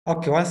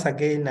Okay, once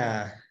again,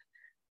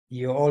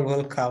 you're all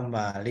welcome,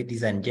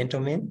 ladies and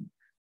gentlemen.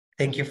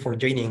 Thank you for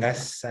joining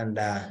us. And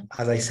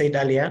as I said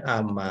earlier,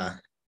 I'm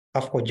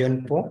Afko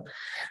John Paul.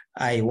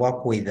 I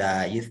work with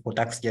Youth for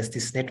Tax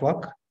Justice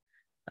Network.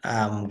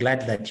 I'm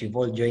glad that you've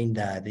all joined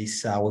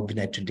this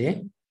webinar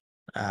today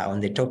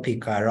on the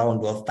topic around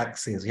wealth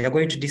taxes. We are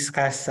going to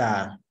discuss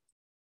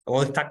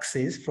wealth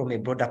taxes from a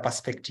broader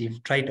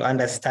perspective, try to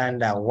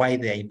understand why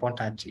they are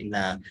important in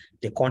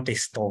the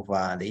context of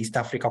the East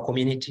Africa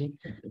community.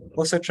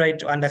 Also try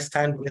to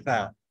understand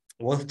whether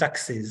wealth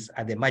taxes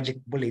are the magic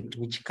bullet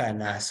which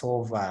can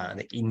solve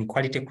the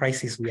inequality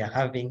crisis we are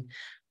having,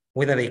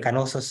 whether they can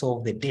also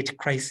solve the debt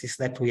crisis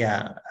that we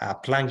are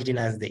plunged in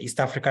as the East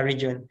Africa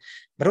region,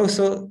 but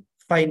also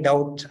find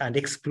out and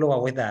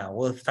explore whether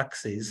wealth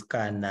taxes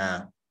can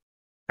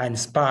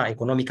spur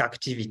economic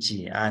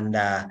activity and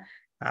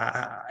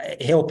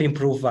help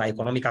improve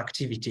economic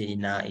activity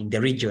in the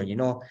region. You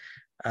know,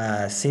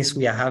 since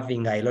we are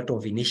having a lot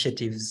of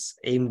initiatives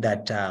aimed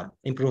at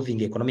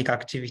improving economic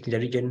activity in the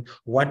region,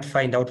 we want to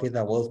find out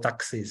whether wealth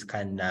taxes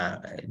can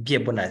be a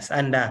bonus.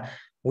 And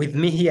with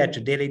me here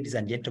today, ladies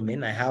and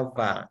gentlemen, I have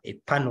a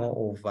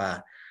panel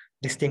of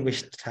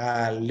distinguished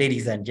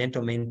ladies and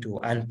gentlemen to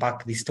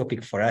unpack this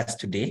topic for us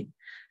today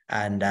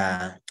and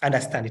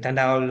understand it. And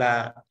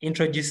I'll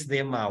introduce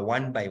them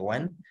one by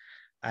one.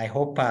 I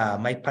hope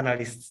my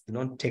panelists do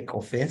not take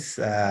offense.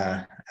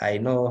 I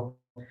know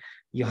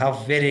you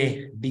have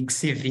very big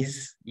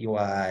CVs. You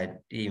are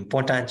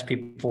important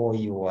people.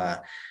 You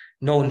are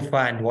known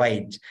far and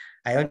wide.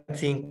 I don't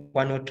think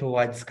one or two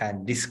words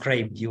can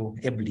describe you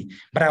ably,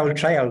 but I will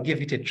try. I'll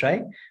give it a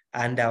try,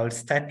 and I'll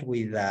start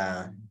with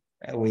Council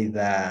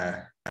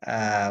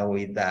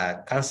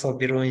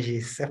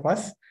Birungi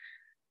Cephas.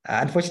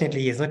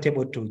 Unfortunately, he is not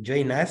able to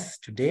join us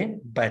today,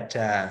 but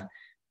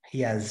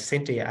he has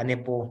sent an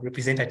unable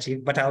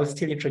representative, but I will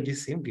still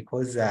introduce him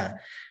because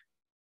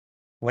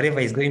whatever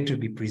is going to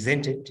be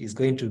presented is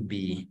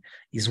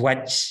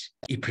what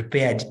he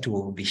prepared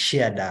to be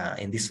shared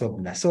in this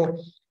webinar. So,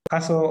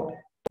 Council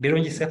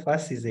Birungi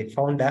Cephas is the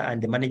founder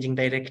and the managing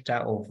director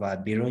of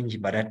Birungi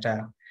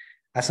Barata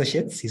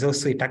Associates. He's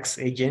also a tax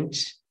agent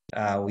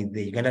with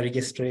the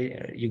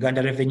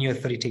Uganda Revenue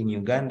Authority in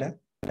Uganda,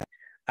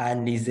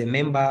 and is a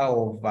member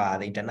of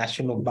the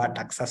International Bar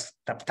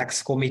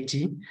Tax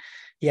Committee.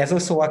 He has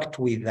also worked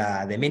with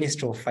the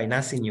Ministry of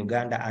Finance in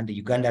Uganda and the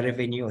Uganda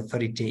Revenue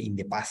Authority in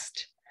the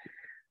past.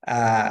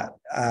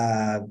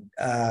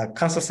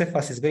 Council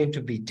Cephas is going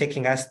to be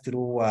taking us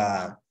through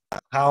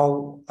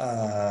how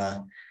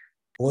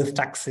wealth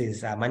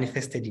taxes are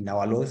manifested in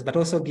our laws, but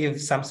also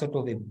give some sort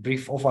of a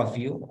brief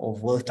overview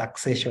of wealth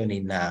taxation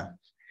in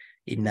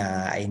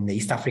the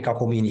East Africa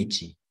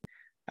community.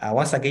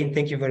 Once again,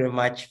 thank you very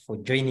much for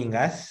joining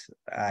us.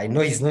 I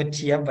know he's not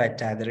here, but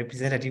the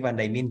representative,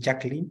 and I mean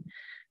Jacqueline,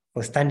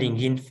 for standing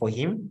in for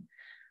him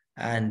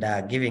and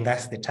giving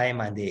us the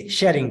time and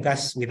sharing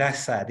with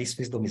us this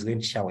wisdom is going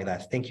to share with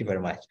us. Thank you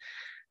very much.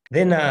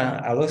 Then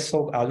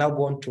I'll now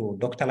go on to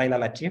Dr. Laila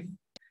Latif.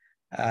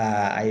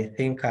 I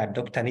think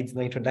doctor needs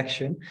no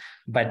introduction,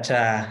 but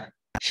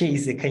she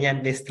is a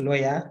Kenyan-based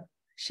lawyer.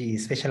 She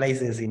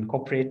specializes in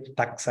corporate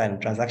tax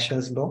and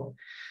transactions law.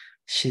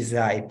 She's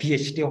a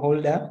PhD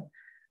holder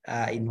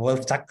in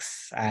wealth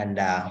tax and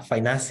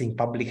financing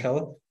public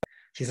health.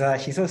 She's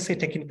also a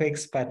technical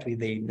expert with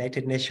the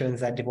United Nations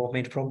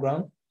Development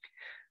Program,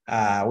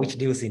 which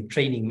deals in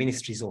training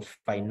ministries of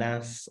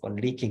finance on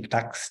linking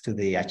tax to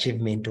the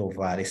achievement of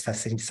the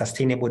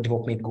sustainable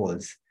development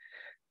goals,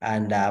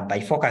 and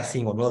by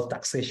focusing on wealth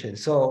taxation.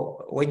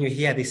 So when you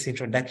hear this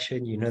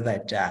introduction, you know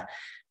that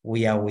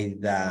we are with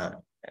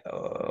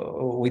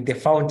the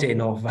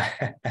fountain of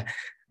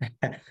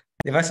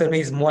the person who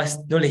is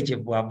most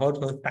knowledgeable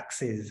about wealth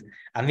taxes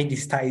amid the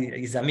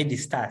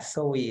stars.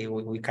 So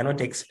we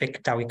cannot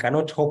expect, we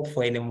cannot hope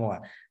for any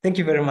more. Thank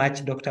you very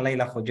much, Dr.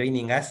 Laila, for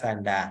joining us,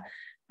 and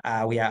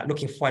we are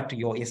looking forward to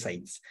your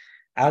insights.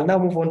 I'll now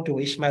move on to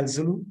Ishmael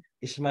Zulu.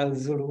 Ishmael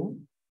Zulu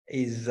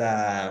is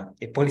a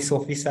policy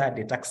officer at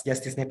the Tax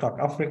Justice Network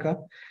Africa.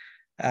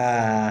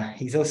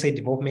 He's also a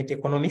development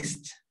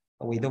economist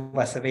with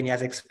over 7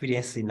 years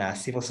experience in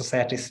civil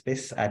society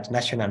space at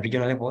national and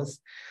regional levels.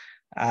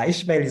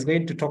 Ishmael is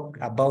going to talk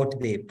about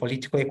the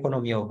political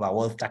economy of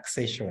wealth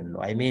taxation.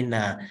 I mean,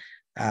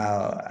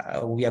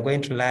 we are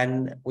going to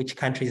learn which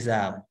countries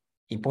are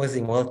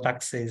imposing wealth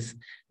taxes,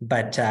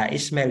 but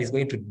Ishmael is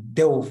going to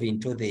delve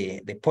into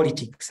the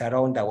politics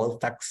around the wealth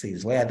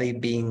taxes. Why are they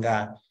being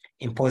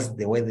imposed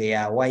the way they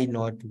are? Why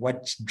not?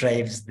 What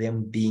drives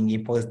them being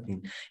imposed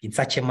in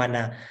such a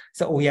manner?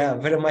 So we are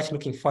very much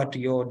looking forward to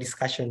your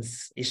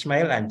discussions,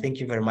 Ishmael, and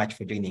thank you very much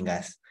for joining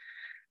us.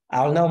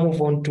 I'll now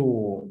move on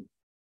to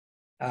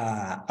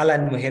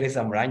Alan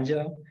Muhereza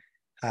Mranja.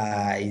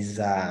 Is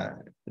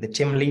the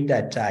team lead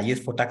at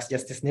Youth for Tax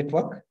Justice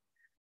Network.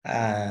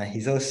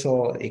 He's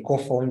also a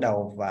co-founder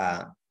of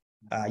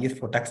Youth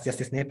for Tax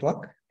Justice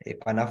Network, a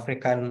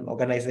Pan-African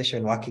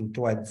organization working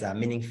towards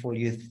meaningful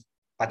youth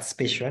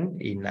participation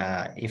in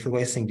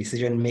influencing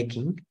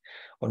decision-making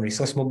on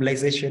resource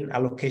mobilization,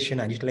 allocation,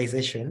 and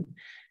utilization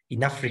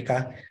in Africa,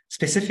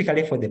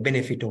 specifically for the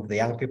benefit of the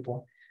young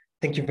people.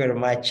 Thank you very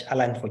much,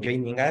 Alan, for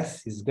joining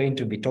us. He's going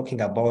to be talking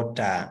about,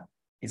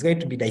 he's going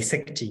to be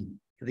dissecting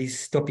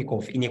this topic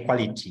of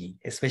inequality,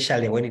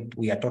 especially when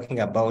we are talking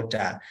about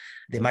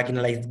the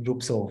marginalized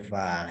groups of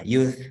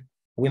youth,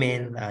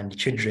 women, and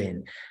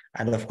children.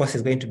 And of course,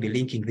 he's going to be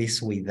linking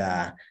this with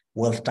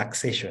wealth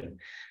taxation.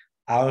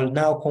 I'll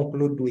now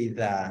conclude with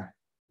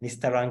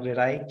Mr.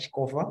 Rangirai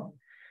Chikova.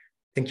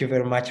 Thank you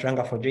very much,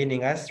 Ranga, for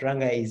joining us.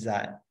 Ranga is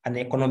an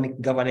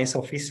economic governance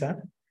officer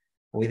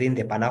within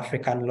the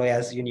Pan-African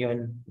Lawyers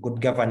Union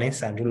Good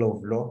Governance and Rule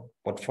of Law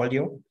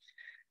portfolio.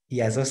 He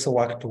has also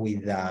worked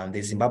with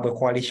the Zimbabwe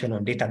Coalition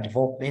on Data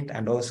Development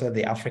and also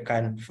the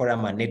African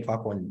Forum and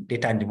Network on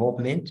Data and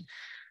Development.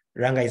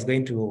 Ranga is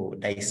going to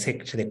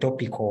dissect the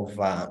topic of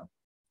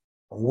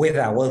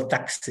whether wealth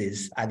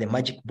taxes are the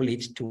magic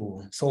bullet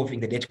to solving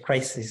the debt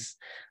crisis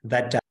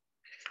that...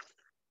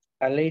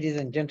 Ladies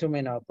and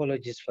gentlemen, our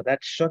apologies for that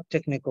short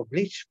technical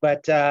glitch,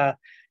 but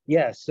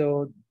yeah,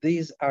 so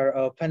these are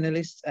our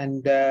panelists,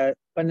 and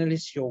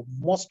panelists, you're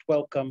most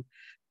welcome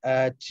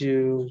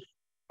to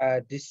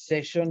this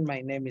session. My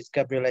name is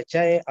Gabriel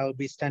Achaye. I'll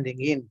be standing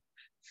in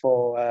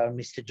for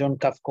Mr. John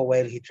Kafko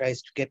while he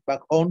tries to get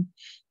back on,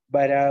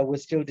 but we're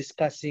still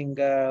discussing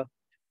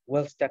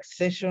wealth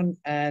taxation,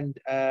 and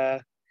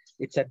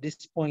it's at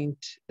this point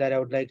that I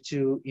would like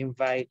to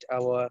invite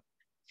our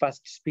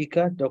first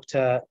speaker,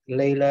 Dr.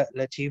 Leila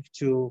Latif,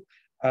 to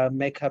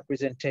make her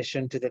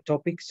presentation to the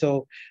topic.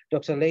 So,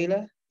 Dr.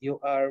 Leila, you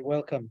are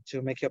welcome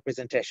to make your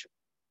presentation.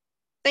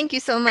 Thank you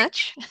so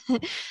much.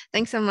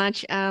 Thanks so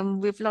much.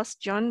 We've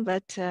lost John,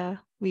 but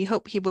we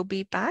hope he will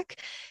be back.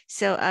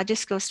 So I'll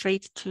just go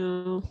straight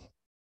to,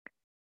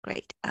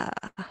 great.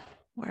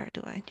 Where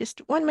do I,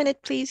 just 1 minute,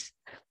 please.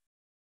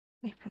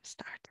 Wait from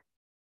start.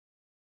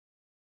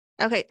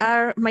 Okay,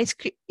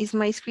 is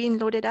my screen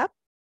loaded up?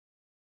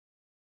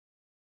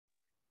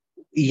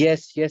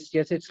 Yes,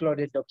 it's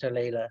loaded, Dr.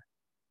 Leila.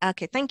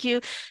 Okay, thank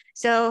you.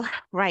 So,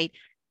 right.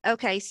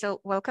 Okay,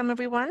 so welcome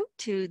everyone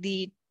to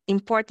the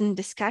important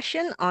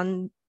discussion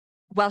on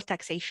wealth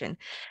taxation.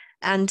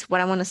 And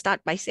what I want to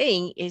start by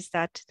saying is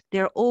that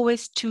there are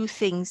always two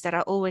things that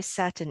are always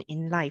certain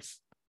in life.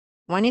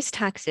 One is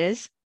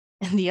taxes,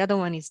 and the other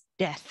one is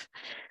death.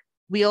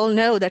 We all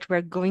know that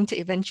we're going to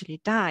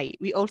eventually die.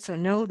 We also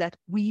know that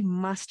we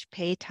must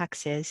pay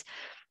taxes.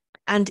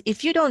 And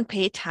if you don't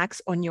pay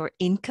tax on your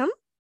income,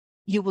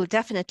 you will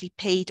definitely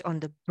pay it on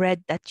the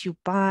bread that you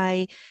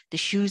buy, the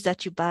shoes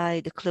that you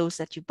buy, the clothes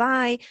that you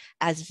buy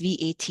as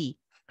VAT,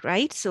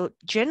 right? So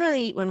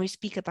generally, when we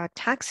speak about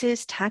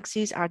taxes,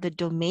 taxes are the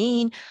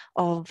domain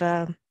of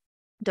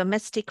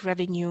domestic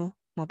revenue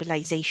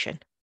mobilization,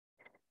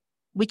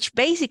 which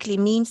basically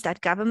means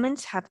that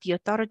governments have the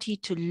authority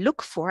to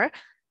look for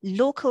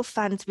local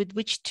funds with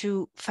which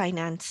to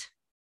finance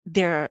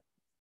their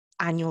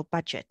annual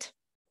budget.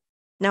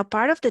 Now,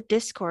 part of the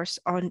discourse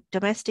on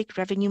domestic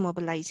revenue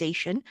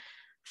mobilization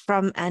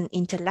from an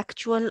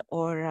intellectual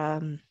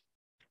or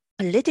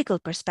political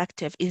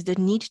perspective is the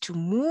need to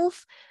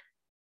move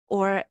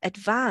or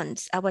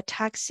advance our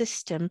tax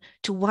system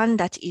to one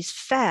that is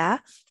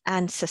fair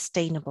and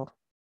sustainable.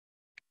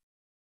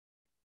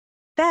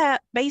 Fair,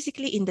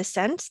 basically in the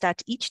sense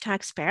that each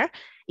taxpayer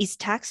is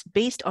taxed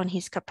based on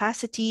his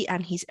capacity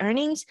and his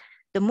earnings.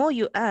 The more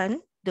you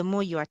earn, the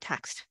more you are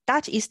taxed.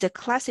 That is the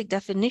classic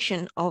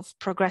definition of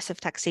progressive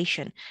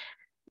taxation.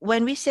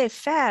 When we say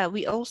fair,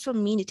 we also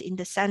mean it in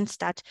the sense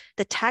that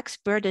the tax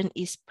burden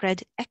is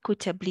spread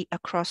equitably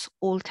across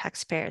all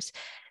taxpayers.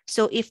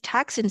 So if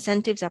tax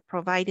incentives are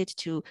provided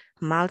to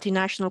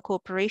multinational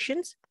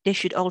corporations, they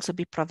should also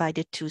be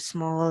provided to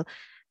small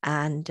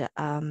and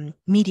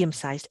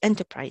medium-sized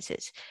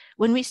enterprises.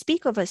 When we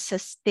speak of a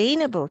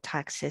sustainable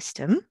tax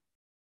system,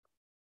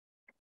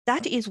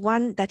 that is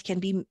one that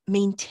can be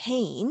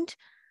maintained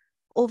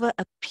over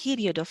a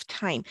period of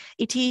time.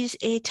 It is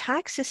a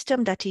tax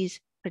system that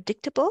is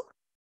predictable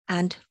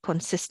and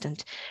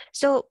consistent.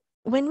 So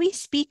when we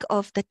speak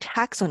of the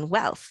tax on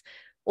wealth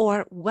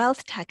or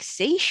wealth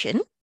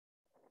taxation,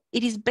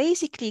 it is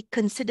basically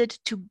considered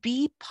to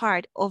be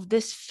part of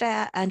this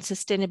fair and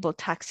sustainable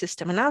tax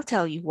system. And I'll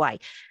tell you why.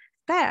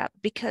 Fair,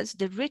 because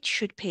the rich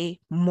should pay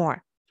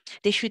more.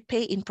 They should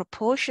pay in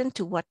proportion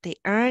to what they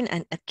earn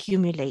and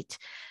accumulate.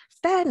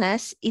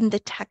 Fairness in the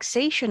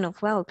taxation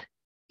of wealth,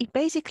 it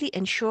basically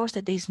ensures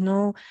that there's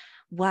no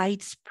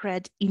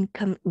widespread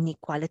income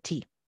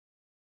inequality.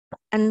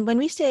 And when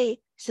we say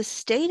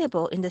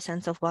sustainable in the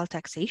sense of wealth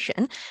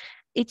taxation,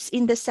 it's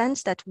in the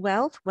sense that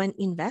wealth, when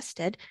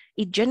invested,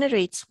 it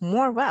generates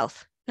more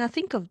wealth. Now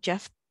think of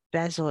Jeff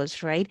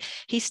Bezos, right?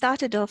 He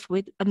started off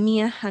with a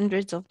mere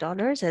hundreds of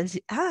dollars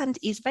and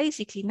is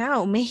basically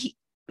now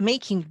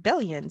making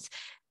billions.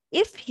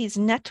 If his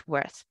net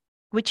worth,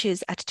 which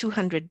is at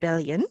 200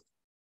 billion,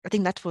 I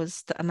think that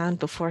was the amount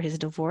before his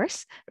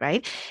divorce,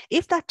 right?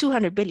 If that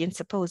 200 billion,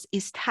 suppose,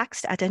 is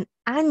taxed at an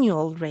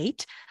annual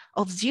rate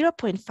of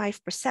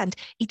 0.5%,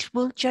 it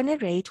will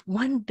generate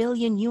 $1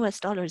 billion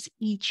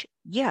each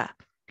year.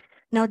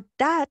 Now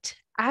that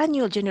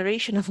annual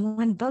generation of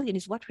 1 billion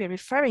is what we're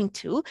referring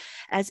to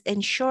as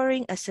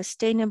ensuring a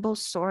sustainable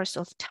source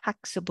of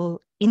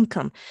taxable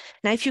income.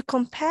 Now, if you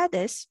compare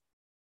this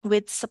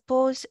with,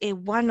 suppose, a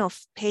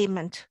one-off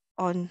payment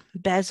on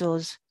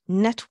Bezos'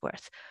 net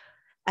worth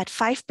at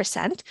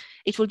 5%,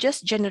 it will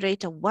just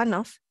generate a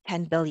one-off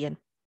 10 billion.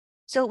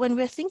 So when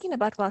we're thinking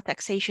about wealth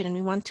taxation and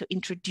we want to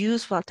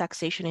introduce wealth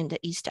taxation in the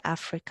East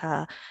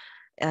Africa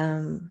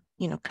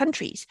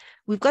countries,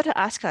 we've got to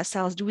ask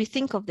ourselves, do we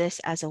think of this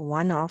as a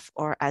one-off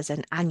or as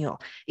an annual?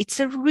 It's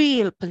a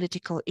real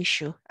political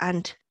issue,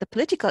 and the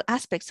political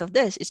aspects of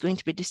this is going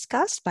to be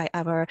discussed by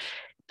our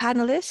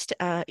panelist,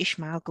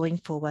 Ishmael, going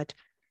forward.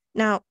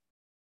 Now,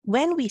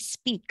 when we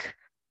speak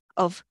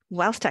of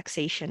wealth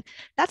taxation,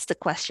 that's the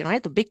question,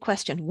 right? The big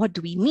question, what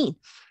do we mean?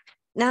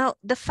 Now,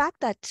 the fact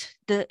that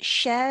the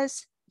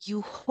shares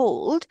you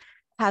hold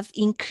have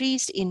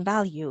increased in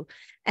value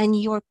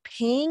and you're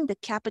paying the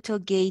capital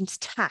gains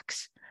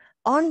tax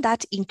on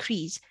that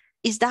increase,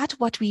 is that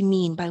what we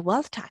mean by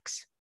wealth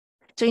tax?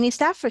 So in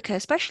East Africa,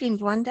 especially in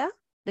Rwanda,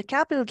 the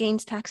capital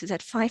gains tax is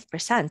at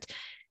 5%.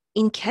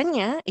 In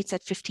Kenya, it's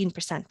at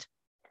 15%.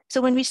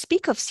 So when we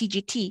speak of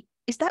CGT,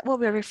 is that what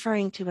we're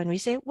referring to when we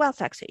say wealth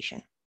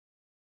taxation?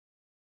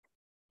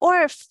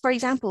 Or, for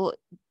example,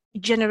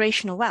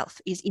 generational wealth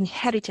is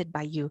inherited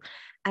by you,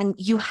 and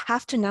you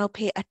have to now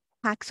pay a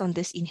tax on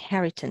this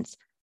inheritance.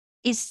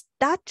 Is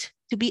that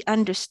to be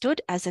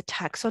understood as a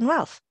tax on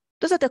wealth?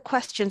 Those are the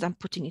questions I'm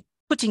putting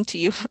to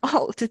you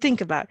all to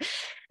think about.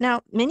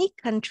 Now, many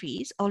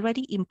countries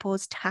already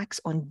impose tax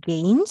on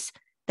gains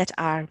that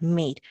are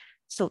made.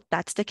 So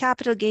that's the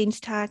capital gains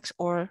tax,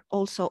 or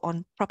also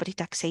on property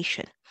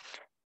taxation.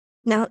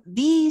 Now,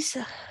 these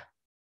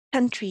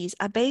countries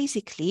are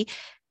basically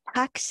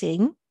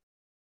taxing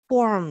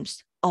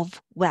forms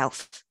of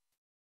wealth.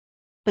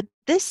 But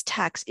this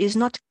tax is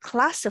not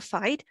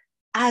classified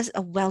as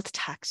a wealth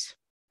tax.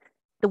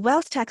 The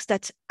wealth tax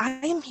that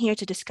I'm here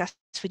to discuss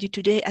with you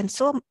today, and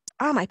so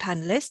are my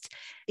panelists,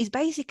 is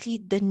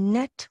basically the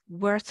net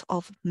worth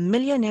of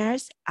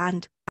millionaires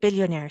and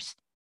billionaires,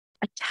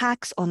 a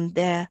tax on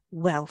their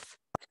wealth.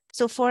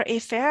 So for a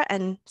fair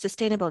and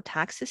sustainable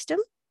tax system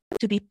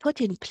to be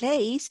put in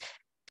place,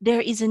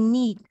 there is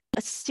a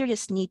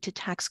serious need to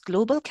tax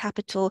global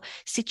capital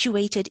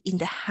situated in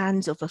the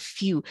hands of a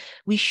few.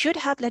 We should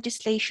have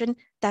legislation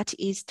that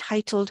is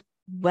titled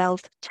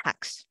wealth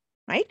tax,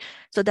 right?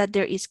 So that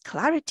there is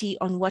clarity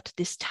on what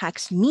this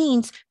tax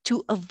means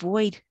to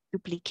avoid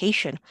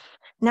duplication.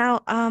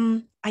 Now,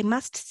 I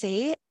must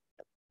say,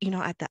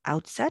 at the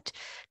outset,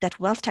 that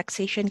wealth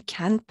taxation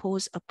can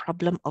pose a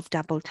problem of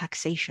double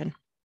taxation.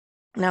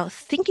 Now,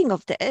 thinking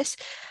of this,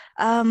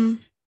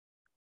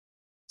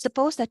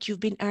 suppose that you've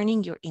been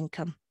earning your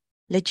income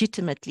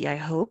legitimately, I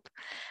hope,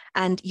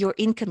 and your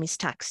income is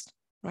taxed,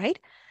 right?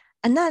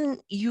 And then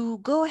you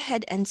go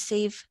ahead and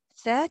save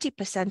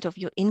 30% of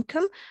your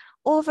income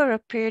over a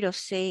period of,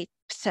 say,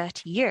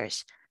 30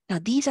 years. Now,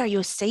 these are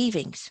your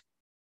savings.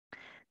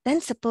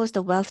 Then suppose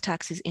the wealth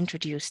tax is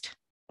introduced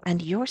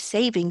and your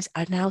savings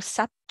are now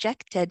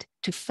subjected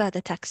to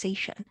further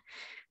taxation.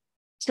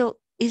 So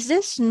is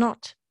this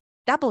not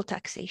double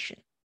taxation?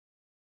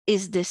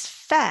 Is this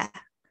fair?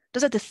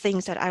 Those are the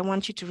things that I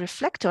want you to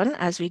reflect on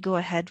as we go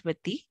ahead with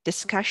the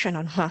discussion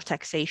on wealth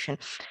taxation.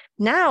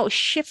 Now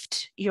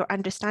shift your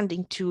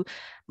understanding to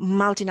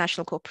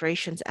multinational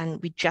corporations,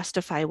 and we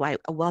justify why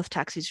a wealth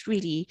tax is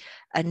really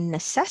a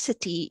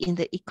necessity in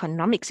the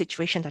economic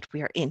situation that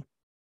we are in.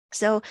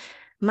 So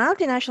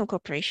multinational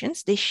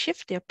corporations, they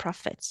shift their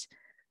profits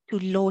to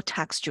low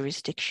tax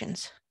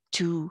jurisdictions,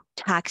 to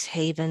tax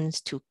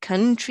havens, to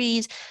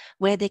countries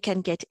where they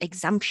can get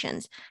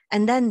exemptions.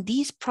 And then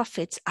these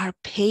profits are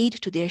paid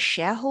to their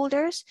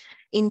shareholders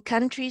in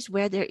countries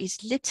where there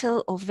is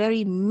little or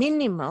very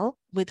minimal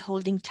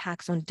withholding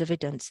tax on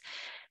dividends.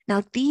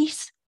 Now,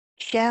 these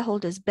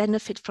shareholders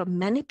benefit from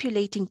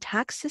manipulating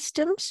tax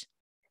systems,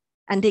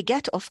 and they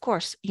get, of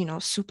course,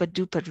 super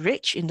duper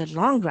rich in the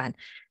long run.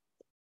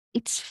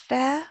 It's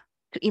fair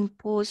to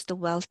impose the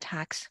wealth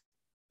tax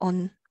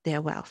on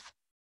their wealth.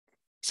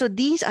 So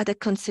these are the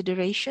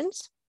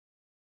considerations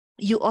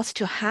you ought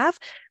to have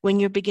when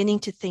you're beginning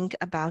to think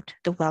about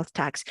the wealth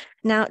tax.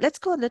 Now, let's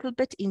go a little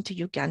bit into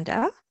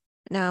Uganda.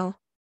 Now,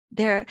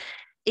 there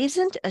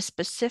isn't a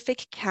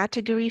specific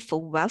category for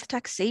wealth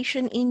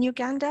taxation in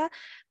Uganda,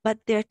 but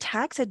their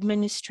tax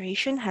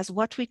administration has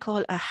what we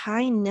call a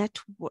high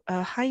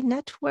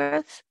net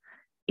worth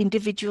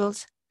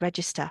individuals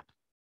register.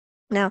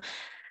 Now,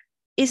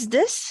 is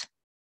this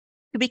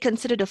to be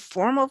considered a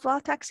form of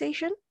wealth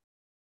taxation?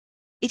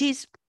 It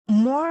is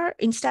more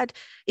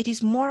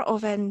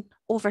of an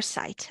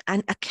oversight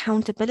and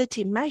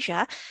accountability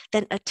measure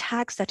than a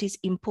tax that is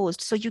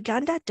imposed. So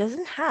Uganda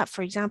doesn't have,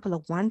 for example, a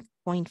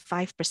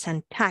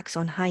 1.5% tax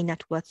on high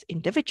net worth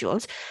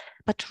individuals,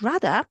 but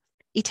rather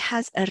it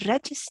has a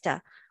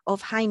register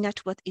of high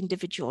net worth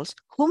individuals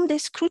whom they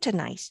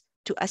scrutinize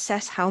to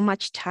assess how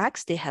much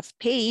tax they have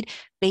paid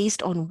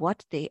based on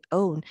what they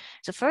own.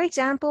 So for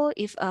example,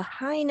 if a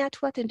high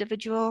net worth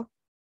individual,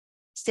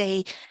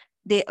 say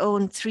they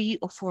own 3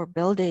 or 4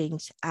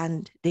 buildings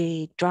and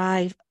they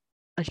drive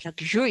a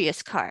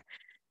luxurious car,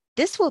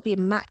 this will be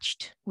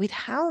matched with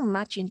how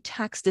much in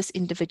tax this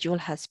individual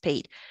has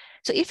paid.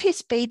 So if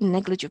he's paid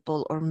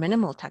negligible or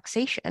minimal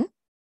taxation,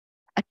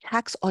 a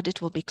tax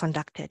audit will be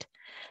conducted.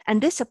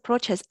 And this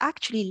approach has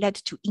actually led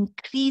to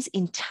increase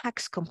in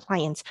tax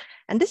compliance.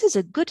 And this is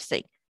a good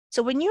thing.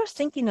 So when you're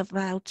thinking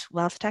about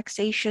wealth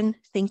taxation,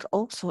 think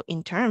also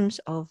in terms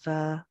of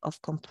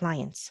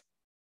compliance.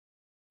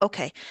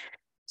 Okay,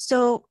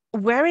 so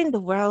where in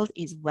the world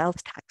is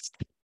wealth taxed?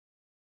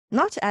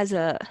 Not as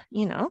a,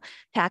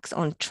 tax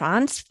on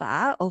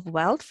transfer of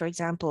wealth, for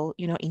example,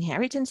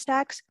 inheritance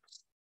tax,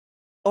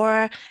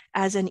 or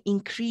as an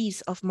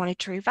increase of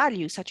monetary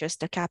value, such as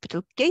the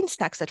capital gains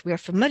tax that we are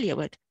familiar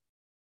with,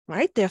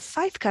 right? There are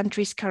 5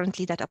 countries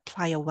currently that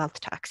apply a wealth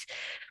tax.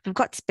 We've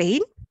got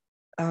Spain.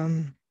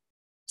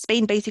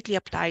 Spain basically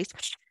applies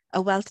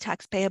a wealth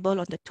tax payable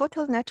on the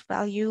total net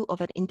value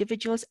of an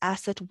individual's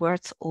asset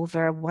worth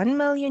over 1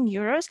 million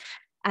euros.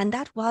 And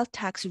that wealth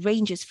tax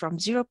ranges from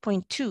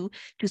 0.2 to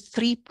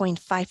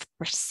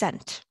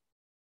 3.5%.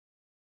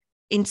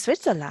 In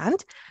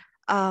Switzerland,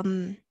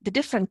 the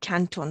different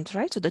cantons,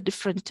 right? So the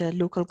different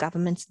local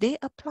governments, they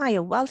apply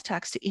a wealth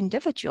tax to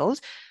individuals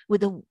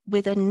with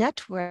a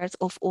net worth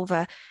of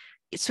over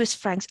Swiss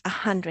francs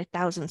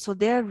 100,000. So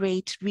their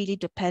rate really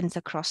depends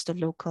across the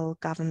local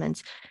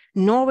governments.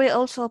 Norway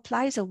also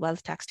applies a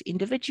wealth tax to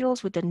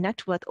individuals with a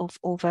net worth of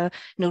over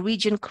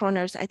Norwegian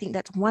kroners, I think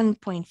that's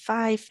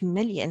 1.5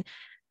 million.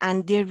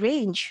 And their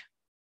range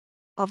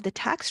of the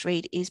tax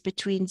rate is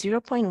between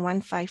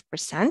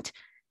 0.15%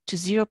 to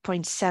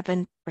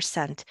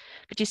 0.7%.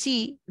 But you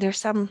see, there's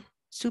some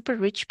super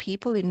rich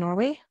people in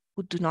Norway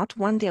who do not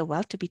want their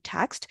wealth to be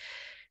taxed.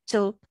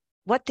 So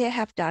what they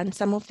have done,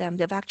 some of them,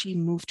 they've actually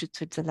moved to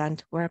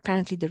Switzerland, where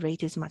apparently the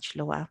rate is much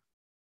lower.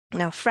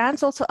 Now,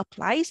 France also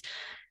applies.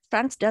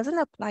 France doesn't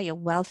apply a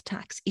wealth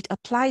tax. It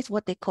applies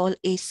what they call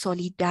a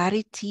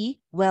solidarity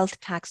wealth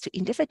tax to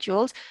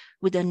individuals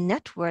with a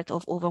net worth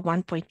of over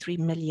 1.3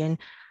 million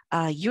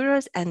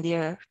euros, and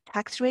their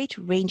tax rate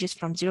ranges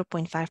from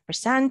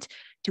 0.5%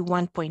 to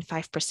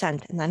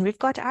 1.5%. And then we've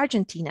got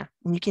Argentina.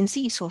 And you can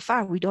see so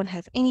far, we don't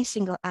have any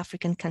single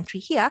African country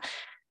here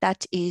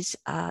that is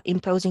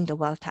imposing the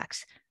wealth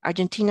tax.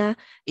 Argentina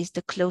is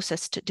the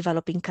closest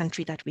developing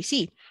country that we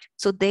see.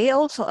 So they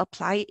also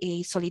apply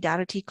a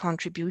solidarity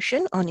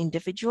contribution on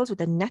individuals with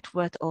a net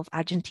worth of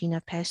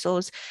Argentina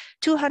pesos,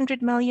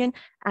 200 million,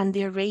 and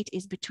their rate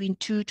is between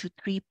 2 to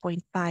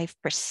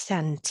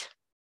 3.5%.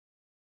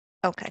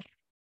 Okay,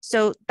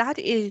 so that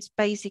is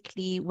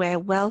basically where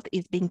wealth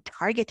is being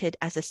targeted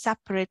as a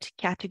separate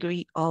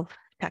category of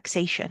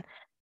taxation.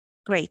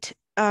 Great.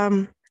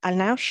 I'll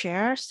now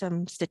share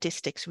some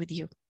statistics with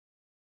you.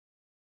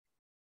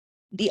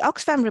 The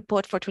Oxfam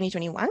report for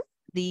 2021,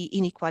 the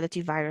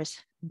Inequality virus,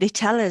 they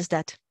tell us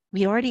that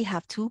we already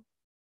have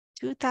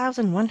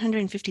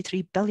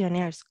 2,153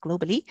 billionaires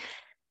globally.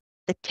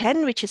 The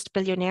 10 richest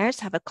billionaires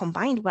have a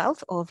combined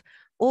wealth of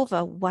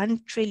over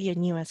 $1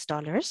 trillion US.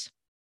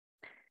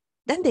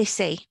 Then they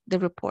say, the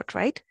report,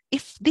 right?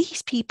 If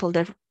these people,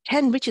 the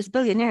 10 richest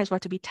billionaires, were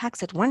to be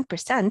taxed at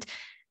 1%,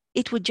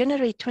 it would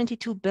generate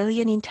 22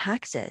 billion in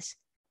taxes.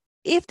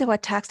 If they were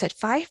taxed at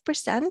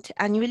 5%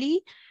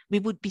 annually, we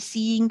would be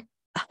seeing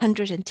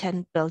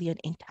 110 billion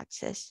in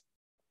taxes.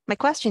 My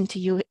question to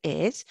you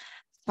is,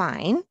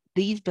 fine,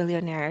 these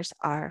billionaires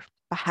are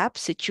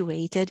perhaps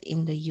situated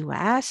in the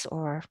US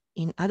or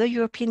in other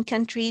European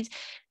countries.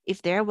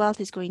 If their wealth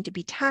is going to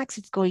be taxed,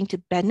 it's going to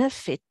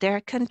benefit their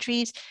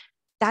countries.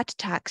 That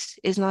tax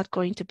is not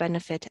going to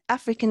benefit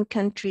African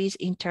countries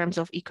in terms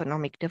of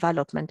economic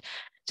development.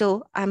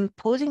 So I'm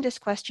posing this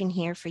question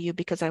here for you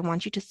because I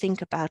want you to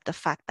think about the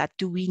fact that,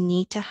 do we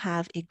need to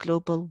have a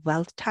global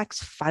wealth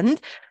tax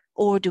fund,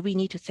 or do we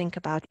need to think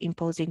about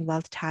imposing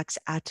wealth tax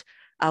at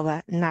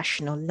our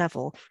national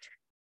level?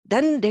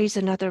 Then there's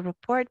another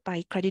report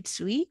by Credit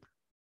Suisse,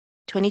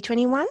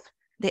 2021.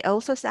 They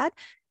also said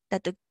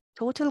that the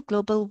total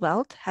global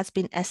wealth has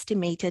been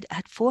estimated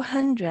at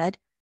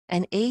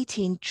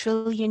 418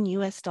 trillion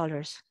US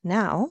dollars.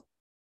 Now,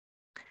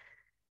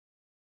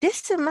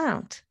 this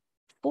amount,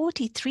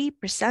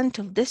 43%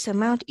 of this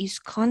amount is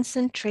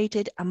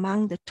concentrated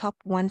among the top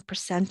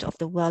 1% of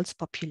the world's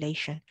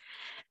population.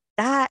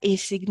 That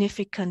is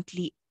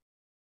significantly,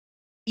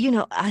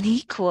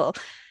 unequal.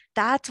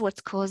 That's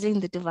what's causing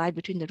the divide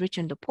between the rich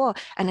and the poor.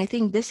 And I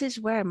think this is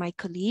where my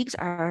colleagues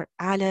are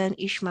Alan,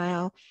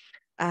 Ishmael,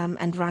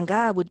 and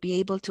Ranga would be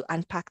able to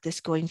unpack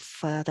this going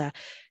further.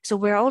 So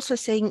we're also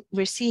saying,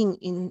 we're seeing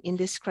in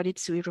this Credit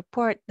Suisse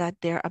report that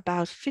there are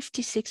about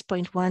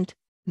 56.1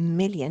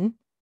 million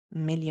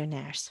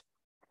millionaires.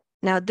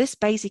 Now, this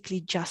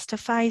basically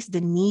justifies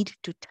the need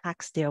to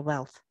tax their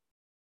wealth,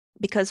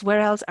 because where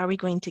else are we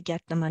going to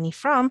get the money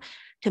from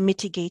to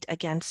mitigate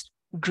against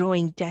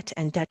growing debt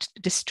and debt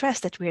distress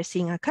that we are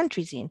seeing our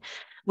countries in?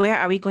 Where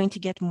are we going to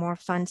get more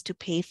funds to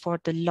pay for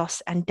the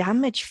loss and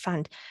damage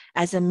fund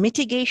as a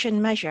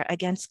mitigation measure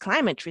against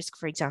climate risk,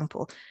 for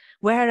example?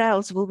 Where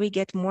else will we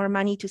get more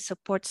money to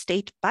support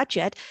state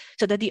budget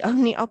so that the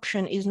only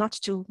option is not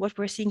to, what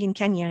we're seeing in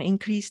Kenya,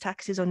 increase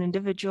taxes on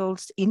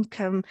individuals'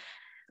 income,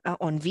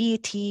 on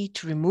VAT,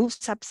 to remove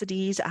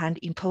subsidies and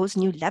impose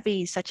new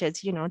levies such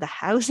as, you know, the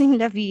housing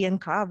levy and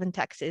carbon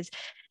taxes.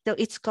 So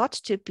it's got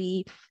to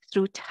be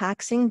through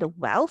taxing the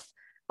wealth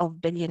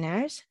of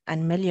billionaires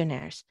and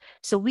millionaires.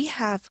 So we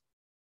have,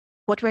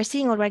 what we're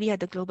seeing already at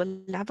the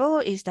global level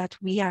is that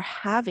we are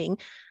having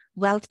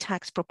wealth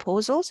tax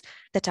proposals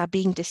that are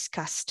being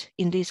discussed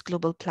in these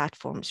global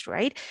platforms,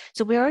 right?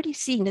 So we're already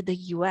seeing that the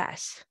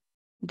US,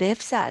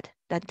 they've said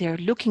that they're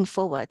looking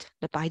forward,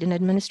 the Biden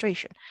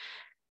administration,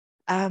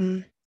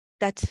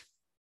 that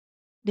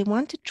they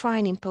want to try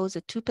and impose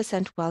a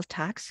 2% wealth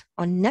tax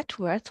on net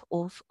worth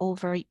of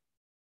over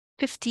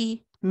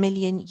 50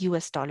 million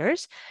US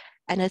dollars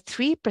and a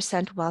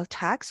 3% wealth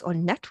tax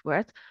on net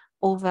worth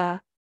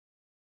over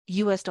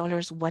US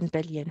dollars 1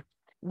 billion.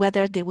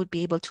 Whether they would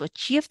be able to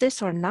achieve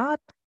this or not,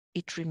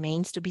 it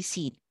remains to be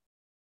seen.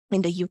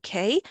 In the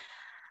UK,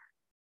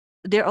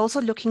 they're also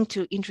looking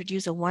to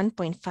introduce a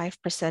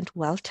 1.5%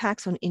 wealth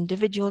tax on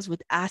individuals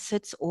with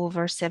assets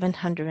over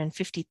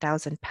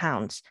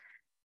 £750,000.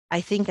 I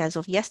think as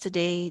of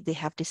yesterday, they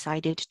have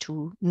decided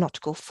to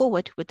not go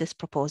forward with this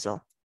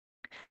proposal.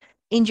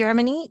 In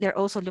Germany, they're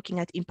also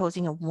looking at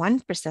imposing a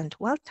 1%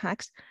 wealth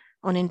tax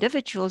on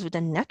individuals with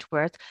a net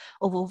worth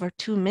of over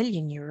 2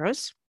 million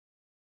euros.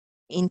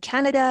 In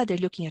Canada, they're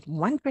looking at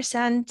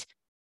 1%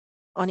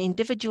 on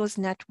individuals'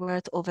 net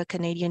worth over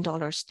Canadian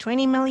dollars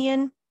 20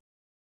 million.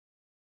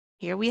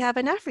 Here we have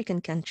an African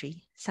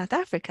country, South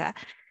Africa.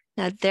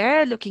 Now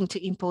they're looking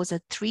to impose a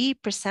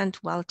 3%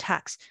 wealth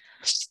tax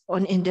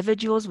on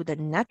individuals with a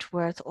net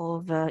worth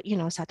of,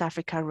 South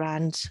Africa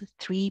rands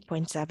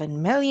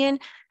 3.7 million.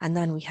 And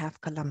then we have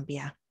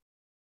Colombia.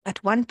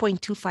 At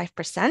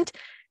 1.25%,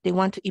 they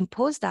want to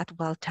impose that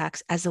wealth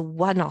tax as a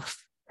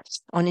one-off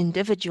on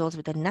individuals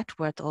with a net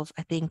worth of,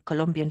 I think,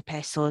 Colombian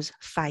pesos,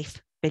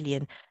 5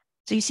 billion.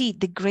 So you see,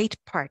 the great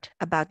part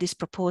about these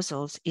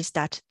proposals is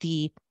that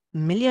the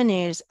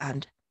millionaires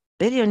and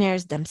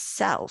billionaires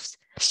themselves,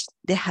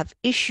 they have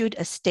issued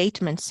a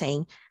statement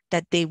saying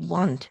that they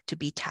want to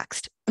be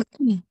taxed.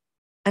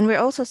 And we're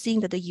also seeing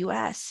that the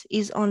US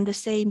is on the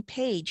same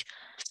page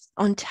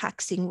on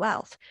taxing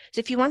wealth. So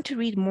if you want to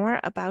read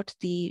more about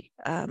the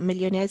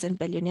millionaires and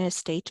billionaires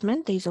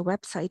statement, there's a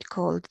website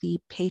called the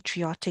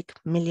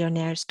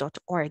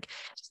patrioticmillionaires.org.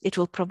 It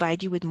will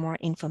provide you with more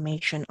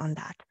information on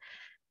that.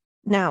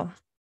 Now,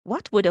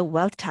 what would a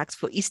wealth tax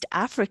for East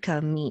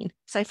Africa mean?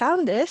 So I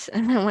found this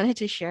and I wanted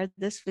to share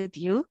this with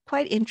you.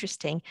 Quite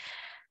interesting.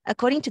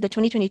 According to the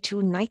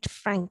 2022 Knight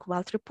Frank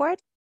Wealth Report,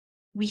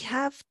 we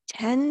have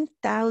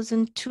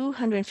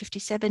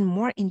 10,257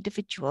 more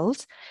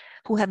individuals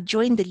who have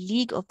joined the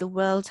League of the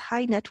World's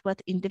High Net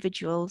Worth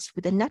Individuals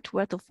with a net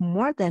worth of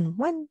more than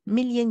 1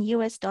 million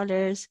US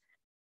dollars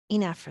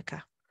in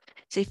Africa.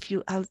 So if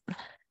you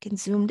can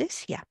zoom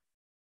this, yeah.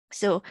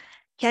 So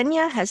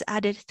Kenya has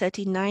added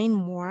 39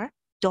 more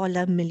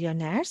dollar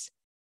millionaires.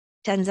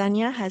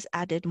 Tanzania has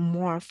added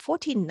more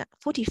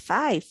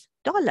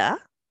 $45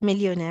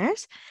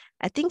 millionaires.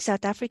 I think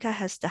South Africa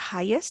has the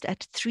highest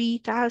at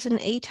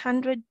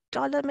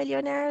 $3,800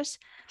 millionaires.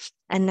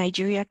 And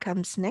Nigeria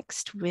comes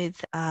next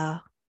with,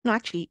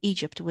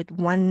 Egypt with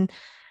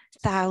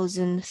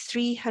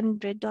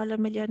 $1,300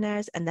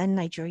 millionaires. And then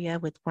Nigeria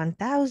with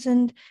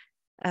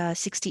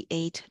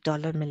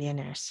 $1,068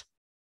 millionaires.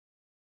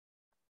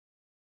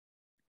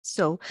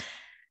 So,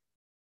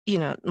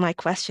 my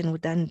question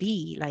would then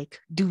be like,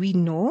 do we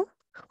know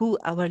who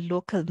our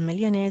local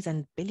millionaires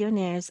and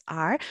billionaires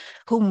are,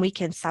 whom we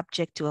can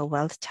subject to a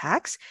wealth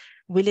tax?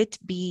 Will it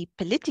be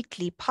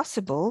politically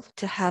possible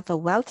to have a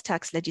wealth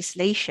tax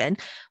legislation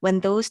when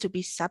those to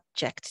be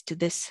subject to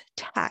this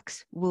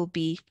tax will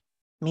be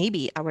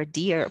maybe our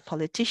dear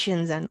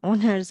politicians and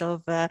owners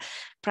of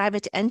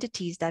private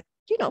entities that,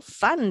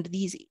 fund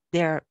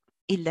their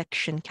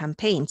election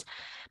campaigns?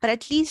 But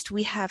at least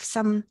we have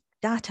some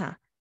data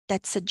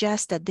that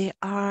suggests that there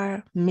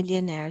are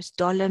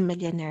dollar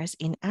millionaires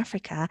in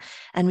Africa,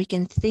 and we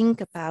can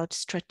think about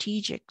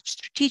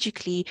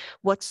strategically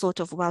what sort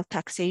of wealth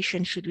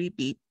taxation should we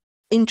be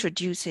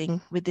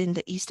introducing within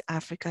the East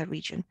Africa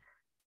region.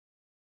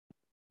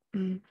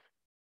 Okay,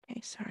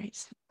 sorry.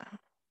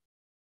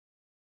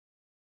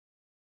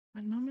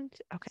 One moment.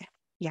 Okay,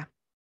 yeah.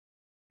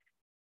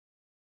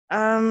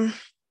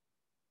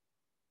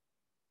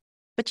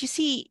 But you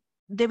see,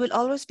 there will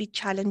always be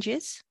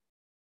challenges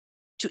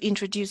to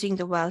introducing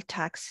the wealth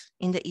tax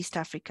in the East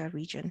Africa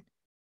region.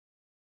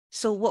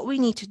 So what we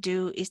need to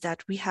do is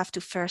that we have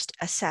to first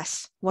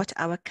assess what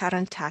our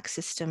current tax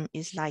system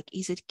is like.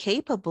 Is it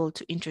capable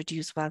to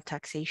introduce wealth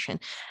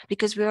taxation?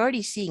 Because we're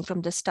already seeing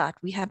from the start,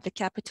 we have the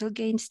capital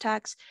gains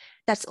tax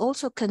that's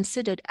also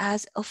considered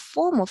as a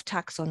form of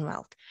tax on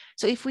wealth.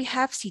 So if we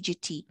have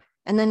CGT,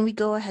 and then we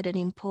go ahead and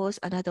impose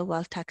another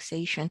wealth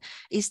taxation.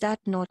 Is that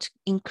not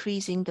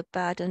increasing the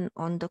burden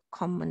on the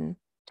common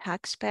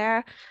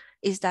taxpayer?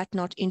 Is that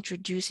not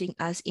introducing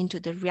us into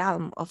the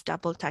realm of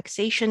double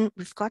taxation?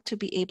 We've got to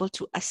be able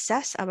to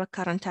assess our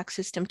current tax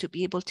system to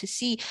be able to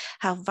see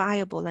how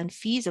viable and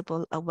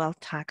feasible a wealth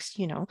tax,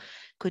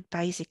 could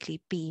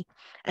basically be,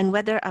 and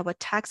whether our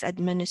tax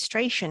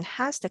administration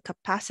has the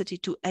capacity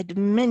to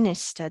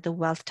administer the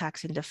wealth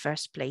tax in the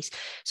first place.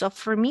 So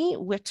for me,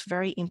 what's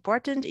very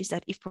important is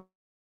that if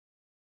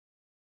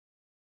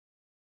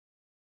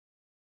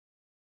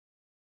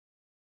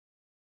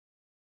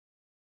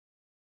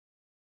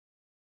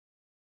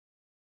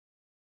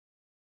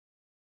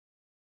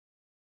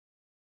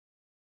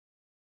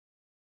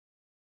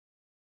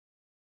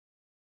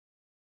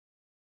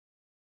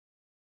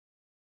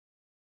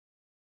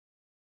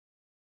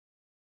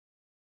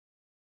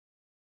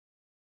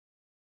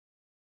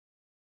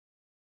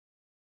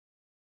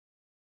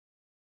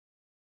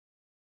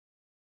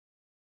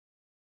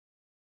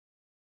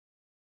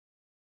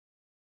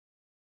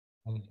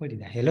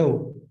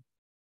Hello.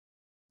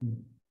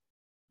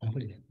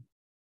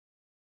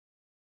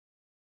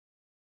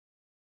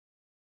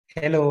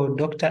 Hello,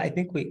 Doctor. I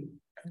think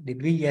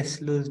did we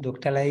just lose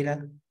Dr.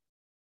 Laila?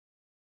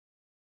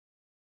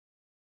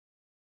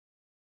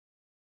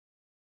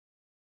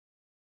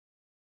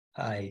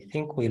 I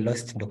think we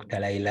lost Dr.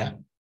 Laila.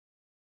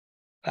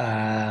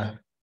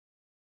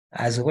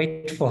 As we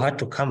wait for her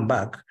to come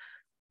back,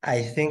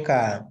 I think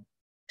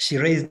she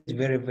raised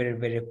very, very,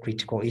 very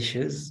critical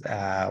issues,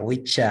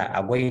 which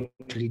are going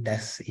to lead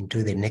us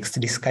into the next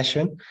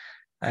discussion.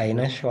 I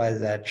know she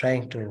was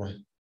trying to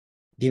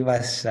give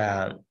us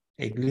a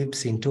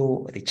glimpse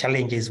into the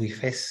challenges we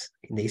face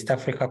in the East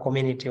Africa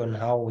community on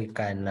how we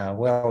can,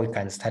 where we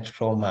can start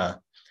from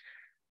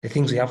the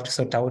things we have to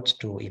sort out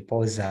to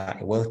impose a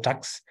wealth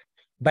tax.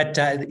 But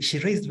she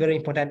raised very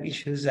important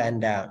issues,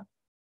 and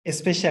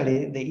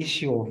especially the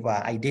issue of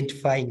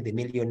identifying the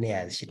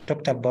millionaires. She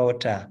talked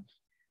about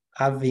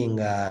having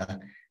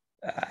a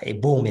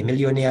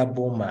millionaire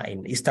boom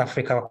in East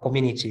Africa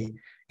community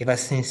ever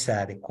since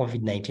the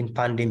COVID-19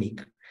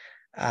 pandemic.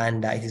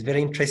 And it is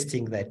very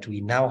interesting that we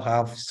now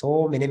have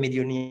so many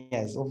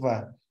millionaires,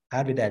 over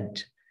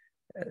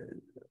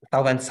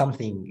 100,000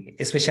 something,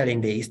 especially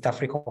in the East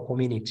Africa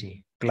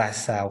community,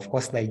 plus, of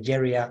course,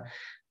 Nigeria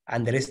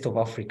and the rest of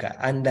Africa.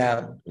 And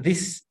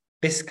this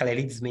basically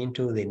leads me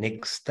into the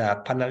next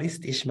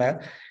panelist, Ishmael.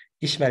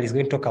 Ishmael is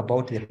going to talk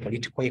about the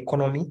political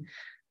economy.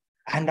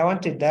 And I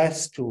wanted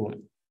us to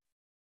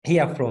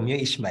hear from you,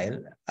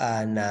 Ishmael.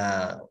 And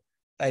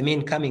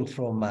coming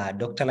from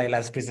Dr.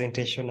 Laila's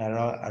presentation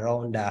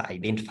around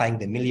identifying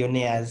the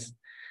millionaires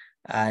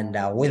and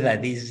whether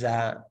these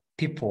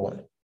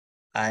people,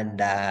 and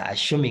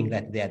assuming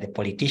that they are the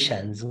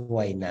politicians who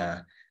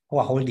are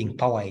holding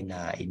power in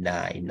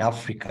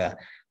Africa,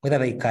 whether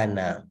they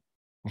can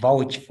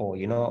vouch for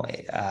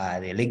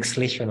the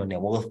legislation on a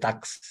wealth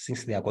tax,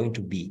 since they are going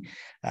to be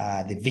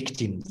the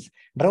victims.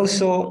 But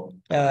also,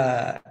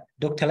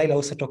 Dr. Laila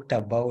also talked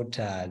about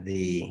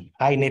the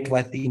high net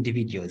worth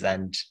individuals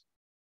and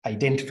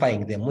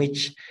identifying them,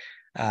 which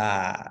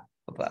perhaps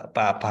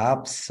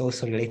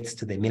also relates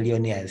to the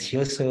millionaires.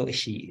 She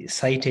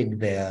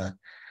cited the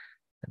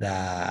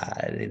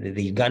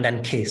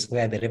Ugandan case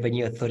where the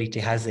Revenue Authority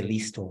has a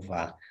list of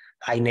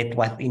high net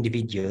worth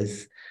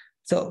individuals.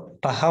 So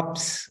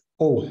perhaps,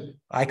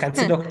 I can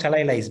see Dr.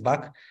 Laila is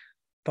back.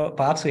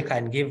 Perhaps we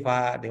can give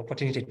her the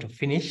opportunity to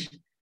finish.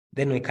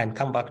 Then we can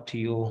come back to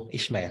you,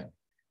 Ishmael.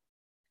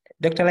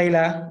 Dr.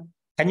 Laila,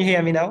 can you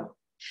hear me now?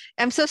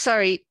 I'm so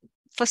sorry.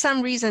 For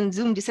some reason,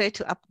 Zoom decided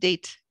to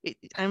update.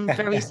 I'm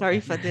very sorry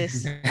for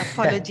this.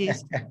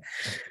 Apologies.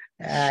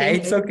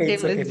 It's okay,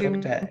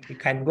 Doctor. You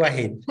can go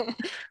ahead.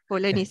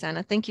 Poleni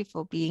Sana, thank you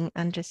for being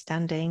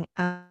understanding.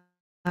 I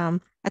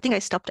think I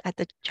stopped at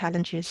the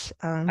challenges.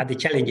 At the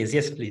challenges,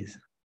 yes, please.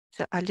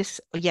 So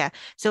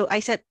So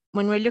I said,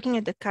 when we're looking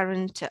at the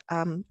current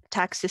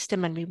tax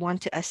system and we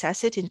want to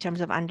assess it in terms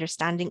of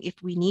understanding if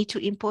we need to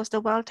impose the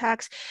wealth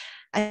tax,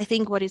 I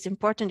think what is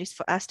important is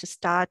for us to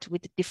start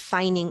with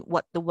defining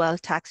what the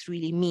wealth tax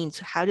really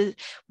means.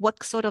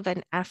 What sort of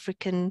an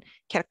African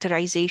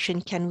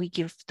characterization can we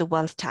give the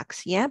wealth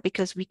tax? Yeah,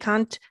 because we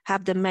can't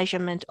have the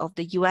measurement of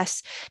the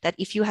US that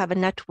if you have a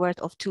net worth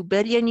of $2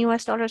 billion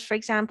US, for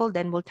example,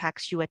 then we'll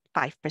tax you at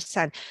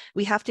 5%.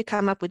 We have to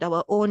come up with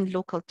our own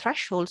local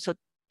threshold, so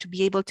to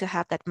be able to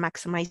have that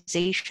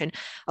maximization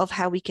of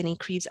how we can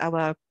increase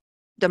our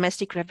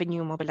domestic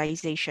revenue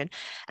mobilization.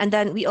 And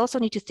then we also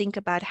need to think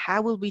about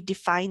how will we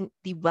define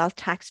the wealth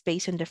tax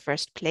base in the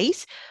first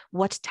place?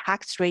 What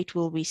tax rate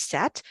will we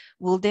set?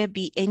 Will there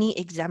be any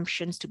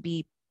exemptions to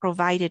be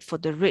provided for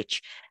the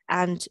rich?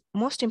 And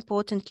most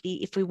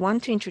importantly, if we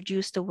want to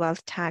introduce the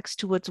wealth tax,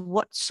 towards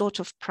what sort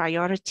of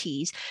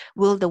priorities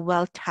will the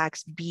wealth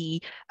tax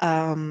be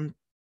applied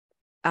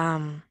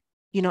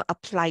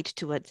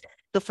towards?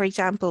 So for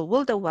example,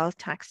 will the wealth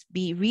tax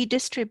be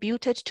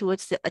redistributed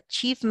towards the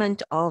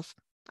achievement of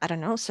I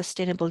don't know,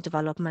 Sustainable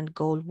Development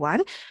Goal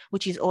 1,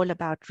 which is all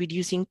about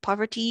reducing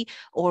poverty,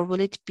 or will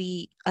it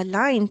be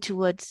aligned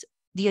towards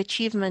the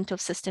achievement of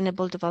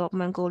Sustainable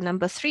Development Goal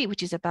number 3,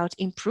 which is about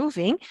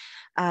improving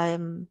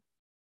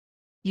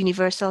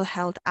universal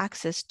health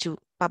access to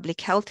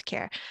public health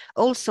care?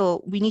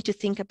 Also, we need to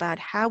think about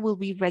how will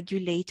we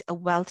regulate a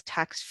wealth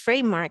tax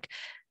framework,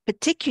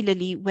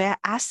 particularly where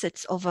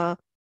assets of a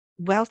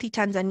wealthy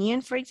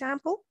Tanzanian, for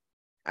example,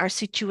 are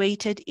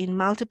situated in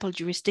multiple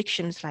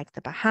jurisdictions like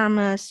the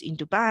Bahamas, in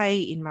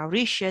Dubai, in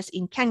Mauritius,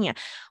 in Kenya.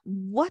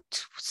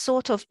 What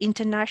sort of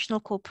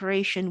international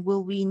cooperation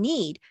will we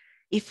need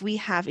if we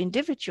have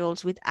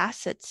individuals with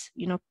assets,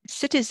 you know,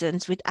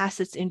 citizens with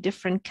assets in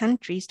different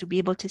countries, to be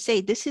able to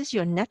say, this is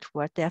your net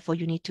worth, therefore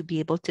you need to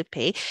be able to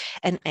pay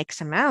an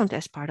X amount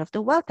as part of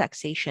the wealth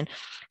taxation.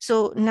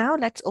 So now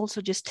let's also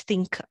just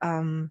think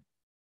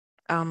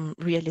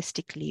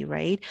realistically,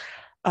 right?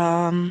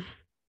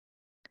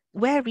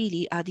 Where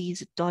really are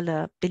these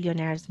dollar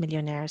billionaires,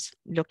 millionaires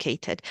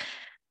located?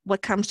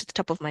 What comes to the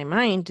top of my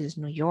mind is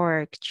New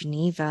York,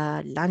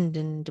 Geneva,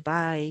 London,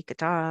 Dubai,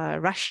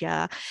 Qatar,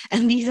 Russia,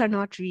 and these are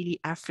not really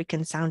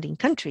African sounding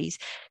countries.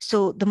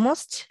 So the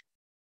most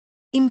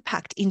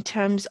impact in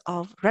terms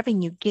of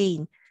revenue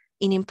gain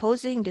in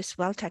imposing this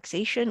wealth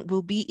taxation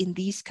will be in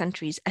these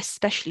countries,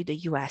 especially the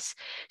US.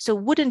 So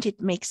wouldn't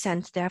it make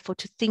sense, therefore,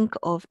 to think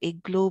of a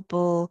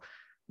global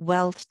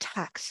wealth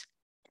tax,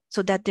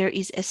 so that there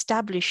is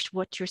established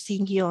what you're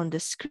seeing here on the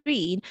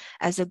screen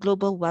as a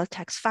global wealth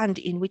tax fund,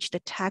 in which the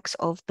tax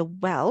of the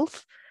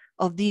wealth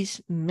of these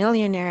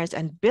millionaires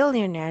and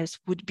billionaires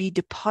would be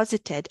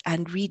deposited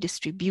and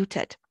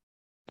redistributed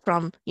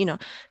from, you know,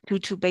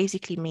 to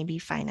basically maybe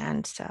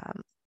finance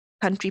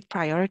country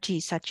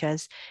priorities such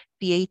as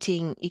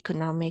creating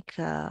economic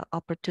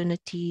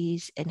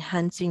opportunities,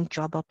 enhancing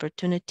job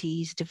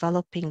opportunities,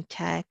 developing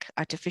tech,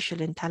 artificial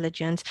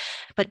intelligence.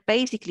 But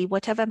basically,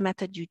 whatever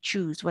method you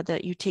choose, whether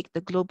you take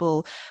the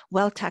global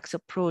wealth tax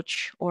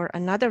approach or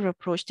another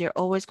approach, there are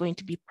always going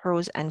to be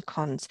pros and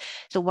cons.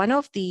 So one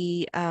of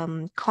the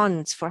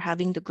cons for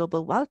having the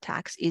global wealth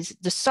tax is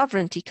the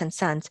sovereignty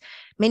concerns.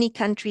 Many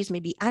countries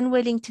may be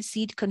unwilling to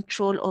cede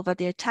control over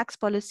their tax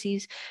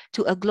policies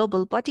to a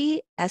global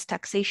body, as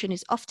taxation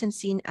is often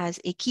seen as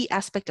a key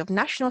aspect of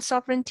national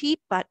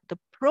sovereignty, but the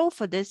pro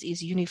for this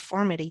is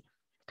uniformity.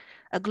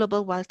 A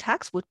global wealth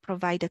tax would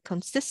provide a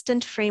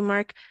consistent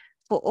framework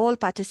for all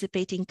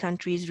participating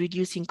countries,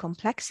 reducing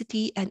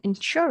complexity and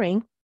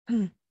ensuring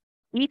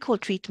equal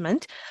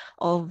treatment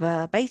of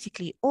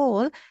basically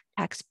all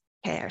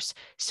taxpayers.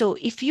 So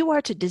if you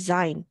are to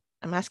design,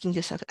 I'm asking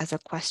this as a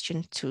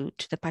question to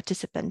the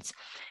participants,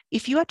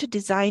 if you are to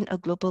design a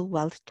global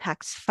wealth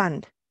tax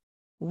fund,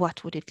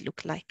 what would it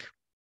look like?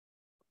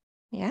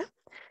 Yeah.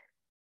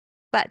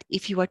 But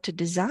if you were to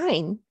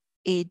design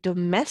a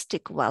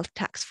domestic wealth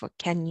tax for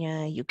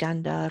Kenya,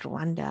 Uganda,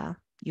 Rwanda,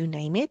 you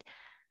name it,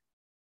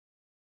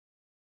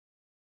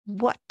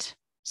 what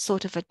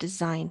sort of a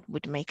design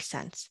would make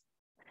sense?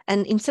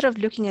 And instead of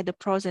looking at the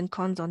pros and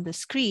cons on the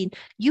screen,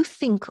 you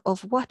think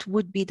of what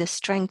would be the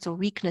strengths or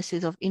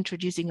weaknesses of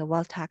introducing a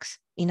wealth tax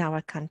in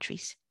our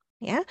countries.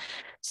 Yeah.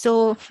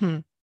 So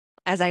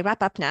as I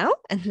wrap up now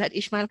and let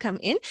Ishmael come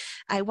in,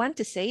 I want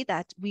to say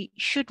that we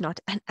should not,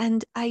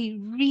 and I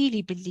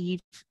really believe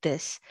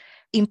this,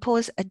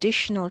 impose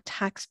additional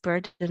tax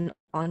burden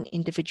on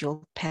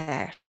individual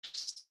payers.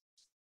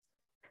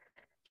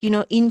 You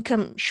know,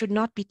 income should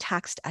not be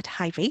taxed at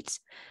high rates,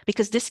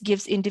 because this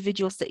gives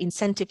individuals the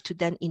incentive to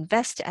then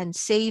invest and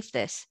save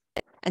this.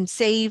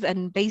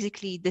 And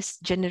basically this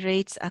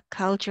generates a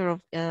culture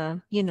of,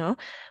 you know,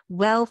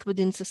 wealth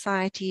within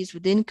societies,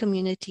 within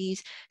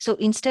communities. So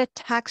instead,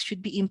 tax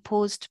should be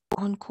imposed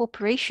on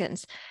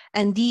corporations,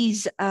 and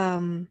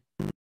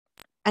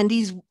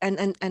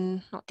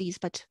not these,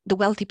 but the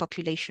wealthy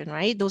population,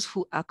 right? Those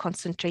who are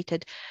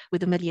concentrated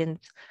with a million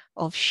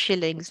of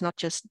shillings, not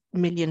just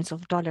millions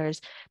of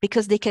dollars,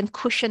 because they can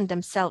cushion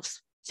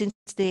themselves since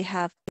they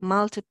have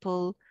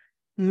multiple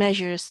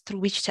measures through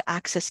which to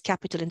access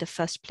capital in the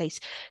first place.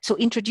 So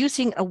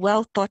introducing a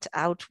well thought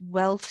out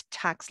wealth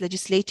tax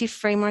legislative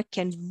framework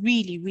can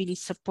really, really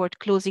support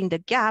closing the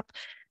gap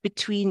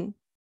between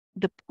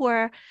the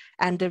poor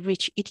and the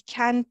rich. It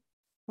can,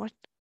 what's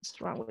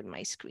wrong with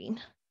my screen?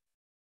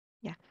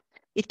 Yeah,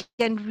 it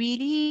can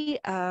really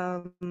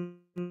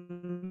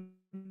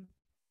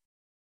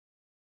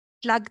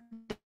plug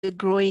the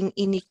growing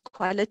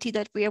inequality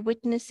that we are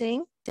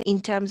witnessing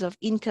in terms of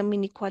income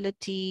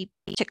inequality,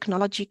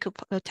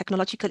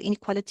 technological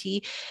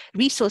inequality,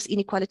 resource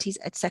inequalities,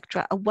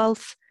 etc. A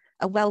wealth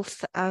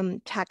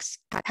tax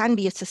can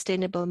be a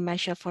sustainable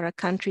measure for a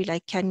country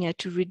like Kenya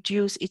to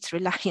reduce its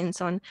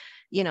reliance on,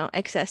 you know,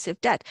 excessive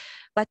debt.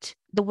 But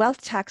the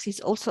wealth tax is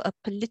also a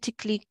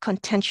politically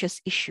contentious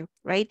issue,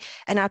 right?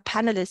 And our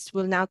panelists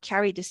will now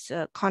carry this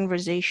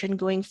conversation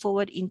going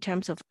forward in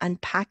terms of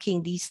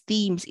unpacking these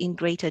themes in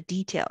greater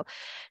detail.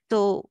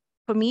 So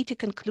for me to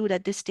conclude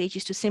at this stage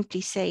is to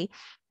simply say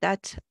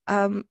that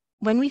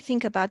when we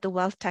think about the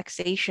wealth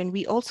taxation,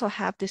 we also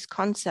have this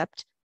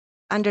concept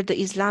under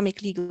the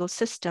Islamic legal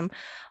system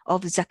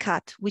of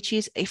zakat, which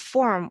is a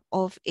form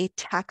of a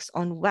tax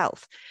on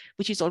wealth,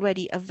 which is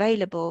already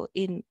available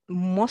in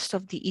most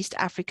of the East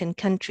African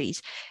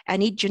countries,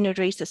 and it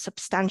generates a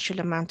substantial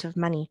amount of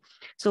money.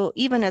 So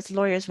even as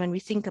lawyers, when we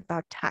think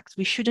about tax,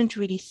 we shouldn't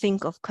really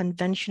think of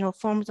conventional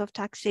forms of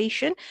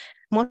taxation.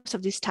 Most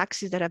of these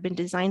taxes that have been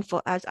designed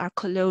for us are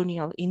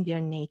colonial in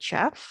their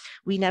nature.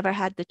 We never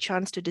had the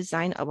chance to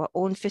design our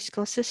own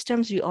fiscal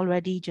systems. We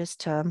already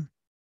just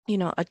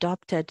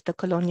adopted the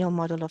colonial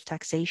model of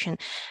taxation.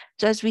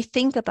 So as we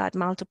think about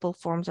multiple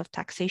forms of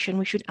taxation,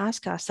 we should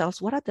ask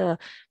ourselves, what are the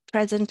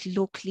present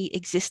locally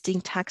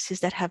existing taxes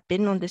that have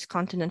been on this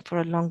continent for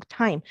a long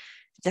time?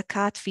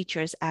 Zakat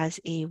features as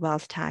a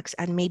wealth tax,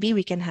 and maybe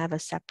we can have a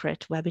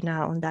separate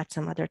webinar on that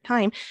some other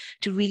time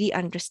to really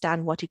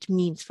understand what it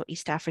means for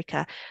East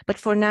Africa. But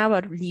for now,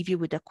 I'll leave you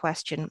with a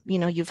question.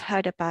 You've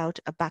heard about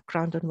a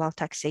background on wealth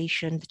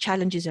taxation, the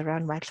challenges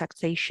around wealth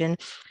taxation,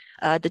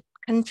 the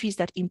countries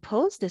that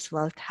impose this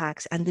wealth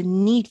tax, and the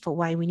need for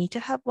why we need to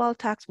have wealth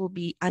tax will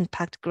be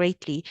unpacked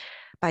greatly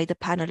by the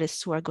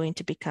panelists who are going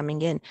to be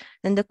coming in.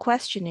 Then the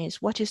question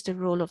is, what is the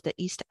role of the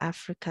East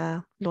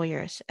Africa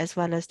lawyers as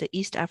well as the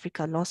East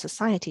Africa Law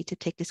Society to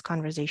take this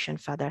conversation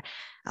further?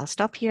 I'll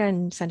stop here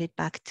and send it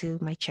back to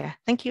my chair.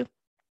 Thank you.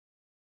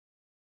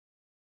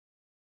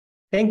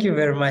 Thank you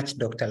very much,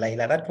 Dr.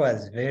 Laila. That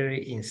was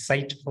very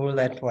insightful.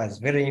 That was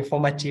very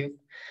informative.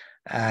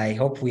 I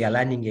hope we are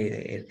learning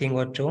a thing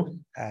or two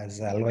as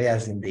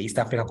lawyers in the East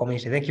Africa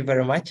community. Thank you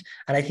very much.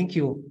 And I think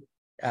you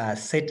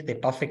set the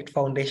perfect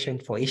foundation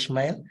for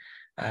Ishmael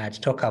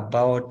to talk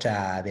about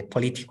the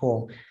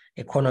political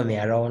economy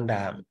around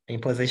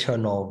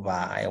imposition of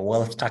a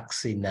wealth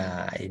tax in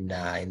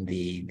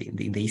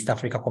the East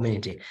Africa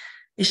community.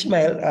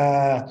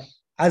 Ishmael,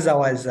 as I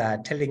was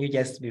telling you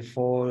just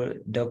before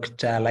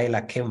Dr.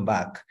 Laila came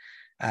back,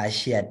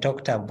 she had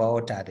talked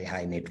about the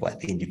high net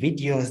worth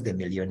individuals, the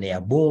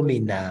millionaire boom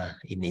in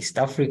East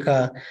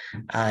Africa,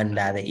 and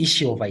the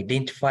issue of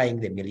identifying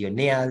the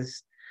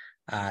millionaires.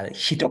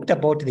 She talked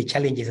about the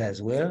challenges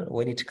as well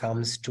when it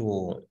comes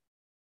to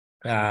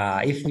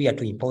if we are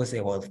to impose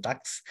a wealth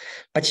tax.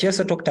 But she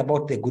also talked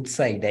about the good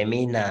side. I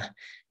mean,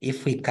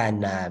 if we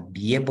can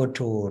be able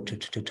to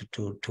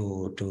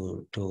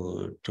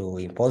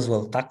impose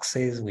wealth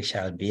taxes, we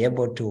shall be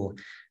able to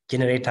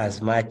generate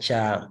as much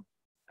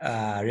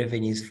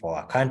revenues for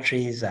our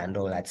countries and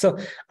all that. So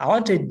I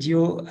wanted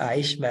you,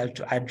 Ishmael,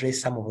 to address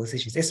some of those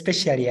issues,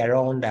 especially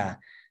around the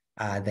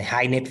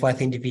high net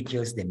worth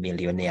individuals, the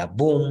millionaire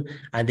boom,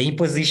 and the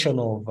imposition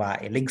of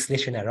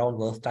legislation around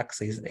wealth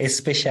taxes,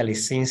 especially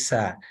since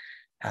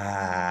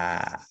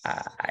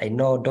I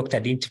know Dr.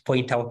 didn't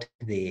point out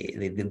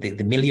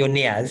the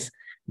millionaires,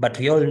 but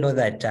we all know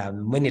that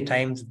many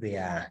times they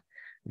are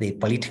the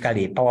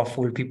politically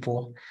powerful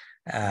people.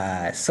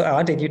 So I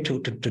wanted you to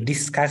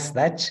discuss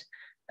that.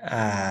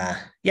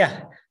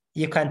 Yeah,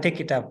 you can take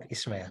it up,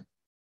 Ismail.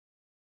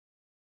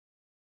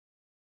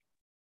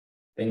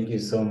 Thank you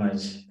so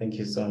much. Thank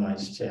you so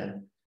much,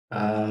 Chair.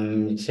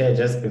 Chair,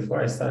 just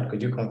before I start,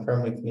 could you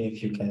confirm with me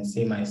if you can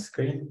see my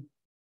screen?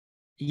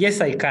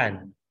 Yes, I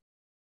can.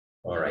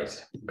 All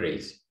right,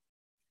 great.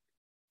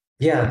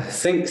 Yeah,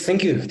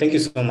 thank you. Thank you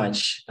so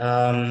much.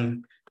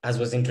 As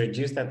was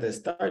introduced at the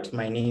start,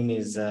 my name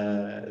is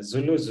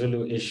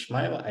Zulu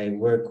Ishmael. I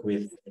work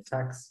with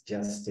Tax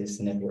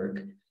Justice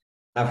Network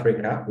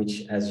Africa,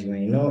 which, as you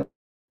may know,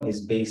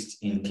 is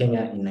based in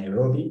Kenya, in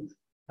Nairobi.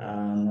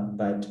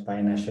 But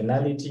by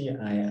nationality,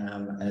 I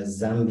am a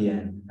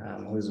Zambian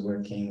who's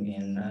working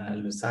in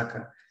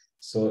Lusaka.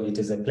 So it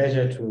is a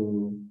pleasure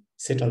to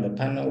sit on the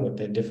panel with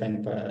the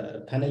different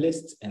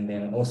panelists, and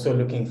then also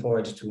looking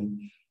forward to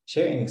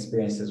sharing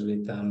experiences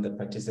with the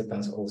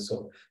participants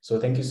also. So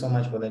thank you so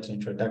much for that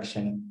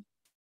introduction,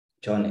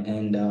 John.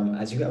 And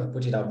as you have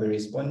put it, I'll be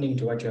responding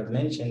to what you have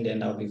mentioned,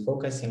 and I'll be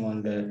focusing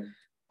on the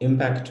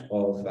impact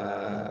of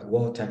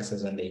wealth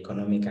taxes on the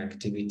economic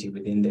activity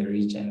within the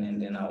region.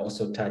 And then I'll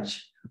also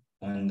touch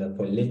on the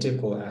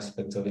political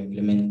aspects of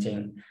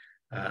implementing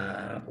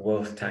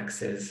wealth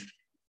taxes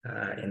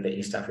in the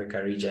East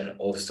Africa region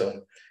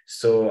also.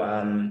 So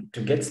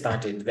to get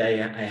started,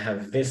 I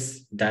have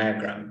this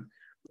diagram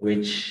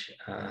which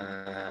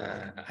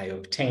I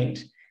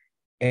obtained.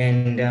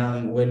 And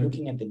we're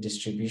looking at the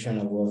distribution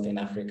of wealth in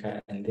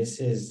Africa. And this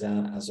is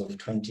as of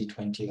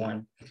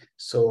 2021.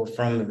 So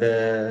from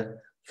the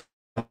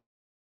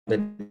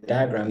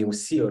diagram, you will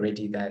see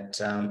already that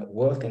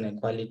wealth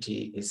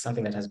inequality is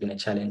something that has been a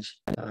challenge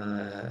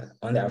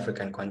on the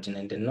African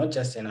continent, and not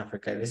just in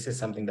Africa. This is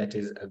something that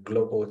is a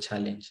global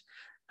challenge,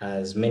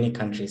 as many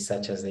countries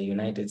such as the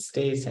United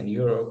States and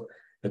Europe,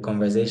 the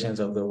conversations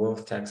of the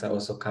wealth tax are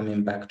also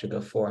coming back to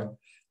the fore,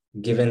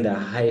 given the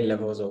high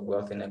levels of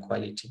wealth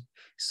inequality.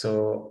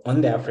 So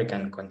on the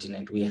African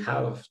continent, we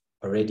have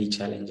already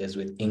challenges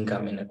with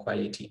income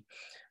inequality.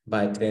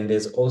 But then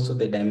there's also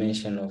the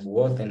dimension of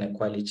wealth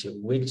inequality,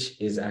 which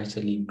is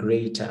actually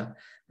greater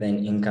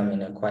than income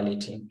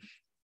inequality.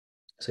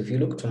 So if you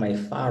look to my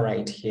far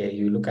right here,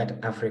 you look at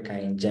Africa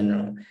in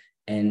general,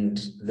 and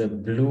the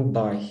blue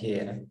bar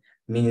here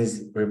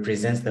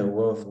represents the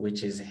wealth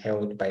which is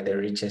held by the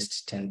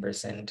richest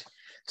 10%.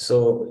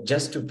 So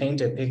just to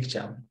paint a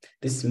picture,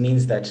 this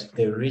means that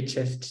the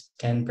richest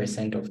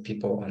 10% of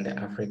people on the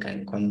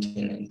African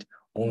continent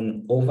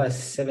own over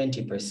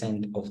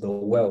 70% of the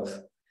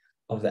wealth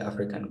of the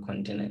African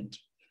continent.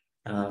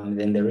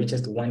 Then the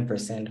richest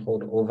 1%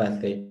 hold over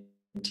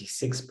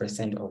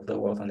 36% of the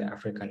wealth on the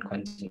African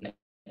continent.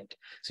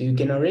 So you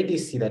can already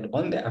see that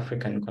on the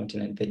African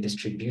continent, the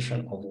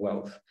distribution of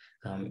wealth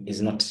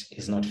is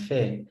not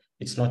fair.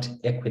 It's not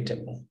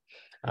equitable.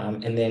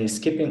 And then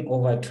skipping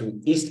over to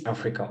East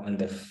Africa on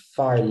the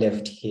far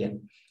left here,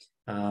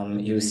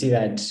 you see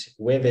that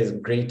where there's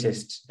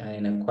greatest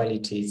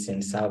inequalities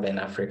in Southern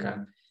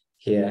Africa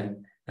here,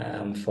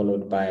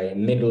 followed by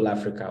Middle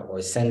Africa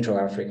or Central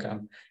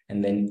Africa,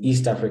 and then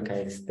East Africa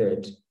is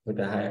third with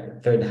the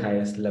third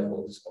highest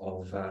levels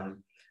of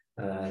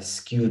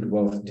skewed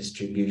wealth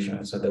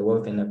distribution. So the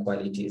wealth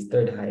inequality is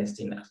third highest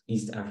in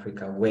East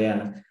Africa,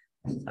 where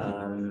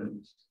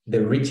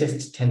the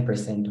richest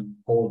 10%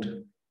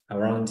 hold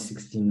around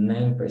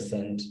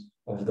 69%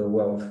 of the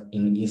wealth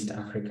in East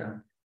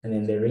Africa. And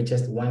then the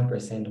richest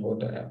 1%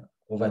 hold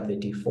over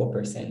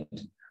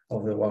 34%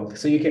 of the wealth.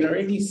 So you can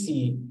already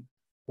see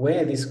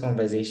where this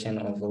conversation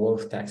of the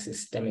wealth tax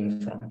is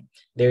stemming from.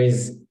 There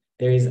is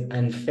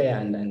unfair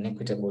and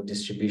inequitable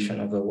distribution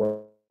of the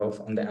wealth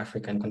on the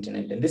African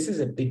continent. And this is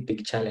a big,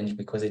 big challenge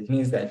because it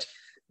means that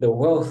the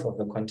wealth of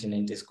the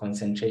continent is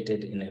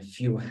concentrated in a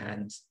few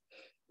hands.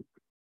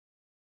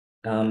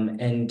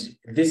 And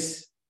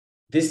this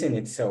in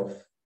itself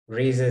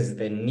raises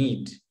the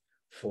need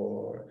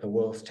for a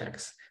wealth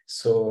tax.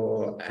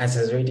 So as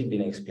has already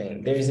been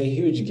explained, there is a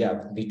huge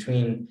gap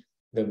between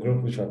the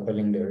group which we're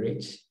calling the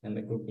rich and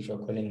the group which we're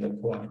calling the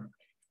poor.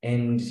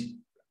 And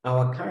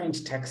our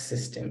current tax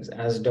systems,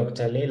 as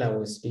Dr. Leila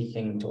was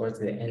speaking towards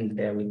the end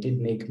there, we did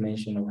make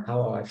mention of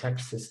how our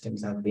tax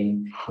systems have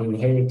been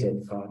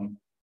inherited from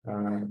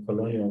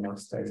colonial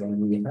masters, and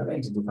we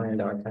haven't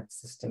defined our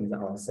tax systems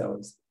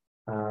ourselves.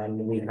 And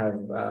we have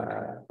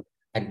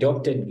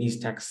adopted these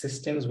tax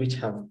systems, which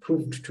have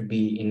proved to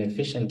be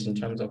inefficient in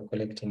terms of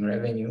collecting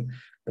revenue,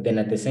 but then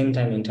at the same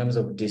time, in terms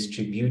of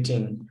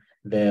distributing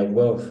the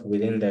wealth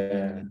within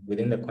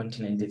the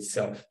continent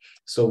itself.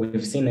 So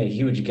we've seen a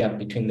huge gap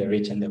between the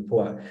rich and the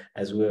poor,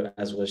 as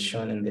was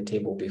shown in the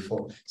table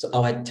before. So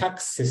our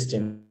tax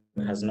system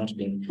has not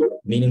been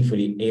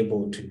meaningfully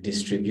able to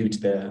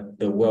distribute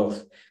the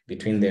wealth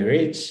between the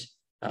rich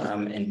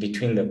and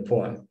between the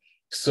poor.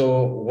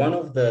 So one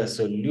of the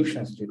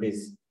solutions to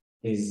this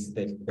is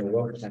the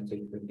wealth tax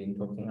which we've been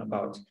talking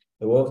about.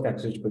 The wealth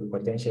tax which could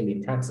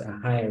potentially tax a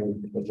higher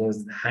for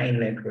those high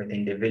net worth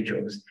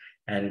individuals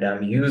and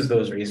use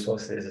those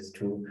resources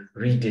to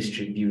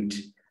redistribute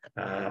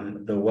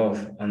the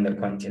wealth on the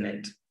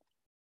continent.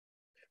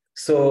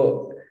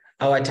 So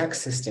our tax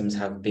systems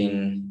have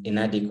been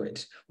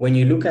inadequate. When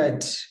you look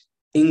at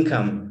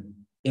income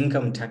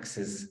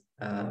taxes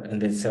in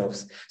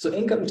themselves. So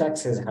income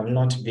taxes have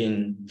not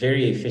been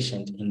very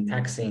efficient in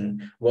taxing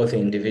wealthy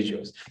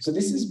individuals. So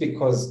this is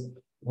because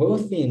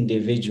wealthy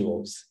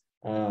individuals,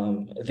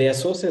 their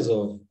sources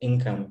of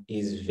income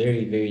is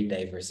very, very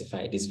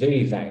diversified. It's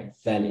very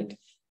valid.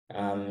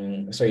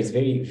 It's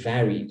very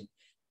varied.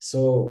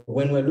 So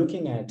when we're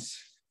looking at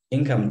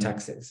income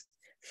taxes,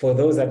 for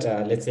those that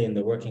are, let's say, in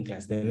the working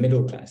class, the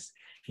middle class,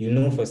 you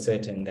know for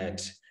certain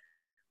that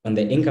on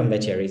the income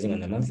that you're raising, on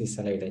the monthly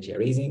salary that you're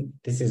raising,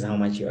 this is how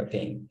much you are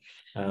paying.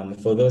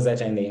 For those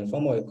that are in the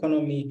informal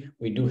economy,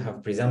 we do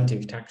have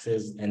presumptive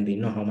taxes and they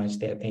know how much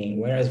they're paying.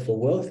 Whereas for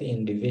wealthy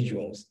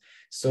individuals,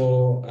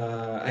 so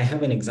I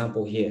have an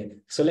example here.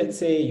 So let's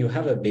say you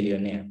have a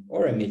billionaire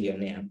or a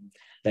millionaire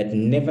that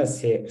never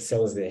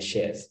sells their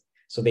shares.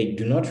 So they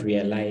do not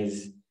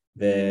realize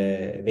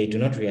the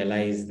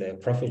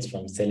profits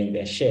from selling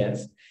their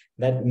shares.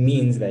 That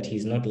means that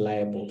he's not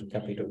liable to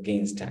capital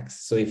gains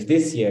tax. So if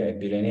this year a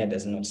billionaire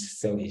does not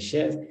sell his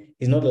shares,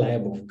 he's not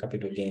liable for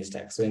capital gains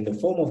tax. So in the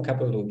form of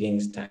capital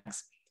gains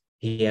tax,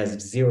 he has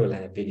zero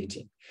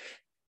liability.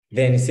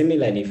 Then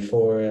similarly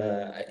for,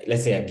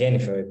 let's say again,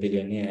 for a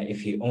billionaire,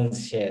 if he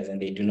owns shares and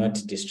they do not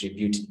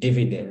distribute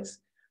dividends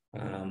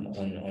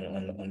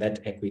on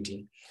that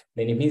equity,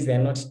 then it means they're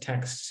not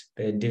taxed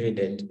the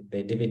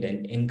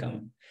dividend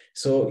income.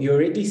 So you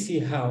already see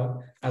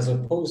how, as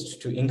opposed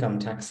to income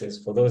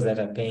taxes, for those that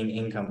are paying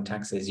income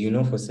taxes, you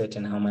know for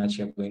certain how much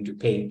you're going to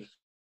pay.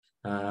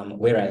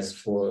 Whereas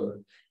for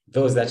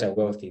those that are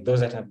wealthy,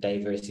 those that have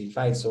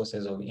diversified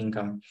sources of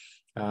income,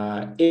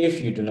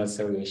 if you do not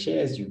sell your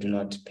shares, you do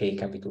not pay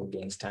capital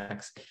gains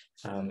tax.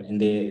 And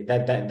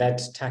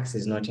that tax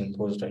is not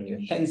imposed on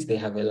you. Hence, they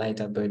have a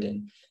lighter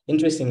burden.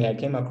 Interestingly, I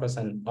came across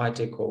an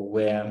article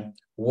where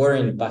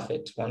Warren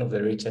Buffett, one of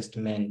the richest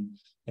men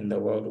in the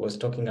world, was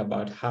talking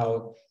about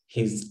how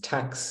his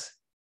tax,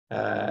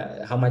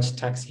 how much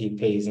tax he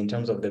pays in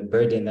terms of the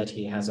burden that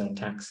he has on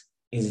tax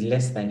is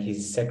less than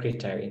his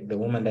secretary, the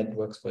woman that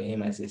works for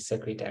him as his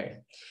secretary.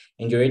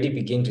 And you already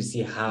begin to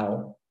see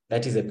how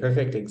that is a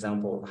perfect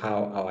example of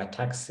how our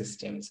tax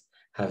systems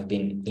have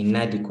been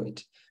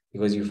inadequate.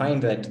 because you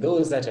find that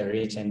those that are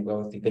rich and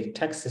wealthy, the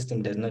tax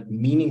system does not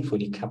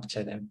meaningfully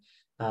capture them.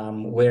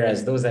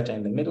 Whereas those that are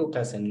in the middle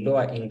class and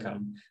lower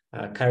income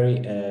carry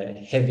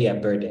a heavier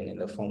burden in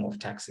the form of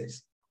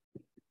taxes.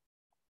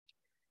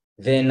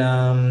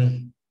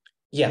 Then,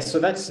 yeah, so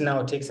that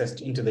now takes us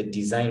into the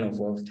design of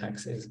wealth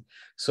taxes.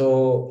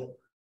 So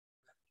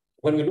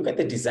when we look at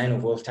the design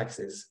of wealth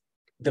taxes,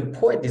 the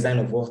poor design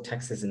of wealth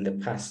taxes in the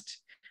past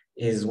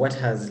is what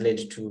has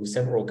led to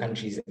several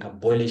countries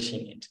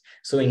abolishing it.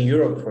 So in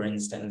Europe, for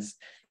instance,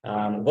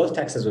 wealth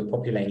taxes were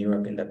popular in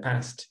Europe in the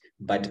past,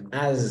 but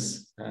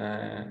as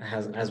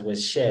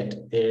was shared,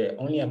 there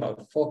are only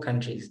about 4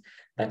 countries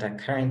that are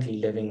currently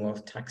levying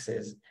wealth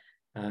taxes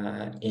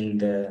in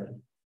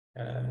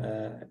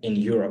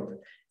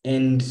Europe.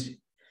 And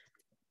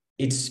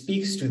it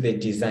speaks to the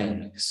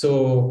design.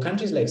 So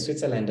countries like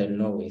Switzerland and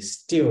Norway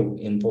still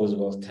impose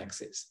wealth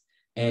taxes.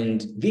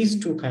 And these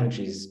 2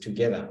 countries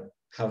together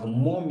have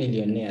more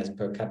millionaires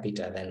per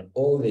capita than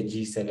all the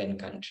G7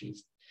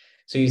 countries.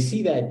 So you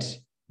see that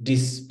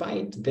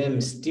despite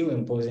them still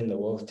imposing the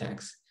wealth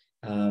tax,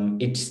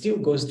 it still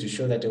goes to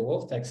show that a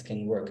wealth tax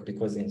can work,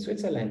 because in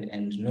Switzerland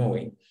and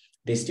Norway,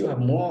 they still have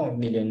more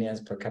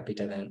millionaires per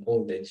capita than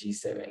all the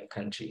G7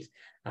 countries.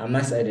 I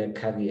must add a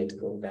caveat,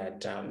 though,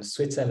 that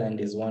Switzerland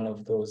is one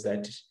of those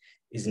that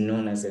is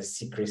known as a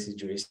secrecy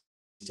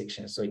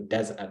jurisdiction. So it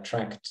does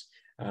attract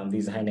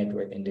these high net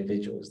worth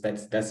individuals.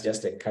 That's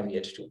just a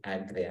caveat to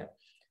add there.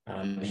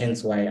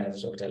 Hence why,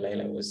 as Dr.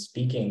 Laila was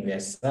speaking,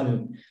 there's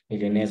some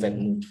millionaires that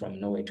moved from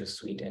Norway to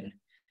Sweden.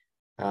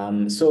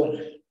 So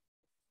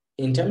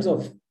in terms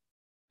of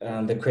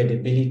the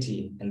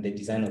credibility and the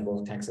design of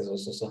wealth taxes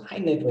also, so high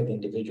net worth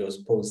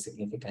individuals pose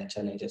significant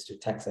challenges to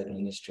tax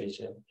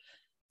administration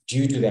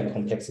due to the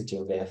complexity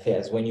of their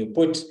affairs. When you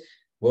put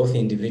wealthy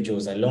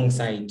individuals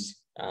alongside,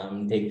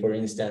 take for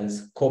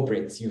instance,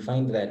 corporates, you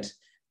find that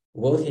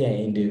wealthier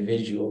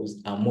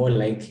individuals are more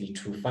likely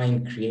to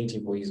find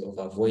creative ways of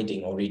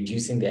avoiding or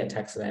reducing their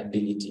tax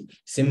liability,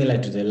 similar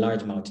to the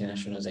large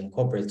multinationals and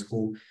corporates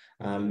who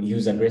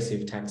use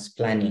aggressive tax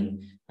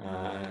planning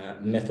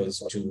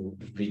methods to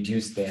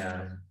reduce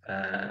their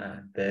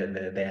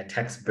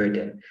tax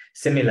burden.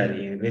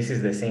 Similarly, this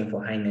is the same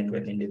for high net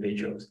worth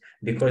individuals,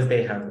 because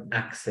they have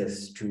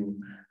access to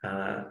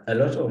a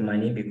lot of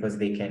money, because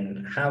they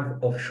can have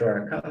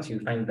offshore accounts. You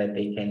find that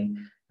they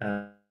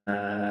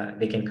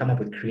can come up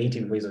with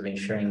creative ways of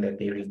ensuring that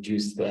they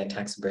reduce their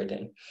tax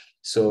burden.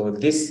 So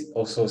this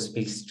also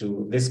speaks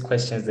to this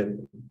questions that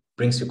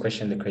brings to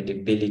question the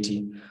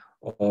credibility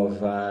of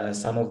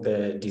some of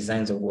the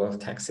designs of wealth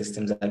tax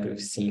systems that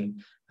we've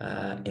seen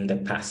in the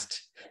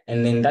past.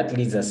 And then that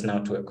leads us now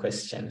to a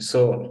question.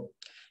 So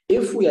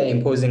if we are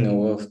imposing a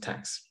wealth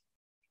tax,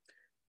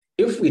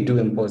 if we do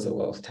impose a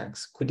wealth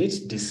tax, could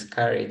it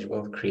discourage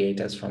wealth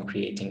creators from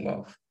creating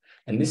wealth?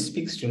 And this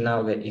speaks to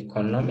now the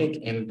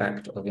economic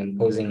impact of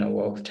imposing a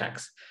wealth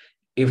tax.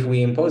 If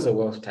we impose a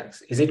wealth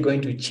tax, is it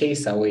going to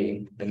chase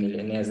away the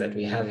millionaires that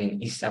we have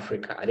in East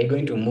Africa? Are they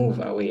going to move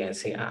away and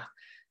say,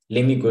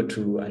 let me go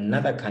to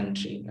another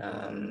country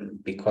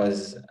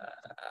because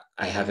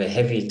I have a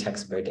heavy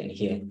tax burden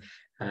here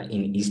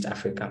in East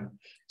Africa?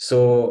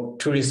 So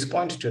to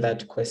respond to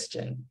that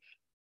question,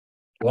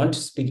 I want to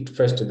speak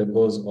first to the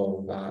goals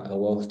of a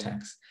wealth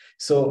tax.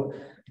 So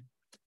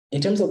in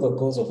terms of the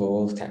goals of a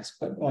wealth tax,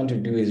 what we want to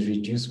do is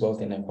reduce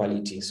wealth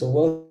inequality. So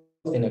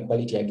wealth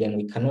inequality, again,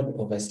 we cannot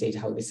overstate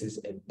how this is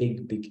a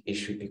big, big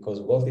issue,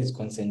 because wealth is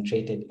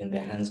concentrated in the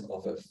hands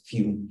of a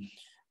few.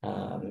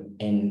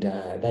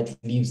 That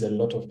leaves a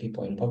lot of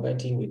people in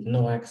poverty with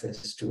no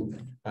access to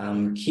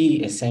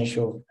key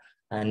essential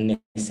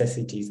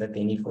necessities that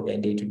they need for their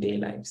day-to-day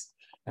lives.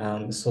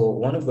 So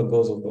one of the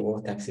goals of the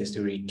wealth tax is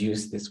to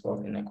reduce this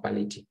wealth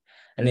inequality.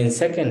 And then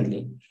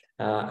secondly,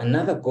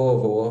 another goal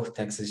of a wealth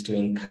tax is to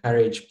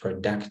encourage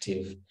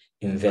productive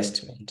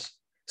investment.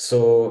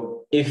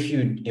 So if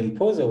you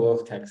impose a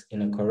wealth tax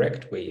in a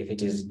correct way, if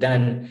it is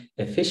done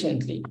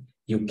efficiently,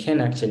 you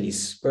can actually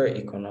spur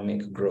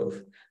economic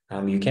growth.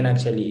 You can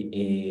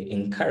actually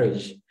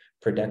encourage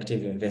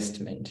productive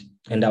investment.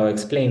 And I'll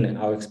explain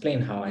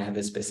how. I have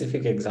a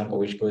specific example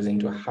which goes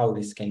into how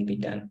this can be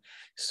done.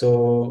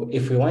 So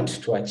if we want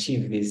to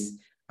achieve this,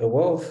 the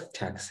wealth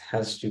tax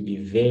has to be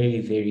very,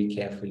 very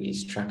carefully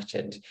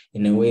structured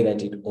in a way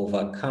that it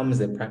overcomes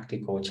the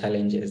practical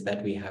challenges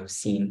that we have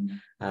seen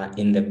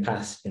in the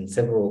past in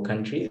several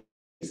countries,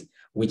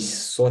 which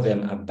saw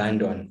them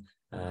abandon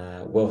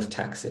wealth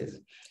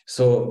taxes.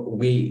 So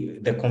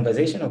the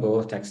conversation of a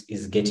wealth tax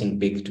is getting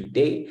big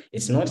today.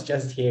 It's not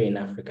just here in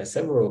Africa.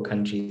 Several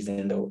countries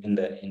in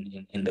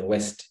the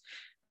West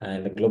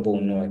and the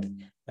global North,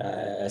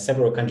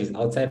 several countries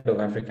outside of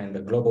Africa and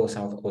the global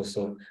South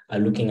also are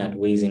looking at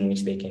ways in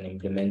which they can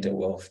implement a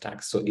wealth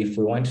tax. So if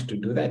we want to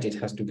do that, it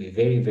has to be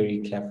very,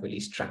 very carefully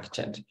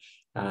structured.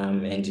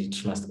 And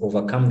it must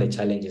overcome the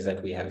challenges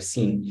that we have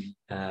seen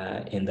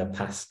in the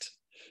past.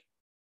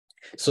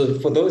 So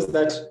for those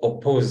that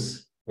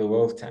oppose the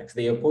wealth tax,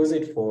 they oppose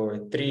it for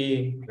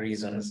 3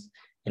 reasons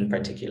in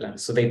particular.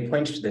 So they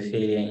point to the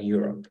failure in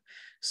Europe.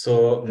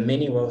 So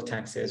many wealth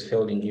taxes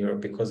failed in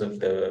Europe because of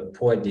the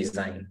poor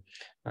design.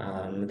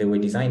 They were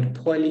designed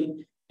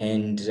poorly,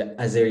 and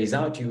as a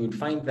result, you would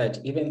find that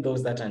even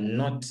those that are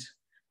not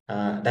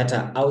that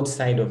are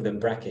outside of the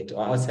bracket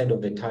or outside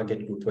of the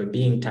target group were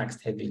being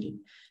taxed heavily.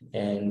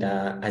 And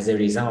as a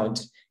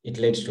result, it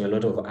led to a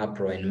lot of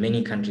uproar, and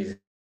many countries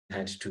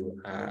had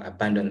to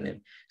abandon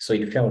them. So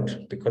it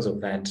failed because of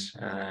that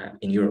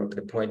in Europe,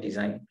 the poor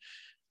design.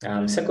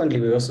 Secondly,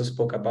 we also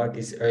spoke about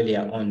this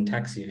earlier on,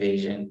 tax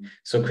evasion.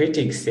 So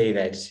critics say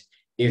that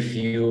if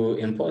you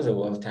impose a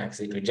wealth tax,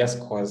 it would just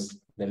cause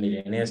the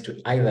millionaires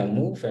to either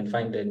move and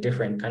find a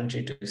different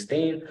country to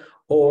stay in,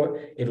 or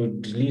it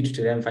would lead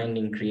to them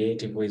finding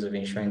creative ways of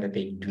ensuring that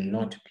they do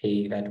not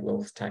pay that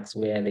wealth tax,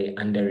 where they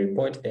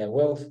underreport their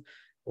wealth,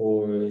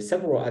 or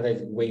several other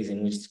ways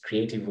in which,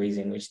 creative ways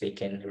in which they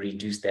can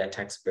reduce their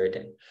tax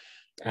burden.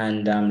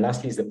 And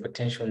lastly is the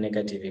potential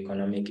negative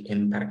economic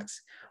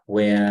impacts,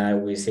 where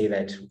we say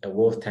that a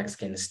wealth tax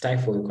can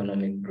stifle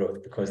economic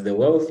growth because the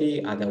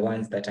wealthy are the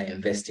ones that are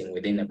investing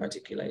within a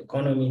particular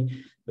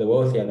economy. The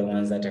wealthy are the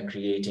ones that are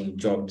creating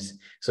jobs.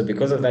 So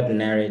because of that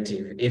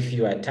narrative, if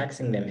you are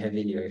taxing them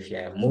heavily or if you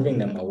are moving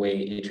them away,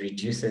 it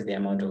reduces the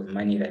amount of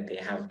money that they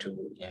have to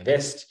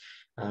invest.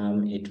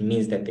 It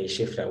means that they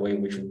shift away,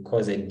 which would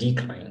cause a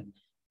decline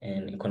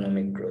in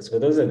economic growth. So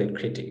those are the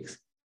critics.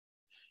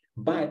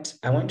 But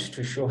I want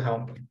to show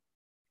how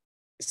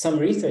some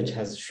research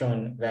has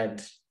shown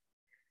that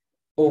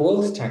a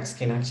wealth tax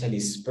can actually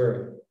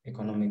spur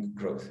economic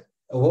growth.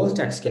 A wealth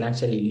tax can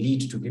actually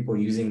lead to people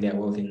using their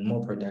wealth in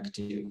more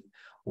productive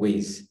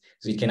ways.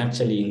 So it can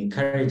actually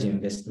encourage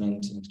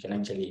investment, it can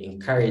actually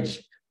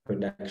encourage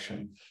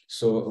production.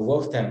 So a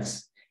wealth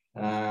tax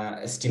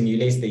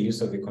stimulates the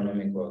use of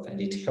economic wealth, and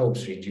it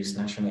helps reduce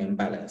national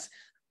imbalance.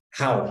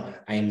 How?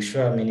 I'm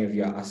sure many of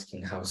you are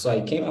asking how. So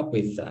I came up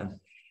with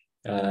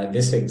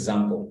this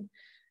example.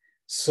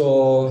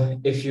 So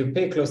if you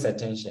pay close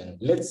attention,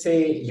 let's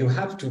say you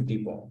have two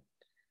people.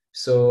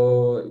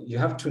 So you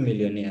have two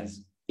millionaires.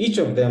 Each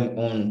of them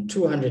own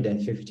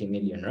 250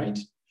 million, right?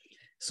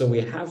 So we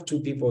have two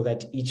people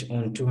that each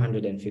own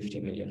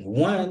 250 million.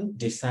 One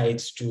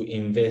decides to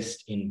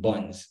invest in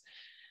bonds,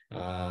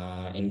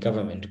 in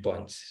government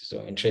bonds,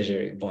 so in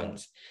treasury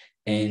bonds.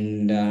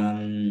 And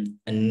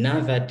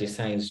another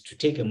decides to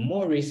take a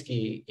more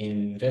risky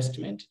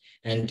investment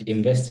and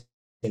invest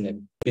in a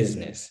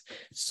business.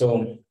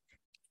 So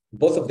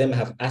both of them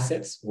have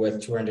assets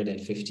worth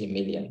 250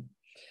 million.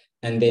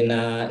 And then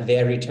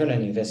their return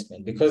on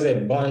investment, because a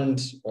bond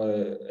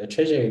or a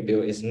treasury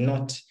bill is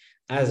not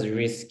as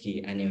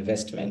risky an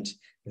investment,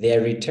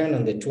 their return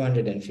on the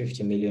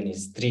 250 million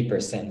is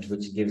 3%,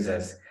 which gives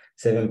us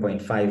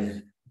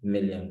 7.5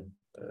 million.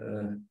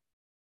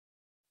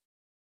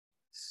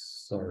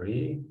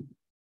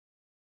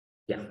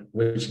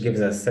 Which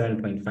gives us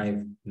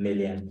 7.5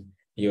 million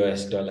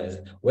US dollars.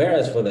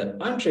 Whereas for the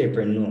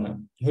entrepreneur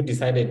who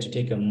decided to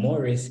take a more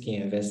risky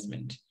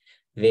investment,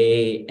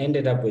 they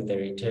ended up with a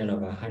return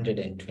of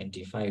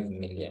 125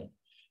 million,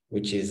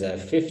 which is a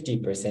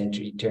 50%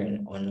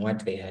 return on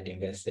what they had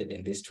invested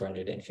in this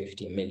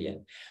 250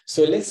 million.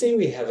 So let's say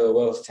we have a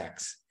wealth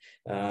tax,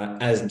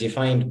 as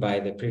defined by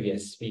the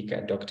previous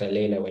speaker, Dr.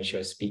 Leila, when she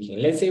was speaking.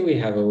 Let's say we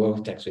have a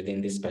wealth tax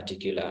within this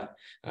particular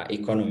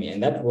economy,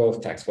 and that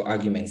wealth tax, for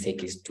argument's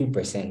sake, is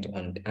 2%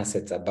 on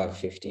assets above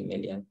 50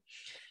 million.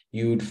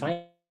 You would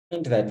find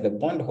that the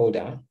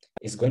bondholder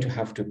is going to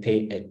have to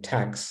pay a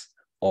tax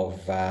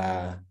of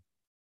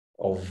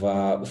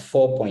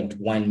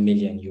 4.1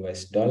 million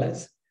US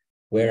dollars,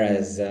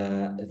 whereas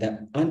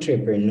the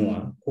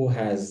entrepreneur who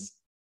has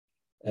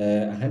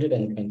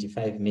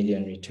 125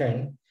 million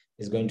return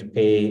is going to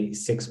pay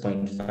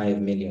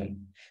 6.5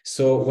 million.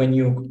 So when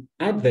you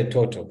add the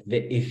total,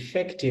 the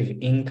effective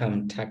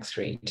income tax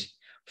rate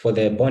for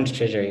the bond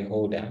treasury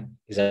holder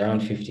is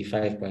around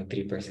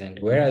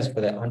 55.3%, whereas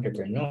for the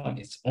entrepreneur,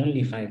 it's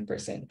only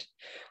 5%.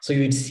 So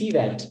you'd see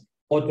that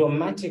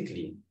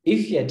automatically,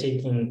 if you're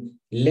taking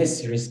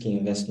less risky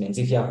investments,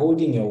 if you're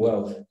holding your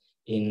wealth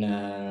in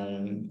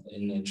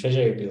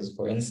treasury bills,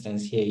 for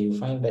instance, here, you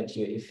find that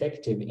your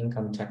effective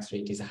income tax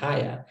rate is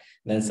higher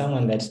than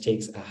someone that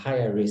takes a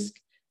higher risk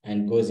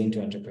and goes into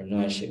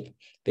entrepreneurship.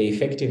 The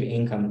effective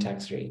income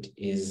tax rate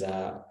is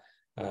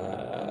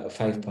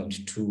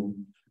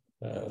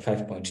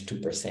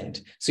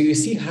 5.2%. So you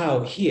see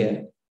how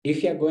here,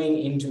 if you're going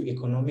into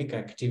economic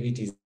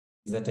activities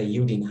that are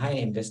yielding higher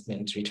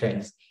investment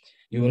returns,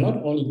 you will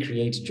not only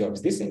create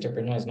jobs. This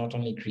entrepreneur is not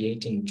only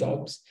creating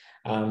jobs,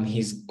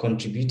 he's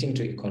contributing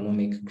to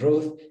economic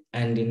growth.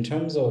 And in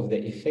terms of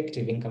the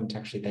effective income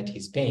tax rate that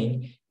he's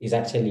paying is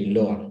actually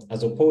lower,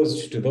 as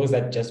opposed to those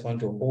that just want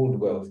to hold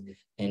wealth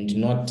and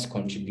not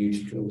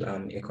contribute to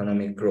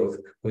economic growth,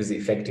 whose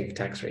effective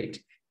tax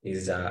rate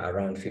is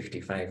around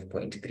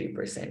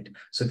 55.3%.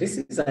 So this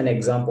is an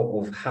example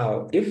of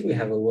how, if we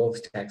have a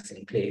wealth tax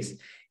in place,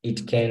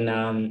 it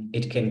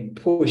can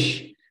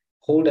push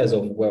holders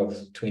of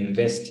wealth to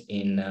invest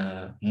in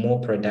more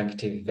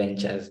productive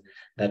ventures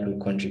that will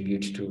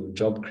contribute to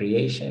job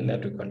creation,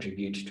 that will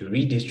contribute to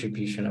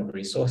redistribution of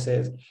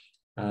resources,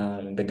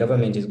 the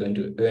government is going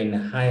to earn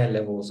higher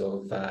levels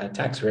of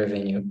tax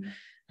revenue.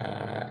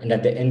 And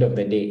at the end of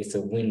the day, it's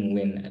a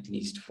win-win, at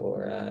least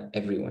for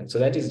everyone. So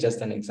that is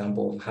just an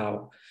example of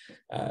how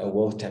a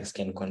wealth tax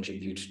can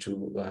contribute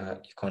to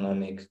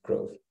economic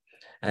growth.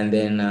 And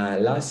then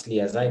lastly,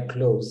 as I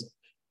close,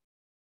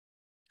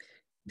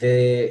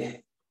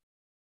 the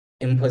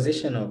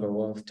imposition of a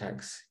wealth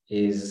tax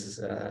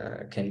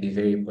can be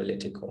very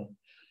political.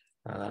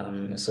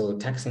 So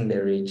taxing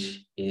the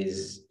rich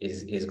is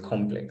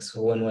complex.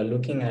 So when we're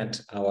looking at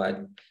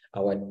our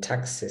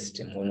tax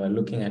system, when we're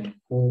looking at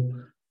who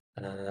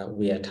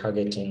we are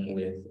targeting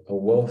with a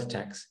wealth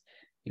tax,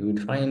 you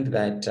would find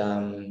that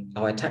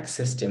our tax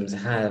systems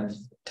have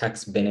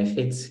tax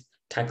benefits,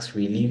 tax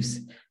reliefs,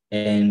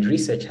 and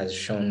research has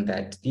shown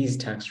that these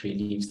tax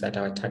reliefs that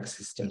our tax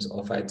systems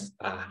offer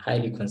are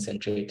highly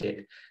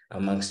concentrated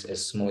amongst a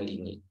small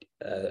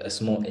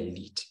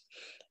elite.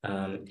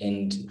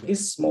 And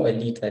this small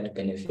elite that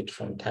benefit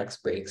from tax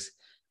breaks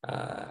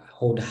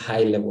hold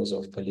high levels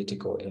of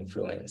political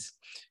influence.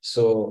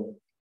 So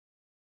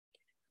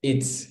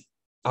it's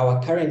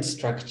our current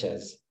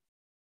structures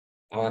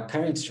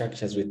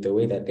with the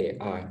way that they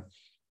are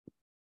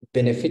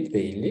benefit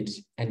the elite,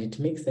 and it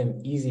makes them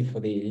easy for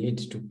the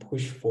elite to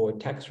push for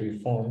tax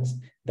reforms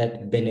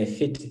that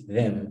benefit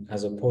them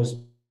as opposed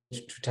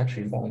to tax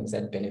reforms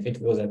that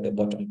benefit those at the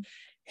bottom.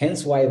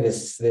 Hence why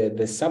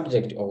the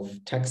subject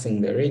of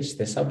taxing the rich,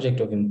 the subject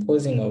of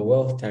imposing a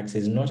wealth tax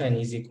is not an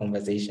easy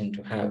conversation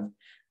to have.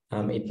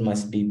 It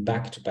must be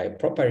backed by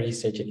proper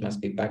research. It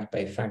must be backed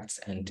by facts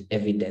and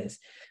evidence.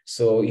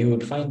 So you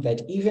would find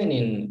that even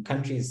in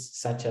countries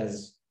such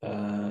as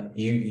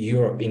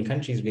Europe, in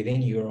countries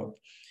within Europe,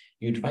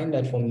 you'd find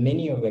that for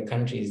many of the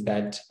countries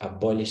that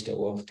abolished the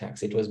wealth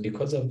tax, it was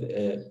because of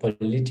the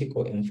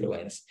political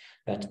influence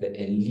that the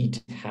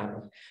elite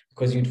have.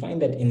 Because you'd find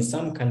that in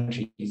some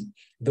countries,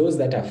 those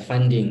that are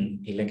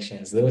funding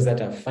elections, those that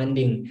are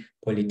funding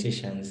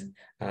politicians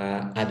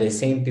are the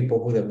same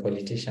people who the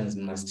politicians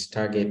must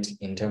target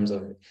in terms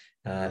of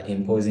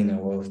imposing a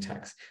wealth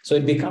tax. So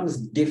it becomes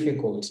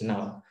difficult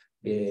now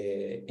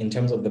in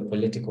terms of the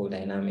political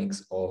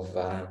dynamics of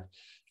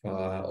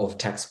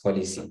tax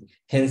policy.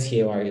 Hence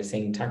here why you're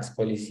saying tax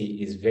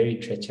policy is very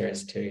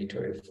treacherous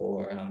territory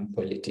for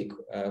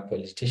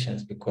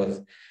politicians,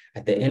 because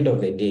at the end of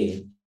the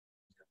day,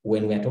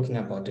 when we're talking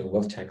about a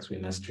wealth tax, we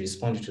must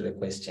respond to the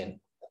question,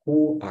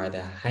 who are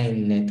the high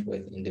net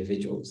worth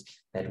individuals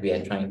that we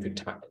are trying to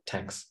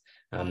tax,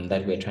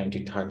 that we're trying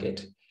to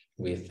target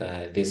with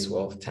this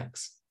wealth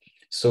tax?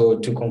 So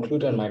to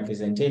conclude on my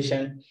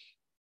presentation,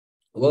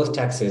 wealth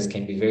taxes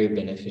can be very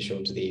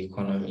beneficial to the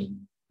economy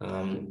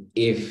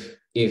if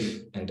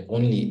and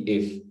only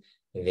if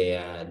they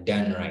are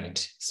done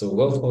right. So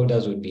wealth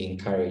holders would be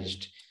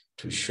encouraged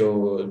to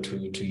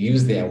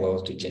use their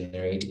wealth to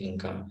generate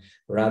income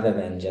rather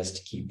than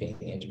just keeping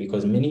it,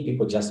 because many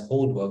people just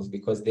hold wealth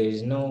because there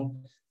is no,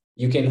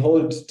 you can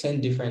hold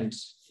 10 different,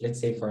 let's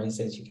say for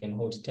instance, you can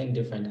hold 10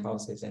 different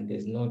houses and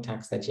there's no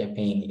tax that you're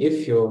paying.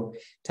 If your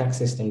tax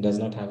system does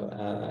not have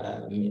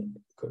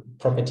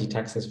property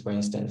taxes, for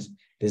instance,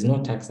 there's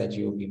no tax that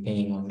you'll be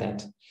paying on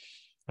that.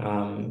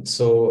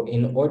 So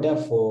in order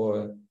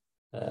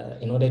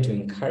to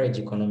encourage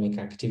economic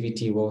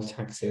activity, wealth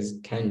taxes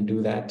can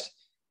do that.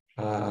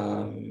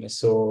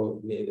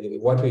 So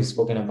what we've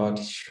spoken about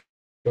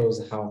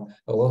shows how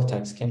a wealth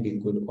tax can be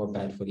good or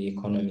bad for the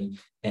economy,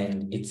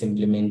 and its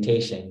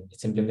implementation.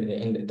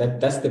 And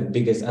that's the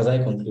biggest, as I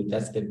conclude,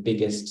 that's the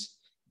biggest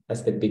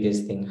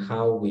thing.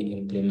 How we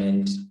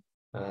implement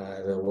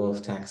the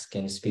wealth tax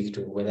can speak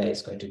to whether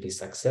it's going to be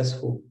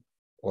successful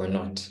or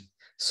not.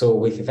 So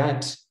with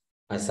that,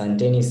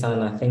 asanteni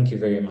sana, thank you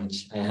very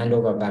much. I hand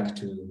over back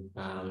to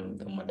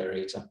the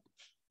moderator.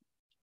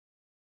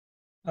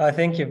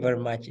 Thank you very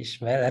much,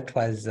 Ishmael. That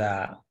was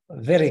a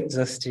very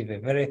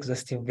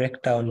exhaustive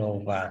breakdown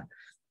of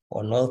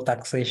on wealth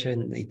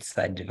taxation, its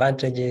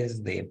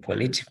advantages, the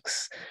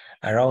politics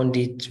around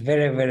it.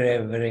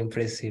 Very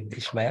impressive,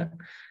 Ishmael.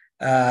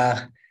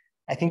 I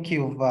think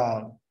you've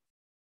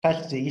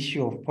touched the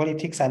issue of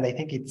politics, and I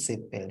think it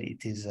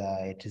is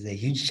a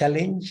huge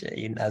challenge.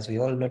 As we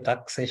all know,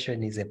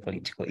 taxation is a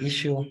political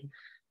issue.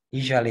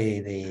 Usually,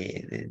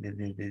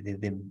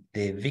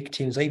 the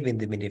victims or even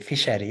the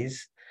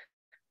beneficiaries,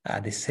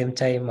 at the same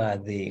time,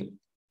 the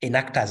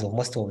enactors of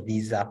most of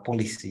these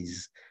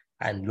policies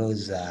and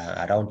laws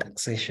around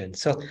taxation.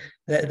 So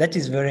that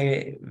is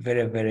it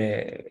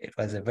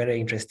was a very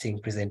interesting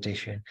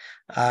presentation.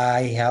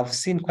 I have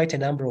seen quite a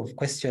number of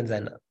questions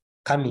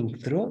coming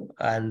through,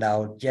 and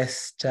I'll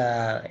just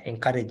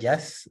encourage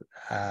us,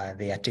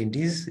 the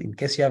attendees, in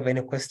case you have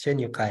any question,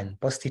 you can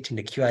post it in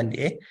the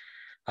Q&A.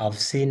 I've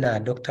seen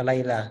Dr.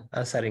 Laila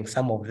answering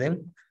some of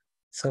them.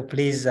 So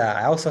please,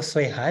 I also saw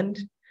a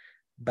hand.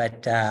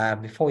 But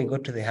before we go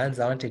to the hands,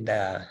 I wanted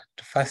to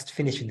first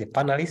finish with the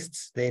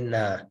panelists, then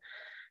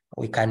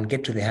we can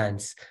get to the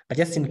hands. But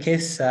just in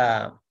case,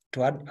 to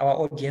our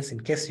audience, in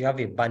case you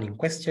have a burning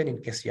question,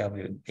 in case you have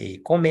a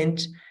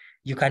comment,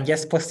 you can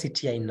just post it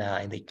here in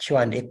the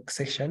Q&A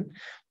section.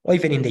 or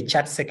even in the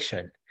chat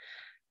section.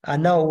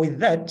 And now with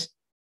that,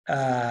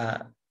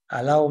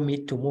 allow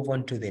me to move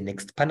on to the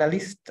next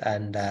panelist.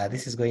 And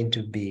this is going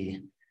to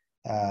be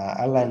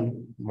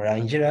Alan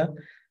Murangira.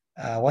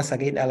 Once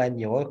again, Alan,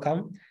 you're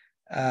welcome.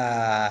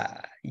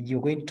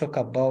 You're going to talk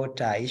about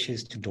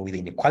issues to do with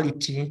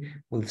inequality.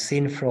 We've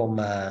seen from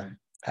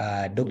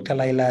Dr.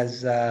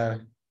 Laila's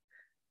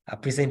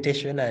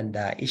presentation and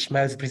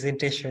Ishmael's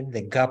presentation,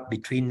 the gap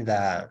between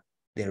the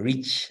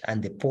rich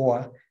and the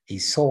poor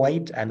is so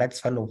wide, and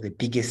that's one of the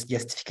biggest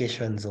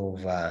justifications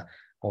of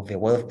the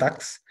wealth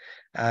tax.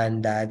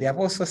 And they have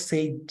also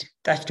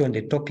touched on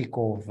the topic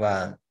of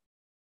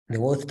the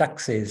wealth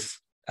taxes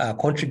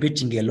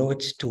contributing a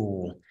lot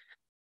to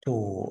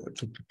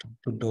the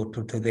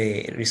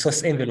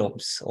resource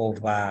envelopes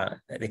of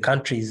the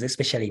countries,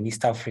 especially in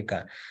East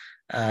Africa.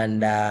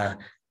 And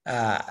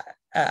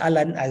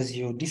Alan, as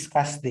you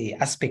discuss the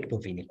aspect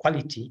of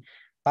inequality,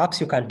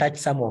 perhaps you can touch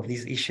some of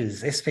these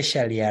issues,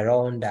 especially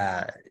around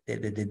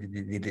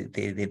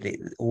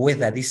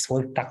whether this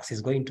wealth tax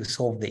is going to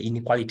solve the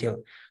inequality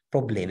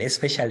problem,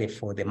 especially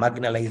for the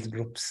marginalized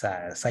groups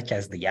such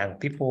as the young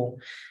people,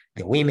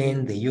 the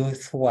women, the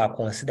youth, who are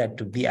considered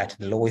to be at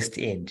the lowest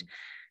end.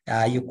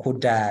 You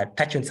could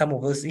touch on some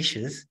of those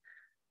issues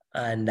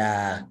and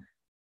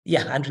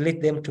and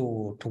relate them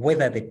to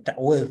whether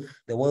the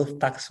wealth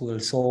tax will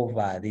solve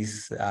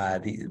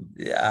the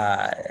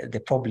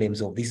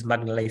problems of these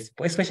marginalized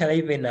people, especially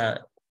even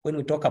when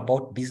we talk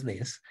about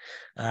business,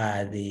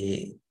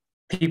 the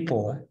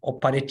people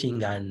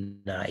operating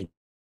in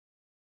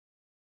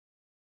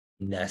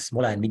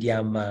small and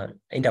medium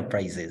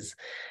enterprises,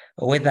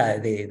 whether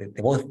the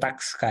wealth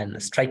tax can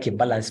strike a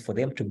balance for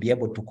them to be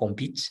able to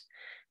compete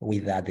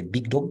with the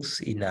big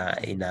dogs in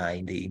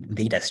the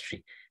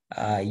industry.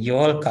 You're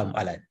welcome,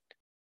 Alan.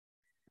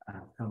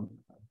 How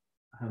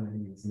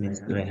many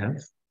minutes do I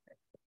have?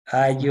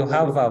 You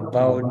have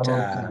about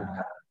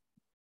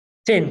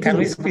 10. Can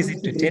we squeeze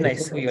it to 10? I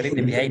saw you're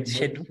already behind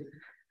schedule.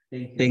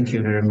 Thank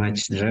you very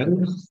much,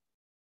 John.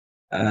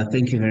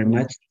 Thank you very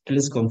much.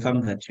 Please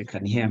confirm that you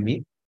can hear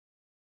me.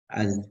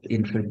 As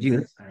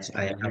introduced,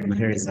 I am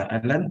here as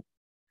Alan,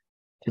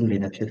 team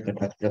leader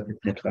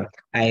network.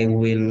 I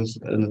will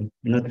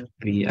not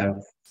be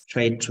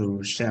try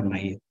to share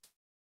my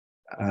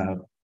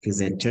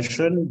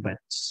presentation, but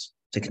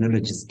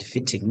technology is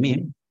defeating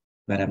me.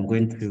 But I'm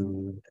going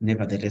to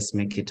nevertheless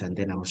make it, and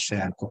then I'll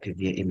share a copy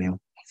via email.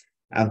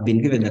 I've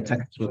been given the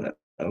task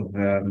of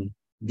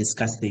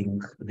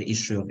discussing the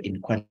issue of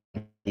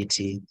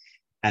inequality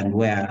and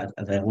where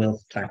the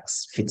wealth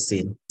tax fits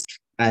in.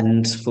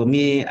 And for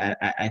me,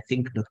 I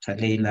think Dr.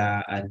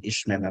 Leila and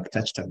Ishmael have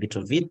touched a bit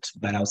of it,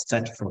 but I'll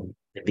start from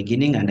the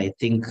beginning. And I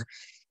think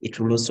it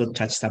will also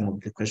touch some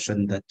of the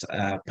question that,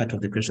 part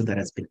of the question that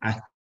has been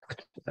asked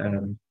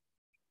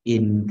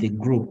in the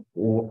group,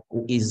 or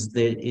is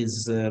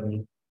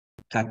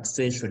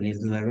taxation,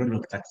 is the role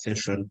of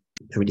taxation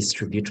to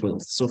redistribute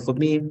wealth. So for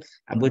me,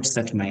 I'm going to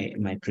start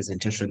my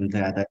presentation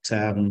there, that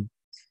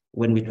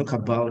when we talk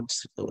about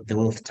the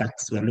wealth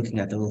tax, we're looking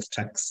at the wealth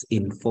tax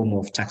in form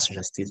of tax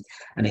justice.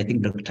 And I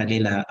think Dr.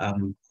 Leila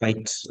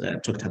quite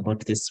talked about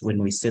this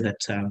when we say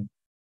that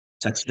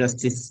tax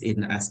justice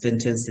in a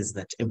sentence is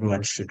that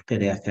everyone should pay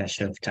their fair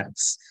share of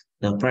tax.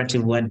 The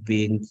operative word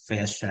being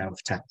fair share of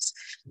tax.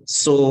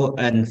 So,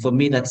 and for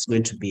me, that's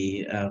going to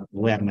be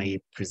where my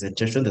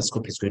presentation, the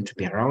scope is going to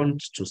be around,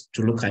 to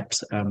look at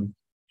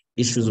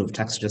issues of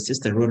tax justice,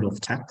 the role of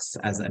tax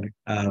as an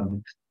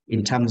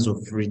in terms of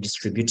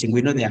redistributing.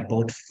 We know there are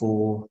about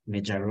 4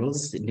 major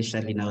roles.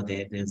 Initially, now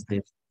they've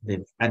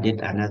added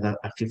another,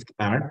 a 5th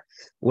R,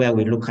 where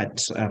we look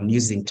at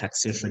using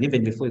taxation,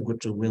 even before we go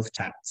to wealth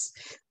tax,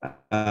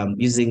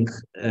 using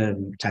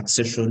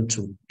taxation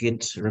to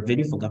get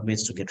revenue, for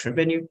governments to get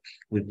revenue.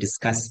 We've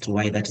discussed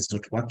why that is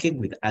not working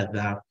with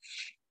other,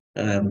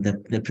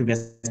 the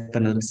previous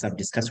panelists have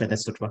discussed why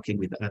that's not working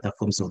with other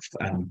forms of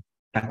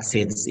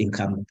taxes,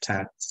 income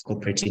tax,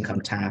 corporate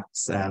income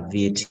tax,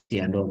 VAT,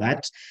 and all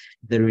that.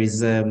 There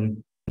is a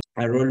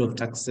role of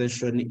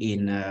taxation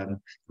in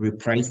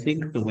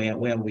repricing,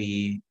 where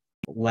we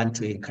want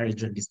to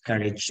encourage or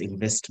discourage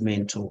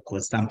investment or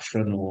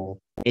consumption or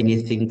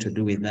anything to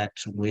do with that,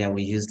 where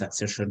we use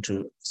taxation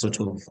to sort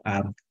of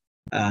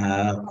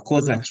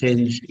cause a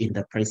change in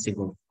the pricing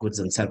of goods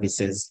and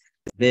services.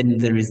 Then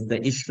there is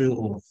the issue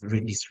of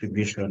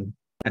redistribution.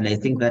 And I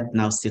think that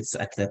now sits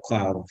at the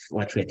core of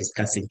what we're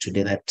discussing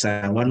today, that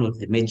one of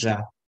the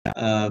major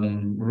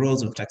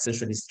roles of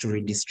taxation is to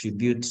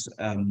redistribute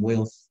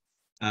wealth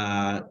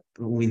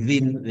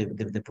within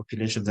the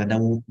populations. And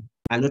a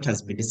lot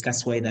has been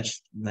discussed why that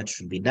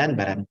should be done,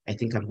 but I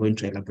think I'm going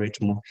to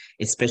elaborate more,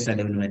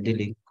 especially when we're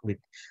dealing with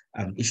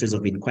issues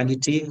of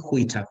inequality, who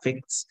it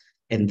affects,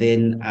 and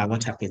then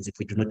what happens if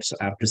we do not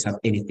do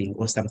anything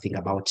or something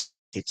about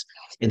it.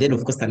 And then,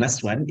 of course, the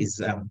last one is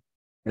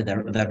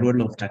the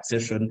role of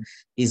taxation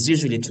is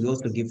usually to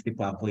also give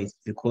people a voice,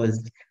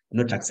 because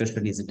no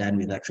taxation is done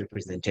without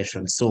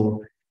representation.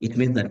 So it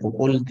means that for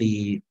all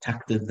the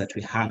taxes that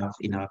we have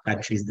in our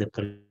countries, the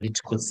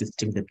political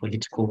system, the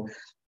political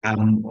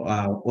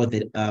or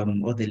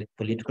the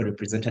political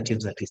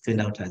representatives that we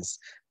send out as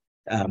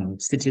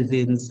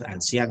citizens,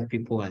 as young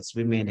people, as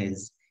women,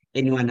 as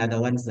anyone other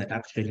ones that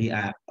actually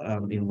are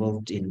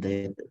involved in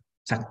the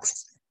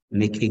tax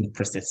making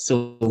process.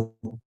 So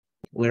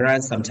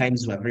whereas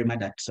sometimes we're very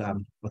mad at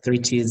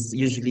authorities,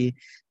 usually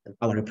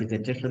our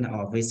representation,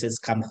 our voices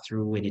come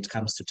through when it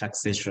comes to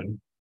taxation,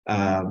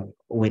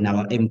 when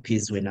our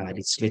MPs, when our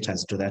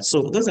legislators do that.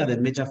 So those are the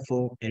major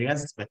 4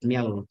 areas, but me,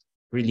 I will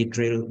really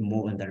drill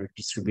more on the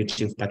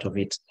redistributive part of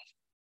it.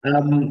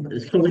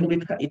 So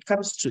when it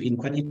comes to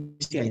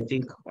inequality, I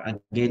think,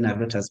 again, a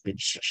lot has been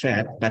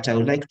shared, but I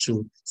would like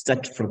to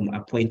start from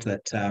a point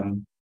that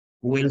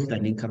wealth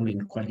and income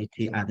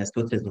inequality are the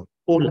sources of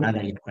all other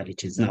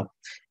inequalities. Now,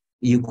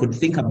 you could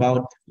think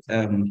about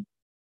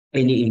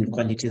any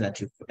inequality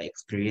that you've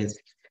experienced,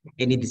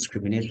 any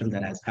discrimination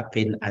that has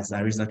happened as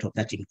a result of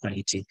that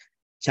inequality.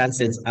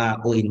 Chances are,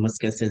 or in most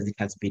cases, it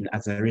has been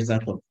as a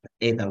result of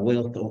either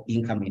wealth or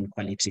income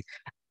inequality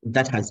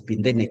that has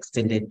been then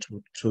extended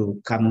to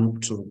come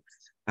to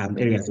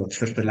areas of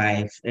social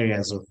life,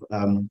 areas of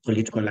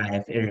political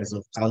life, areas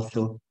of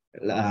culture,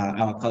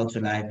 our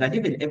cultural life, but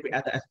even every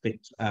other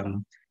aspect,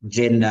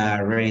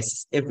 gender,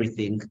 race,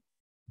 everything.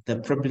 The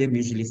problem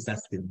usually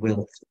starts with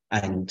wealth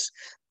and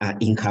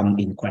income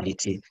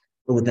inequality,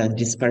 or the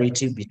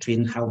disparity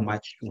between how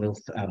much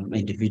wealth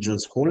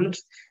individuals hold,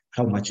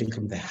 how much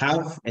income they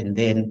have, and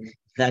then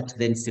that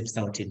then seeps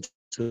out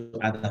into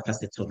other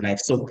facets of life.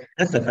 So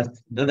that's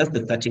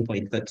the starting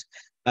point, that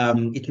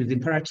it is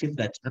imperative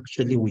that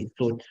actually we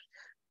thought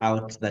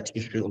out that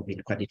issue of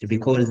inequality,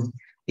 because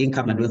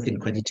income and wealth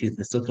inequality is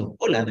the source of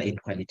all other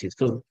inequalities.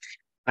 So,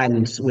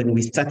 and when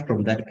we start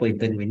from that point,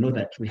 then we know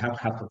that we have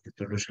half of the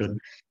solution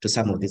to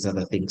some of these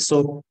other things.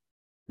 So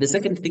the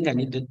second thing I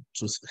needed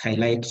to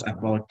highlight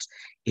about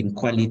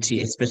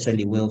inequality,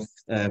 especially wealth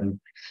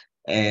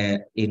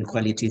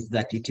inequality, is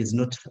that it is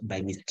not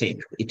by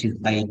mistake. It is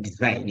by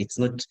design. It's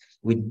not,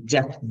 we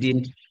just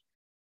didn't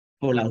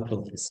fall out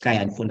of the sky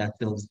and find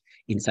ourselves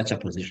in such a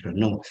position.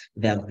 No,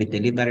 there have been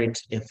deliberate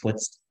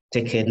efforts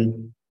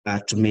taken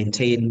to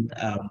maintain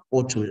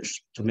or to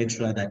make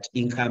sure that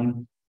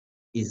income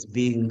is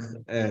being,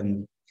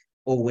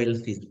 or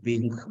wealth is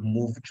being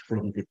moved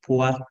from the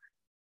poor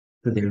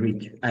to the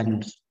rich.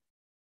 And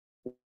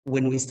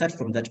when we start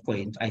from that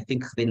point, I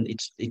think then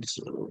it's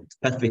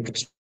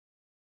perfect,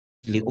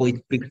 or it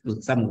speaks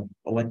to some of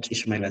what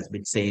Ishmael has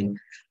been saying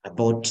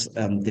about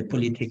the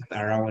politics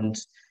around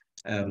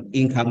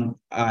income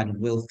and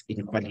wealth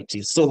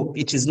inequality. So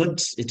it is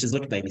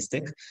not by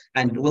mistake,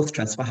 and wealth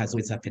transfer has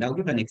always happened. I'll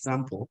give an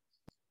example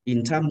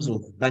in terms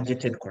of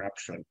budgeted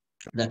corruption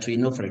that we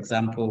know. For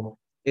example,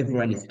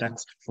 everyone is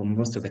taxed from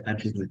most of the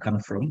countries we come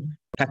from,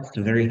 taxed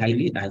very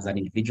highly as an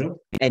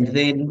individual. And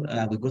then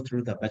we go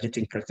through the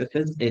budgeting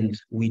processes, and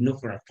we know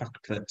for a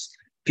fact that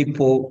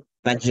people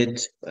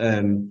budget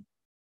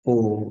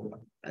for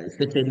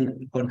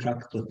certain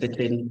contracts or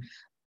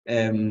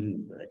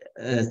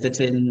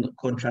certain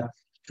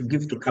contracts to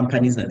give to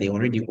companies that they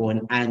already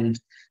own, and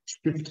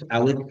shift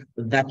away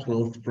that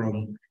wealth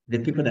from the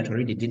people that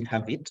already didn't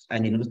have it.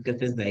 And in most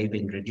cases, they're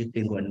even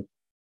reducing on,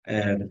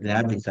 they're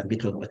having some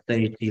bit of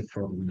austerity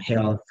from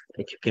health,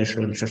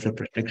 education, social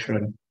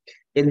protection.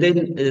 And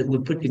then we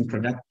put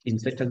in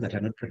sectors that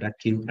are not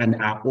productive and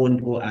are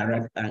owned or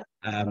are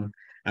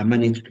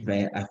managed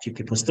by a few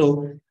people.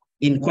 So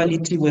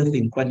inequality, wealth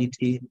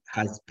inequality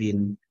has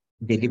been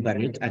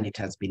deliberate, and it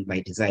has been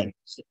by design.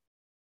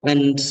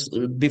 And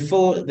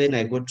before then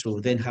I go to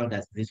then how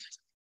does this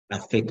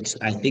affect,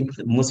 I think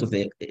most of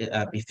the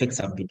effects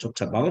have been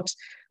talked about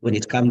when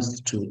it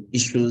comes to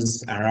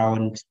issues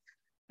around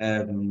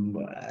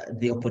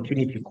the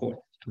opportunity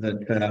cost,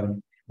 that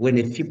when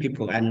a few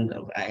people, and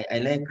I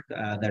like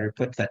the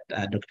report that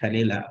Dr.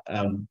 Leila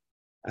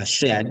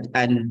shared,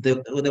 and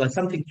there was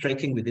something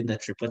striking within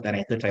that report that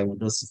I thought I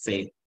would also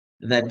say,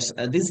 that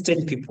these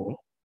 10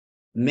 people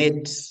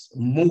made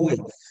more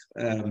wealth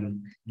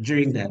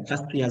during the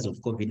first years of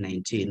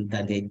COVID-19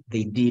 than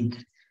they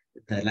did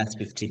the last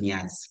 15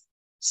 years.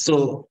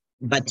 So,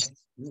 but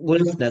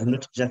wealth does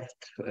not just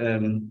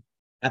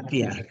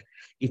appear.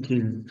 It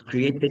is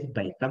created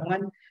by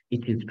someone,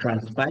 it is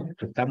transferred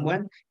to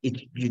someone.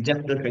 You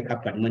just don't wake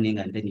up one morning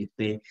and then you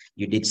say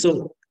you did.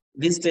 So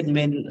these 10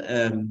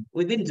 men,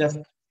 within just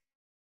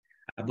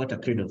about a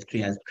period of 3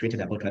 years,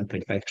 created about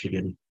 1.5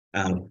 trillion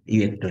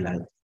US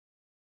dollars.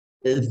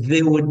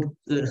 They would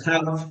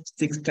have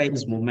 6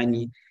 times more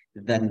money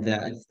than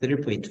the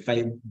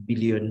 3.5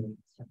 billion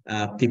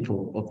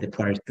people of the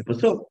poorest people.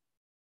 So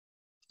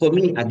for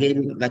me,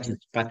 again, that is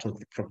part of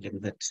the problem,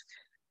 that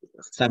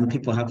some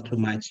people have too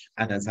much,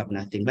 others have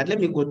nothing. But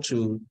let me go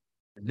to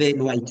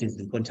then why it is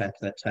important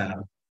that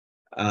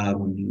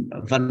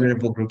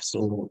vulnerable groups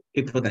or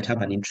people that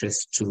have an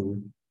interest to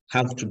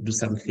have to do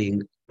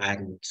something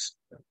and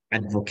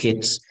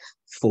advocate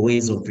for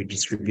ways of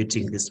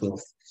redistributing this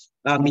wealth.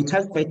 It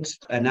has quite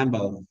a number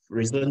of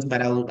reasons,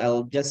 but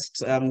I'll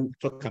just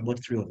talk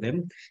about 3 of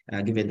them,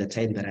 given the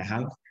time that I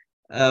have.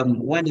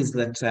 One is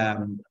that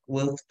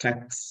wealth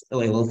tax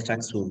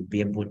will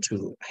be able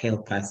to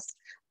help us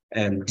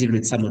deal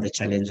with some of the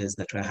challenges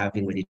that we're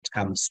having when it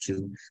comes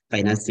to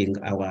financing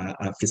our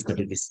fiscal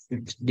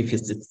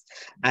deficits.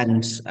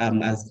 And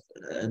as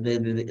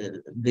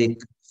the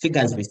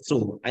figures we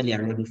saw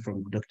earlier on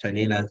from Dr.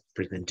 Leila's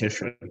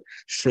presentation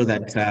show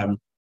that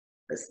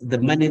the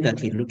money that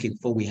we're looking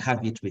for, we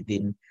have it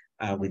within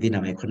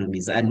our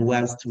economies. And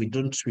whilst we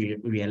don't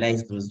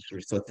realize those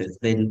resources,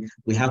 then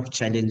we have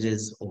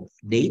challenges of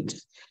debt.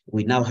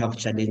 We now have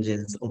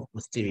challenges of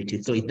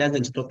austerity. So it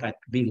doesn't stop at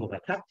being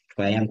overtaxed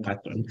for a young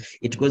person.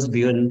 It goes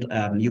beyond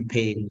you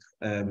paying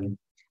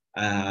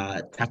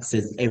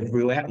taxes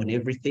everywhere on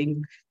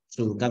everything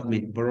to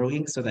government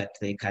borrowing so that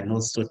they can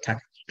also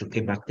tax to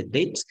pay back the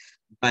debt.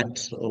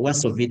 But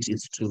worst of it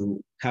is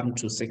to come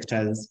to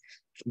sectors,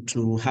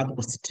 to have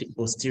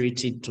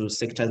austerity to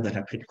sectors that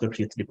are critical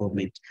to youth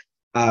development.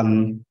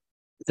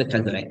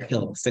 Sectors like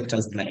health,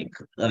 sectors like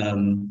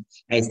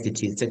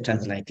ICT,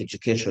 sectors like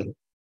education,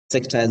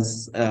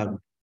 sectors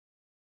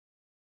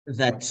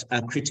that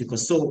are critical.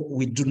 So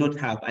we do not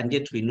have, and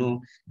yet we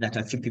know that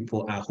a few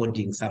people are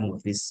holding some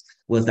of this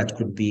wealth that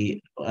could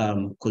be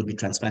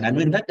transferred. And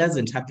when that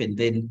doesn't happen,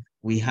 then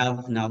we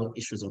have now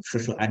issues of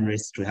social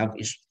unrest. We have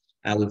issues.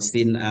 We've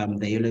seen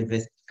the Yellow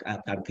Vest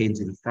campaigns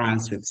in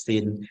France. We've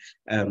seen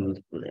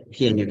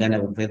here in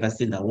Uganda, we've ever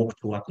seen the Walk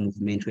to Work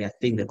movement. We are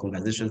seeing the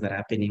conversations that are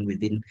happening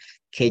within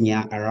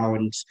Kenya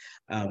around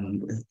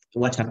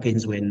what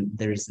happens when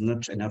there is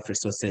not enough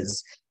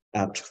resources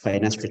to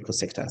finance critical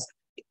sectors.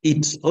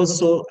 It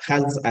also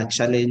has a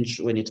challenge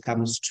when it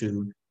comes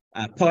to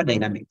power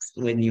dynamics.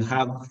 When you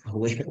have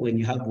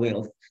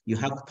wealth, you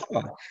have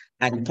power,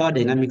 and power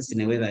dynamics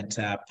in a way that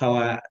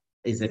power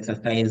is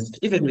exercised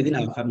even within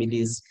our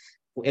families.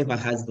 Whoever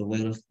has the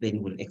wealth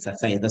then will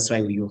exercise. That's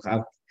why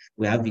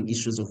we're having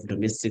issues of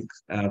domestic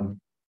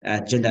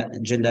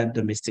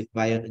gender-based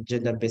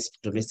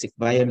domestic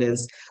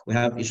violence. We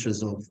have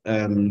issues of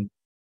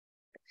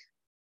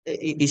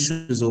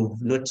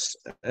not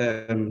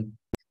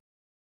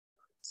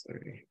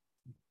sorry.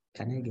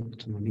 Can I get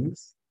 2 more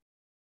minutes?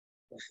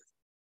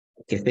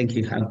 Okay, thank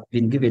you. I've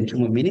been given 2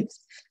 more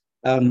minutes.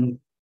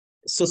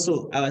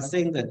 So I was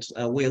saying that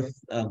wealth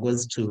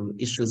goes to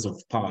issues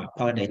of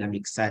power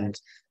dynamics, and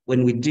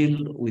when we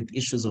deal with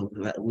issues of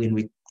when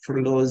we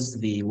close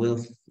the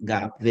wealth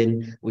gap,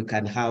 then we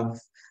can have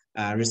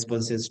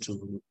responses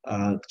to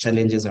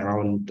challenges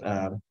around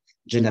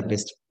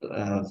gender-based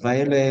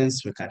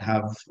violence. We can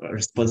have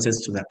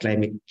responses to the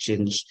climate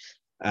change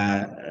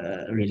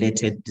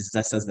related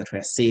disasters that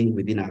we're seeing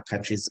within our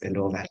countries and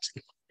all that.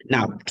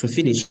 Now, to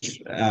finish,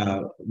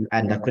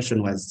 and the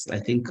question was, I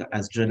think,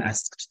 as John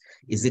asked,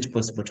 is it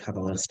possible to have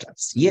a wealth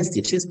tax? Yes,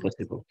 it is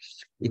possible.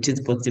 It is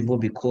possible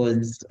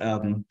because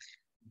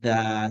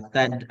the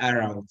third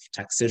era of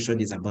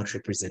taxation is about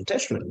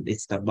representation.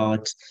 It's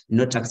about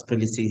no tax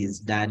policy is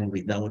done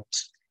without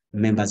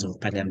members of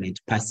parliament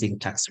passing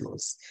tax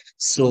laws.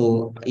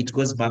 So it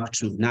goes back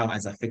to now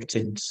as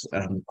affected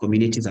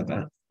communities,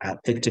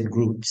 affected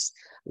groups,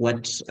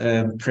 what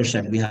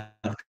pressure we have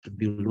to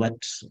build, what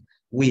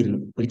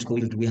political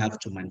will do we have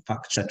to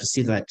manufacture to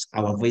see that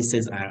our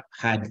voices are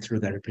heard through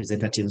the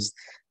representatives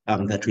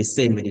that we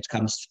send when it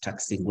comes to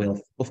taxing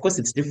wealth. Of course,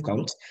 it's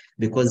difficult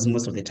because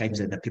most of the times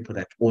they're the people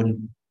that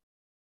own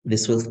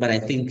this wealth, but I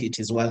think it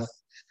is worth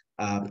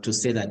to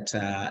say that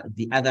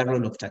the other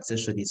role of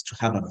taxation is to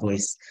have a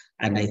voice.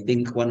 And I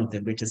think one of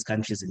the greatest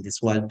countries in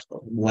this world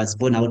was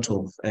born out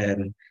of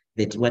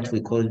what we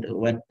call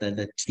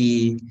the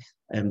Tea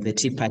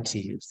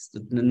Party,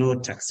 no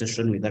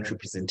taxation without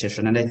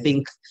representation. And I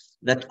think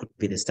that could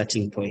be the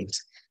starting point.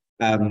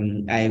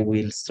 I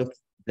will stop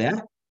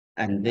there,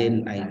 and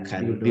then I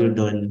can build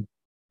on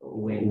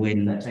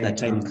when the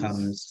time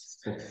comes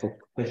for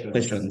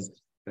questions.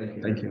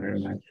 Thank you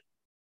very much.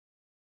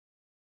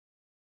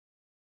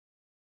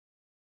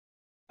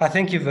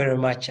 Thank you very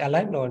much,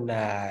 Alan.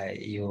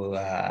 You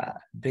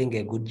doing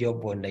a good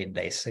job on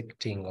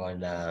dissecting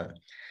on the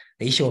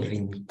issue of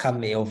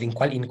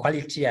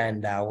inequality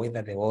and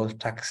whether the wealth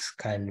tax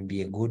can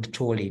be a good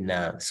tool in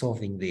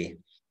solving the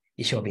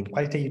issue of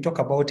inequality. You talk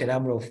about a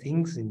number of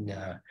things,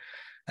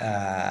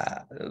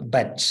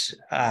 but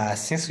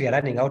since we are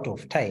running out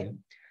of time,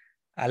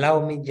 allow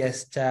me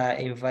just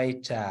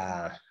invite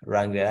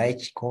Rangirai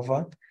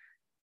Chikova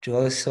to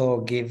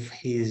also give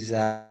his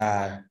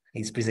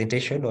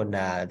presentation on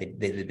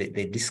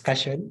the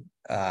discussion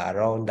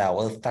around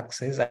wealth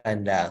taxes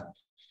and the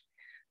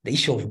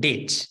issue of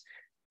debt.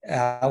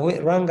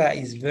 Ranga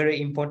is very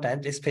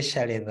important,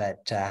 especially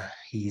that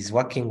he's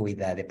working with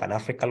the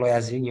Pan-African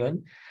Lawyers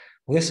Union.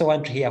 We also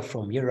want to hear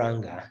from you,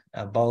 Ranga,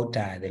 about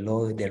the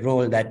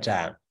role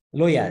that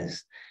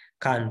lawyers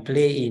can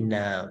play in,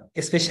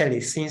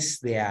 especially since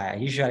they are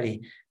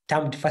usually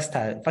termed first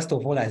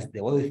of all as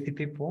the wealthy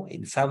people.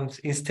 In some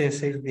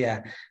instances, they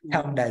are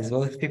termed as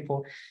wealthy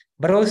people,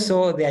 but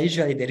also they are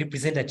usually the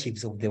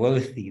representatives of the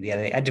wealthy. They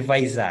are the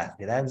advisors,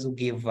 the ones who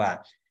give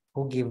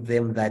who give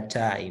them that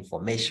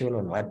information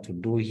on what to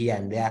do here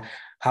and there,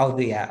 how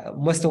they are,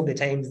 most of the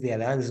times they are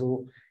the ones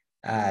who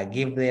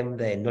give them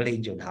the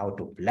knowledge on how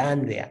to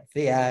plan their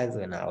affairs,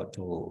 on how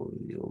to,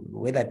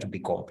 whether to be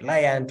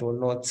compliant or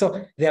not.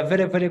 So they are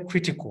very, very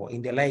critical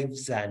in the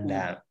lives and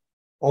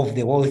of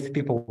the wealth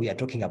people we are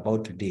talking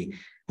about today,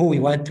 who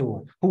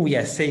we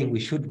are saying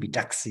we should be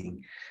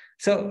taxing.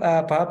 So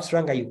perhaps,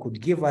 Ranga, you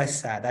could give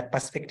us that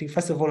perspective,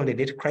 first of all, on the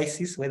debt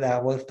crisis, whether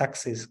wealth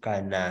taxes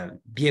can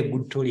be a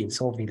good tool in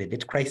solving the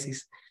debt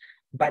crisis,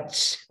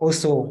 but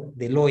also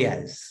the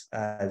lawyers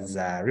as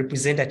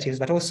representatives,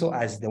 but also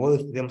as the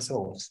wealth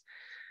themselves,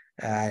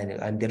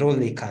 and the role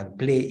they can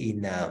play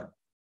in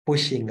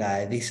pushing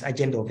this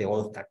agenda of the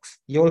wealth tax.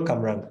 You're welcome,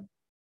 Ranga.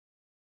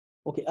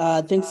 Okay,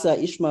 thanks,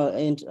 Ishmael,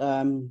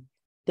 and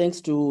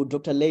thanks to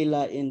Dr.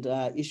 Leila and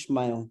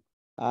Ishmael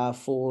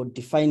for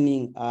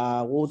defining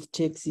wealth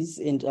taxes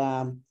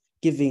and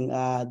giving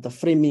the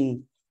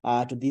framing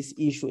to this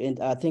issue. And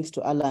thanks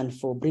to Alan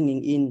for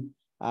bringing in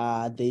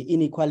the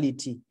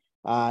inequality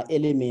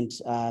element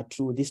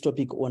to this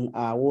topic on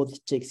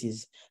wealth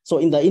taxes. So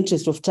in the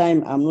interest of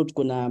time, I'm not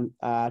gonna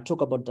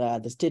talk about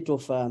the state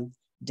of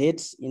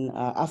debt in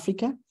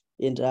Africa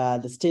and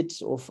the state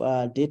of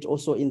debt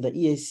also in the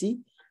EAC.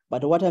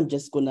 But what I'm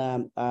just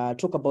gonna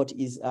talk about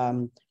is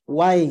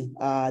why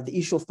the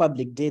issue of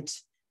public debt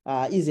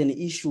is an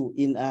issue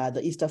in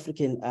the East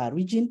African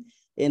region,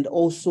 and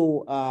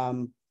also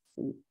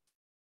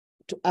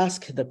to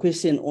ask the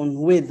question on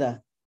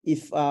whether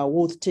if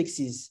wealth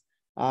taxes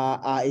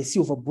are a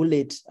silver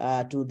bullet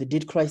to the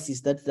debt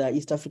crisis that the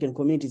East African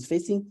community is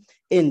facing,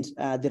 and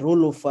the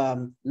role of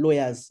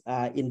lawyers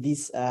in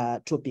this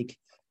topic.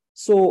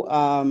 So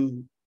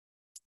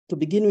to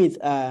begin with,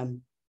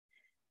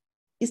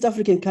 East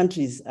African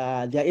countries, they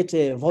are at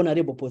a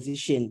vulnerable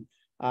position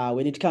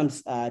when it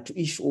comes to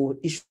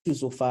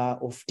issues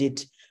of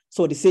debt.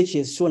 So research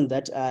has shown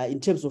that in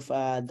terms of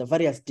the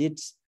various debt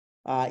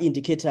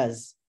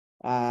indicators,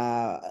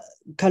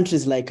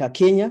 countries like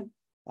Kenya,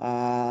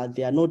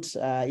 they are not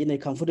in a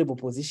comfortable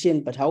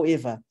position, but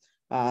however,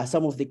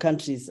 some of the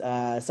countries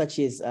such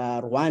as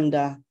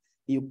Rwanda,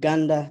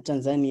 Uganda,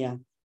 Tanzania,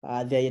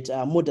 they're at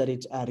a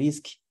moderate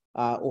risk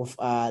of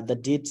the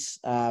debt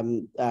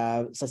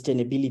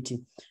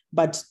sustainability.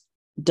 But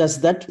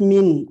does that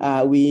mean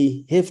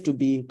we have to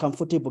be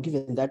comfortable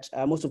given that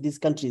most of these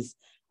countries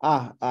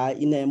are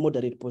in a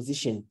moderate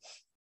position?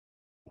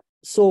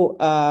 So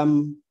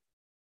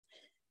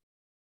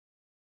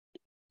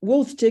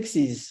wealth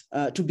taxes,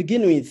 to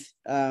begin with,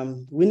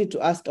 we need to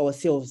ask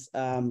ourselves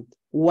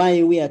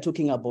why we are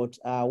talking about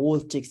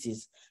wealth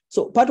taxes.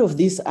 So part of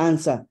this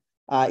answer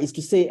is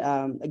to say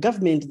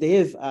government, they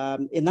have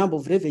a number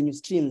of revenue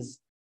streams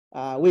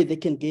where they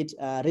can get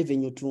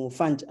revenue to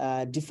fund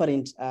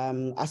different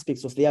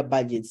aspects of their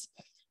budgets.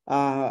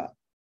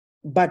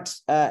 But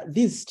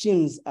these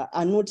streams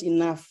are not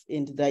enough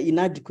and they're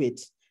inadequate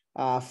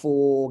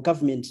for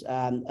government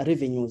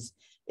revenues.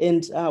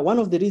 And one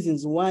of the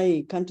reasons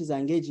why countries are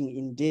engaging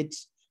in debt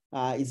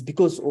is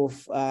because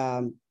of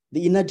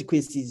the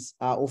inadequacies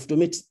of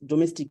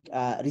domestic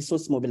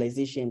resource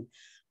mobilization.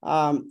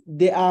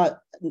 There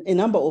are a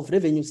number of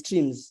revenue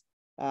streams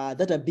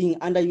that are being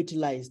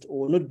underutilized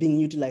or not being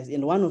utilized.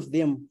 And one of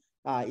them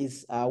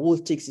is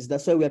wealth taxes.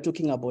 That's why we are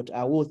talking about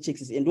wealth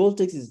taxes. And wealth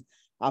taxes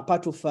are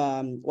part of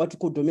what we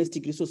call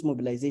domestic resource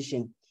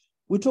mobilization.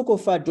 We talk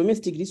of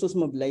domestic resource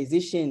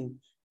mobilization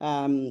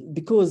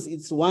because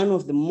it's one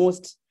of the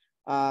most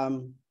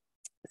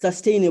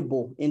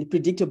sustainable and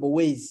predictable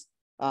ways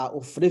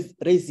of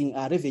raising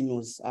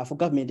revenues for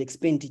government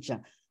expenditure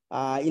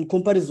in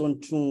comparison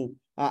to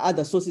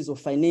other sources of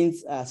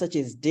finance such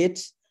as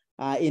debt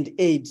and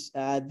aid.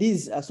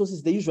 These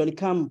sources, they usually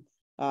come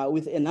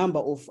with a number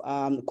of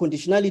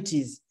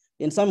conditionalities,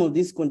 and some of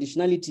these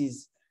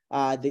conditionalities,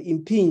 they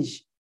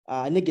impinge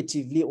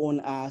negatively on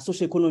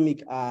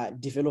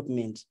socioeconomic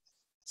development.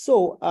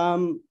 So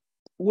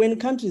when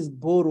countries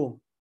borrow,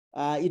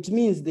 it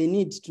means they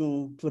need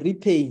to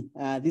repay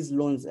these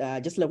loans.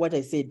 Just like what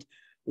I said,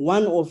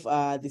 one of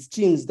the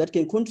streams that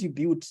can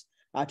contribute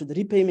to the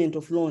repayment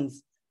of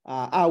loans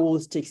are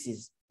wealth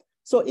taxes.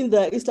 So in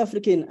the East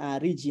African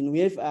region, we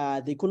have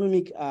the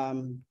Economic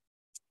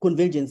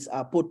Convergence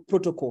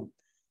Protocol,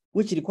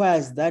 which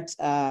requires that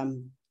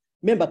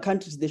member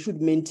countries, they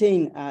should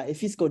maintain a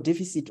fiscal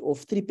deficit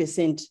of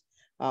 3%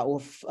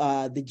 of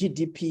the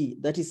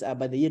GDP, that is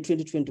by the year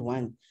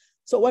 2021.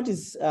 So what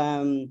is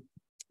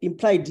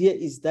implied here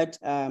is that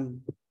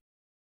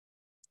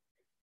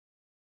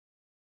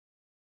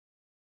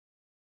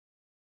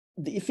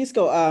the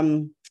fiscal,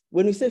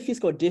 when we say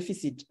fiscal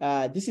deficit,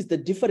 this is the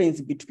difference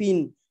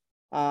between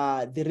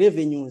the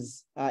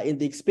revenues and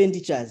the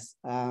expenditures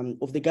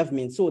of the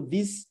government. So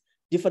this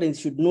difference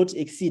should not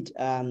exceed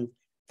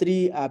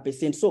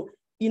 3%. So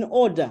in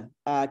order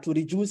to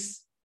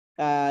reduce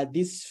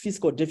this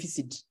fiscal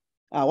deficit,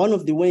 one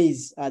of the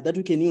ways that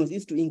we can use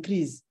is to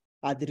increase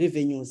the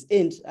revenues,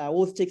 and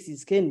wealth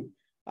taxes can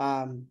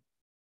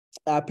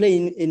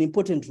play an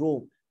important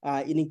role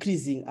in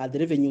increasing the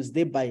revenues,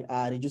 thereby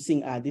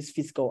reducing this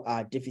fiscal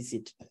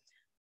deficit.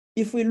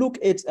 If we look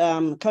at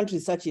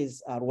countries such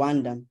as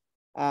Rwanda,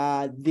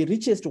 the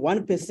richest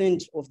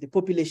 1% of the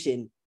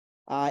population,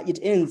 it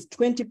earns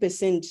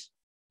 20%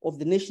 of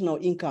the national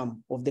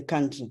income of the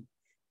country.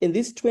 And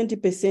this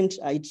 20%,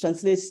 it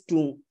translates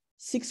to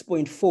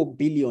 6.4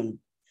 billion.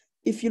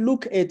 If you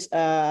look at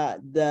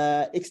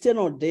the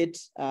external debt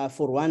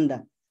for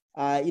Rwanda,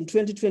 in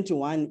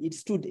 2021, it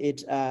stood at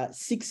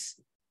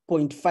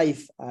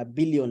 6.5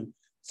 billion.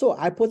 So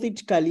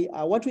hypothetically,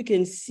 what we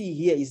can see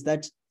here is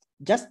that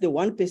just the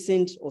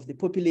 1% of the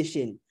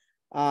population,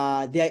 they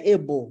are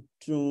able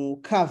to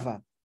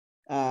cover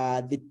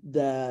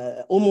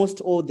the almost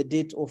all the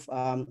debt of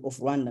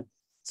Rwanda.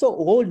 So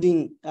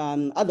holding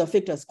other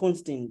factors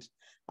constant,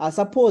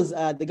 suppose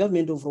the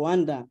government of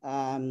Rwanda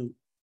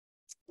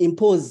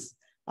impose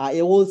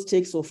a wealth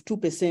tax of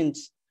 2%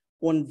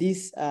 on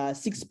this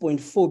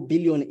 6.4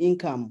 billion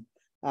income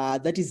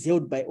that is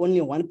held by only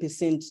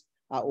 1%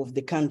 of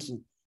the country.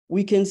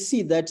 We can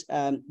see that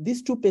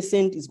this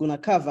 2% is going to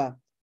cover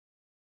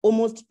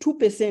almost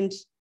 2%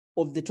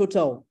 of the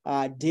total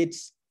debt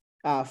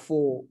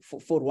for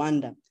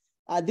Rwanda.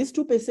 This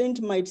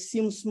 2% might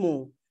seem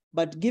small,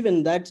 but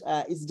given that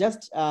it's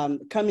just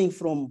coming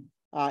from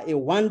a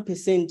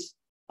 1%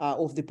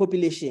 of the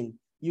population,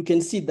 you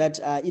can see that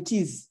it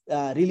is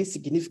really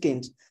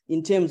significant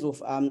in terms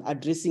of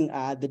addressing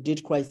the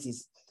debt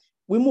crisis.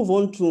 We move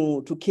on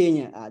to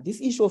Kenya.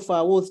 This issue of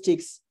wealth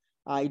tax,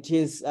 it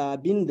has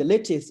been the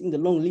latest in the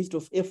long list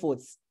of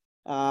efforts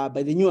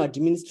by the new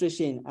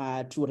administration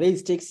to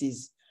raise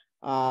taxes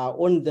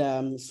on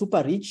the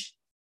super rich.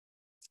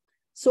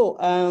 So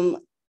a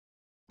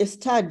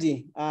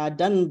study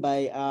done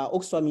by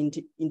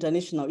Oxfam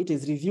International, it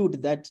has revealed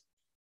that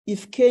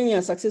if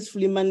Kenya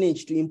successfully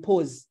managed to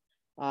impose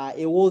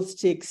a wealth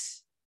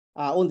tax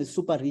on the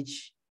super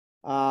rich,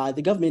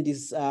 the government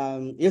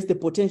has the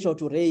potential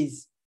to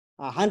raise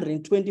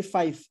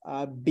 125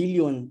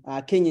 billion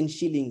Kenyan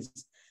shillings.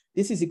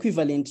 This is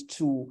equivalent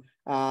to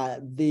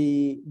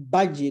the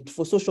budget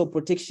for social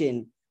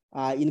protection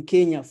in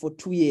Kenya for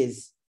 2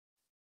 years.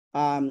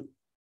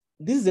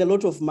 This is a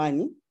lot of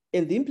money,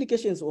 and the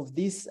implications of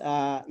this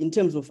in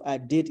terms of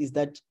debt is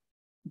that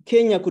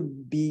Kenya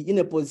could be in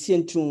a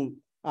position to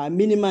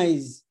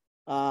minimize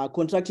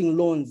contracting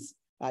loans,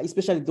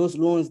 especially those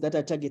loans that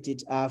are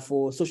targeted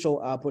for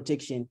social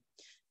protection.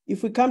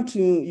 If we come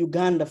to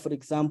Uganda, for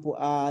example,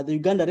 the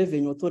Uganda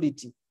Revenue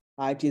Authority,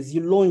 it has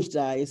launched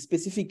a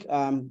specific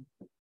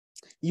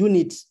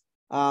unit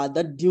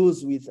that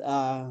deals with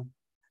the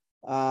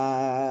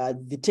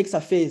tax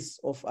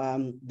affairs of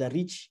the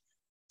rich.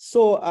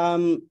 So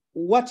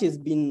what has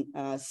been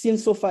seen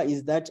so far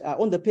is that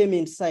on the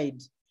payment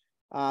side,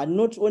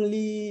 not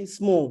only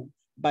small,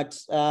 but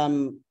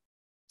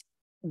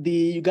the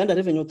Uganda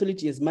Revenue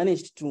Authority has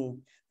managed to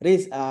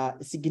raise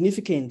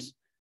significant,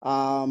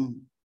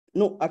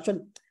 no,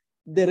 actually,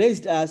 they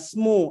raised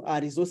small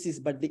resources,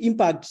 but the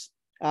impact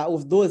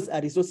of those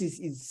resources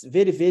is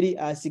very, very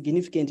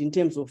significant in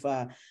terms of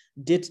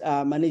debt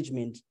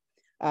management.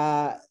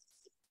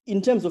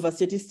 In terms of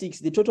statistics,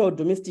 the total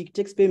domestic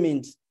tax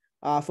payment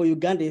for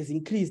Uganda has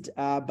increased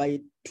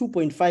by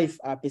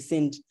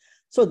 2.5%.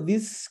 So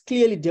this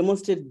clearly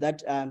demonstrates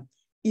that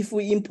if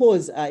we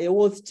impose a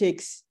wealth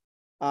tax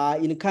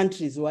in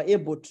countries who are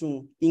able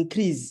to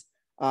increase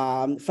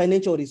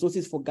financial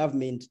resources for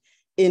government,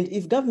 and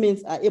if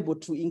governments are able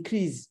to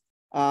increase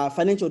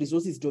financial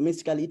resources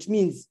domestically, it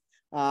means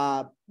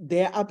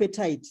their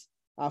appetite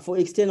for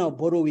external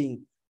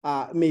borrowing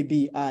may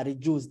be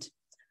reduced.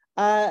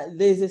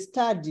 There's a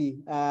study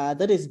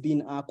that has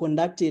been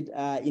conducted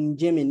in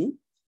Germany.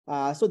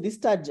 So this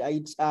study,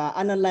 it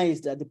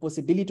analyzed the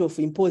possibility of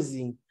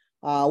imposing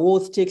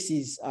wealth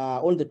taxes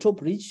on the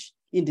top rich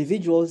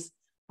individuals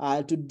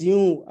to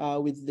deal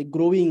with the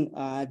growing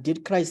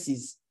debt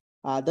crisis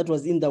that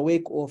was in the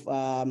wake of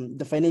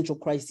the financial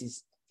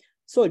crisis.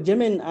 So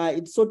Germany,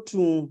 it sought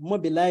to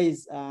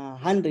mobilize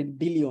 100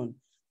 billion.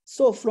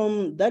 So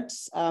from that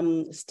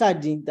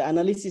study, the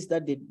analysis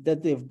that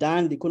they've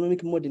done, the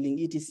economic modeling,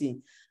 etc.,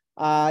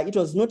 it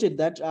was noted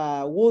that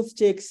wealth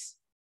tax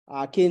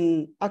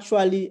can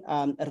actually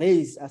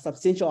raise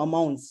substantial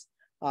amounts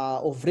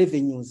of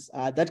revenues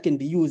that can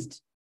be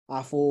used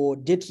for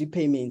debt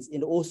repayments,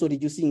 and also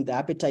reducing the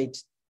appetite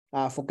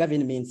for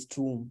governments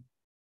to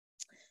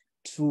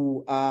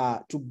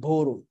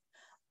borrow.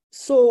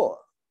 So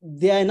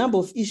there are a number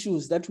of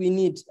issues that we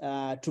need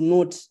to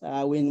note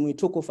when we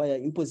talk of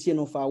imposition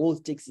of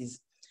wealth taxes.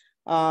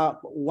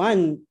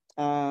 One,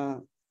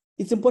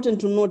 it's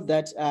important to note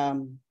that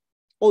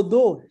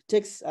although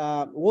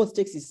wealth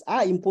taxes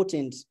are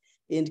important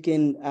and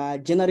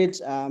can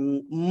generate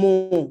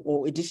more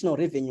or additional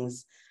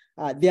revenues,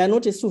 they are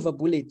not a silver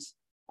bullet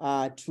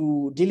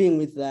to dealing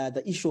with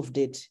the issue of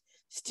debt.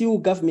 Still,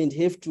 government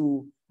have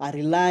to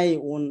rely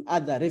on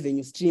other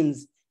revenue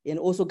streams, and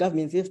also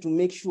governments have to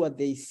make sure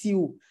they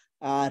seal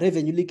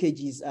revenue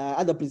leakages.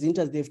 Other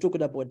presenters, they've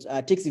talked about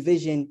tax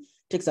evasion,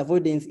 tax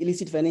avoidance,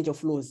 illicit financial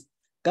flows.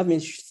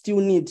 Governments still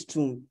need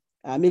to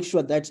make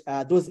sure that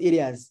those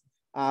areas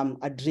are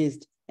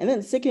addressed. And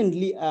then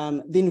secondly,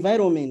 the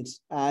environment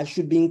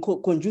should be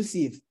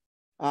conducive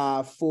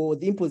for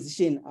the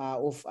imposition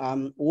of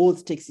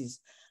wealth taxes.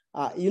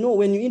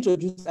 When you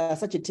introduce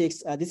such a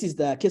tax, this is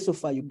the case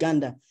of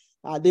Uganda,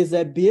 there's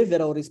a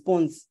behavioral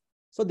response.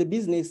 So the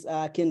business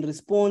can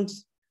respond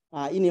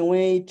in a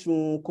way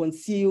to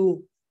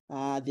conceal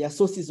their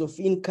sources of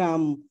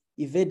income,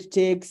 evade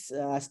tax,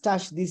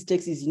 stash these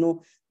taxes,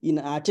 in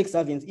tax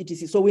havens,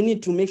 etc. So we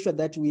need to make sure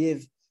that we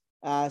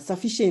have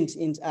sufficient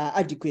and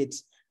adequate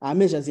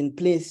measures in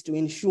place to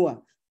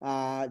ensure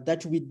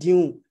that we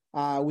deal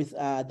with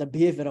the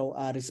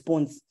behavioral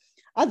response.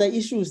 Other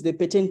issues, they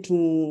pertain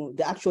to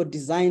the actual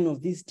design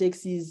of these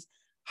taxes,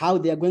 how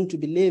they are going to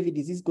be levied.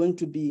 Is this going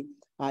to be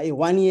a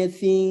one-year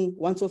thing,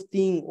 once-off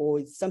thing, or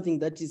it's something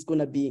that is going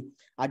to be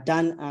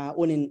done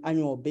on an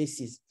annual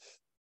basis?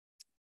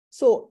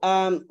 So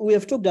we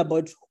have talked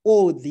about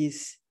all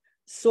this.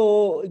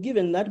 So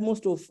given that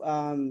most of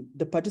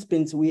the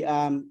participants,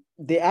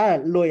 they are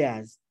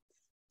lawyers,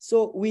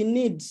 so we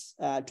need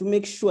to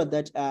make sure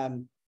that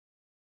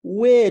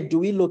where do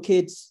we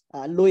locate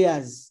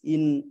lawyers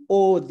in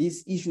all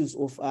these issues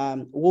of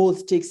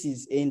wealth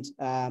taxes and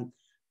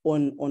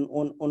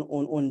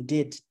on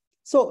debt?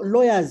 So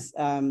lawyers,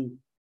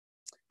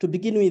 to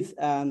begin with,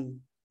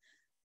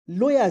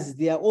 lawyers,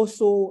 they are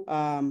also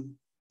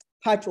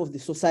part of the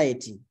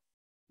society.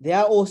 They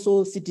are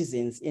also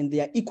citizens, and they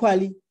are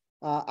equally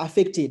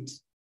affected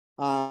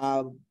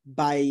by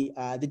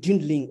the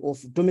dwindling of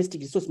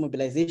domestic resource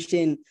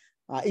mobilization,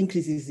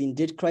 increases in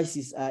debt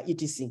crisis,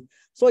 etc.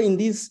 So in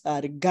these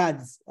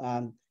regards,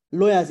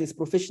 lawyers as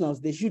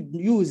professionals, they should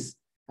use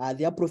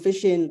their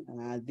profession,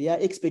 their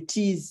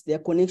expertise, their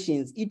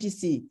connections,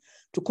 etc.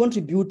 to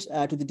contribute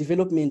to the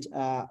development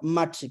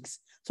matrix.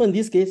 So in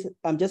this case,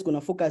 I'm just going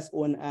to focus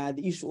on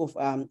the issue of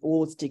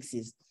wealth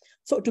taxes.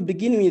 So to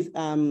begin with,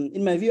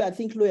 in my view, I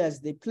think lawyers,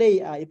 they play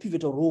a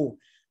pivotal role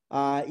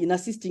in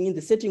assisting in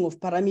the setting of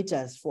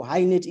parameters for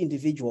high net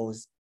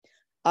individuals.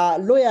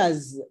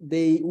 Lawyers,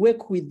 they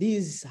work with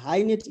these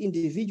high net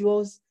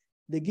individuals,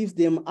 they give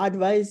them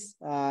advice,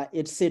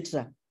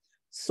 etc.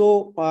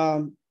 So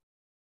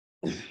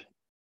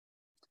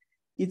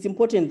it's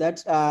important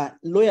that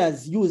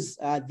lawyers use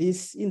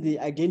this in the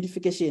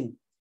identification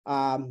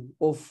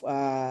of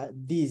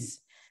these.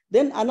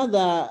 Then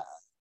another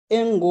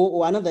angle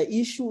or another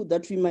issue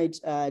that we might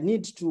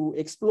need to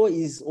explore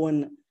is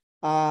on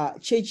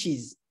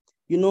churches.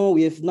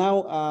 We have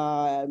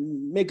now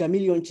mega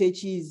million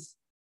churches,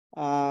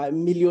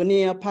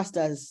 millionaire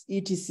pastors,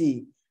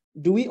 etc.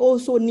 Do we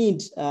also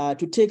need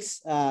to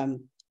tax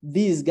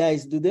these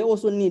guys? Do they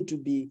also need to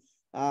be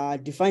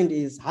defined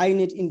as high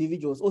net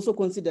individuals, also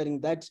considering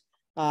that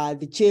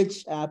the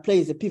church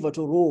plays a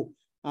pivotal role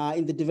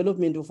in the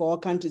development of our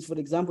countries? For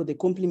example, they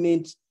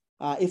complement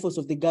efforts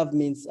of the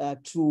governments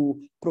to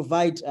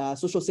provide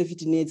social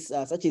safety nets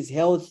such as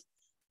health,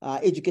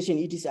 education,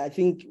 etc. I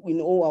think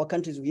in all our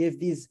countries, we have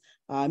these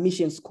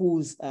mission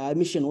schools,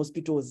 mission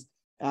hospitals,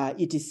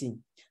 etc.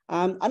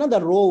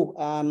 Another role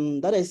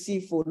that I see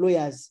for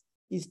lawyers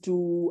is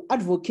to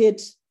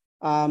advocate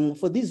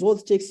for these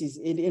wealth taxes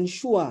and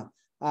ensure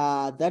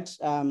that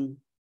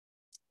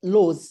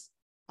laws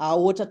are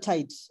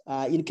watertight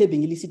in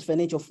curbing illicit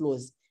financial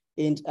flows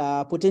and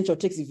potential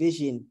tax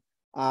evasion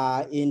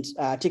and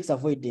tax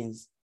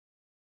avoidance.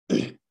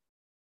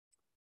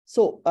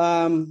 So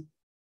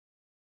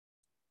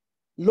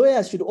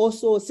lawyers should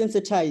also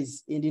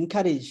sensitize and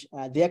encourage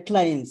their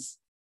clients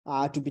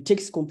to be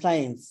tax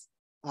compliant.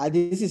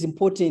 This is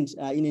important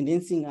in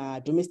enhancing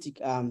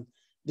domestic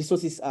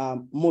resources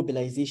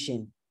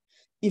mobilization.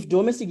 If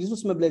domestic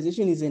resource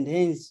mobilization is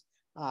enhanced,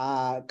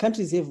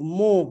 countries have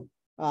more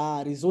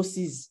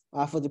resources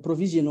for the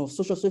provision of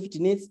social safety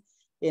nets,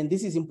 and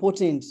this is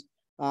important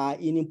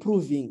in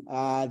improving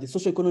the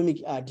socio-economic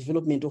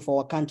development of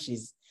our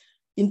countries.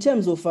 In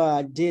terms of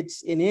debt,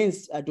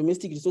 enhanced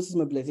domestic resources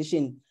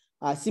mobilization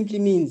simply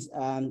means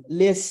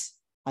less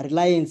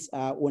reliance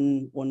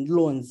on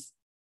loans.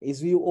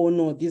 As we all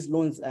know, these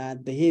loans,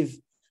 they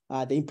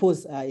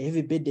impose a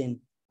heavy burden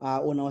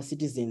on our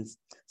citizens.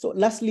 So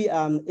lastly,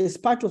 as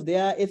part of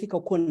their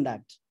ethical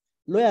conduct,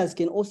 lawyers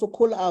can also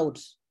call out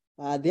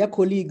their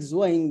colleagues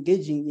who are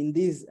engaging in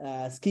these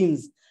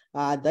schemes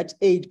that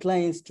aid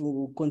clients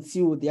to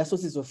conceal their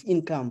sources of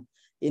income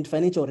and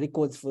financial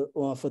records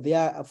for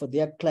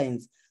their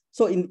clients.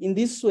 So in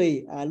this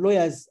way,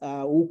 lawyers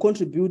will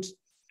contribute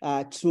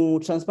to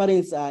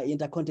transparency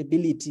and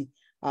accountability,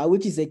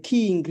 which is a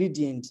key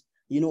ingredient,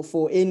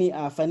 for any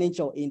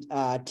financial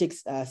and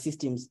tax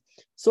systems.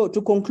 So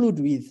to conclude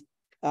with,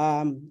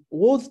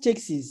 wealth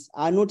taxes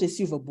are not a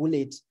silver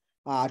bullet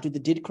to the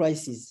debt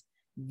crisis.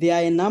 There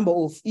are a number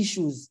of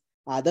issues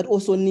that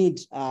also need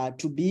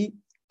to be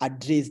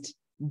addressed,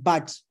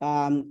 but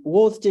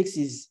wealth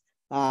taxes,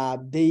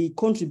 they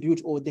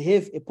contribute, or they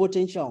have a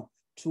potential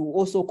to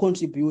also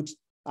contribute.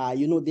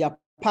 They are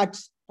part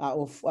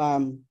of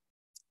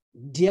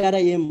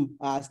DRIM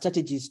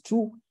strategies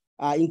to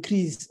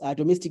increase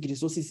domestic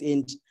resources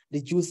and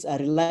reduce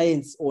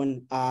reliance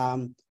on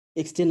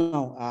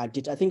external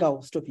debt. I think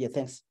I'll stop here.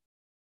 Thanks.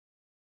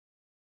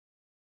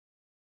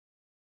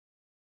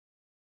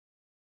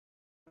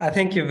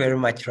 Thank you very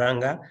much,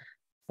 Ranga,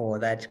 for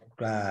that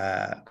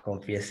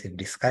comprehensive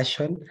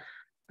discussion.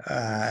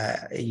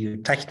 You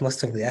touched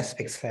most of the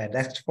aspects I had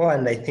asked for,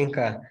 and I think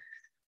I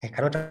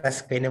cannot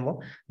ask anymore.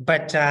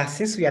 But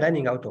since we are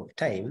running out of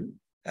time,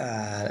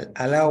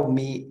 allow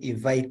me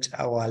invite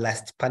our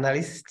last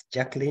panelist,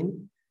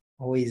 Jacqueline,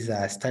 who is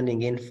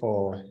standing in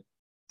for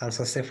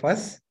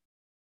Ansosefas.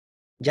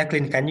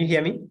 Jacqueline, can you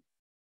hear me?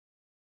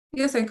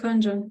 Yes, I can,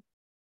 John.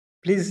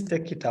 Please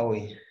take it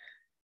away.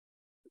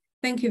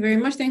 Thank you very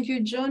much. Thank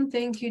you, John.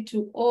 Thank you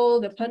to all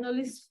the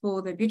panelists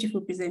for the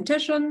beautiful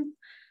presentation.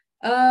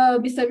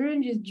 Mr.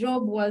 Birungi's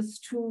job was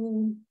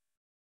to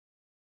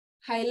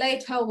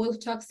highlight how wealth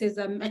taxes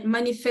are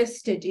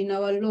manifested in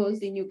our laws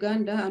in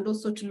Uganda, and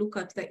also to look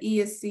at the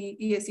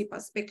ESC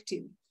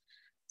perspective.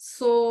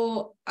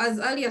 So, as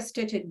earlier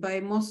stated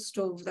by most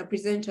of the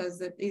presenters,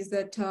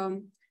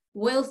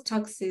 wealth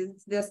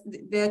taxes, there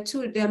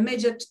are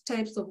major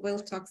types of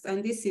wealth tax,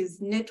 and this is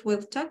net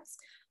wealth tax,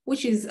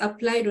 which is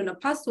applied on a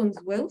person's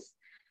wealth.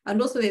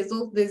 And also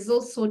there's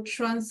also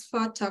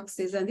transfer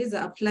taxes, and these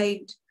are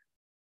applied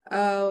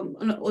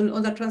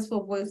on the transfer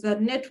of wealth.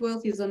 That net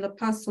wealth is on a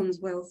person's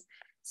wealth.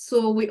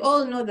 So we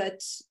all know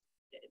that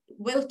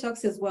wealth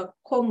taxes were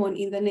common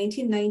in the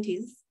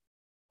 1990s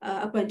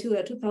up until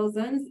the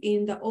 2000s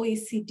in the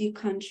OECD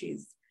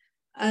countries.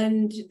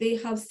 And they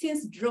have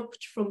since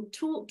dropped from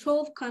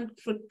 12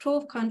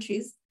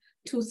 countries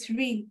to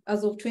 3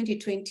 as of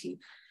 2020.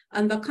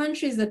 And the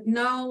countries that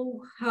now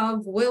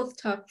have wealth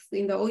tax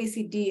in the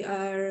OECD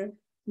are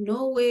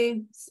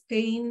Norway,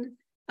 Spain,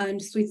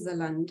 and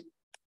Switzerland.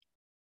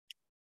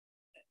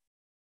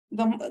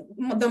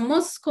 The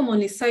most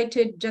commonly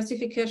cited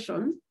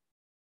justification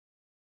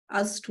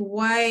as to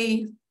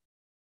why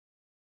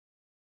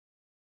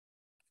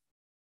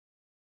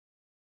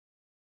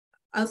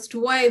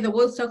the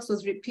wealth tax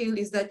was repealed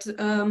is that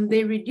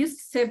they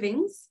reduced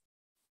savings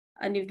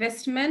and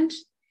investment.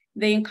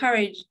 They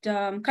encouraged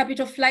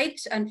capital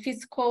flight and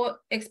fiscal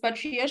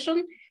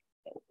expatriation,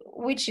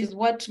 which is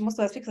what most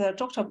of the speakers have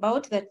talked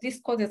about, that this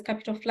causes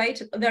capital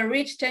flight. The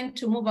rich tend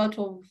to move out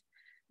of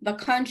the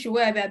country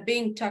where they're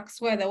being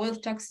taxed, where the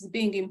wealth tax is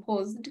being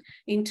imposed,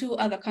 into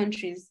other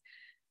countries.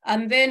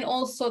 And then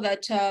also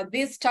that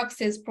these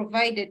taxes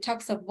provided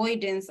tax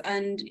avoidance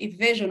and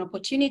evasion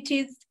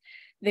opportunities.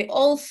 They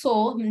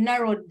also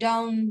narrowed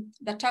down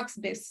the tax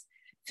base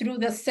through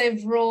the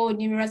several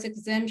numerous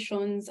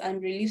exemptions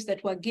and reliefs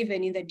that were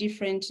given in the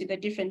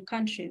different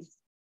countries.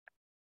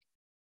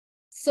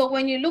 So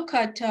when you look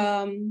at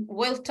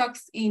wealth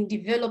tax in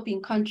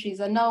developing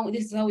countries, and now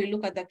this is how we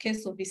look at the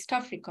case of East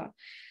Africa,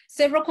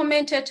 several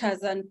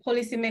commentators and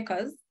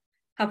policymakers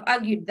have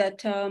argued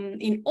that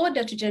in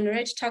order to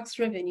generate tax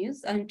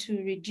revenues and to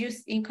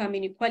reduce income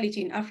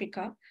inequality in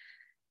Africa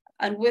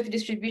and wealth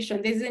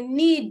distribution, there's a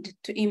need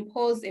to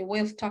impose a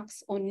wealth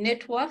tax on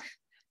net worth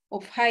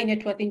of high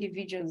net worth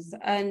individuals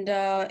and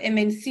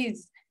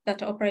MNCs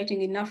that are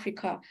operating in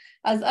Africa.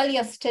 As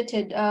earlier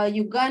stated,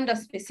 Uganda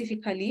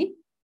specifically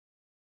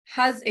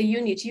has a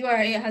unit,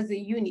 URA has a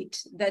unit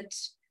that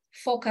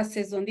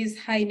focuses on these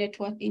high net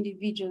worth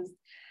individuals,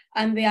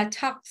 and they are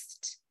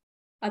taxed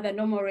at the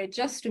normal rate.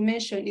 Just to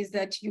mention is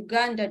that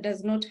Uganda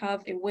does not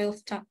have a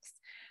wealth tax,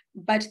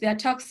 but their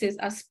taxes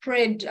are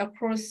spread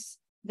across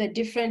the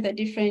different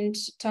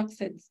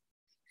taxes.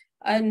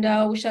 And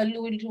they're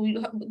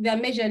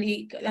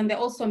majorly, and they're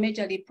also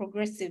majorly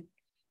progressive.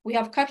 We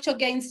have capital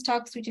gains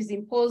tax, which is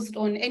imposed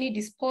on any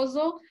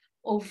disposal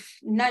of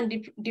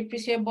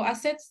non-depreciable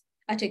assets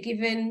at a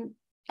gain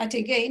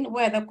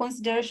where the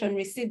consideration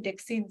received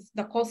exceeds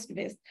the cost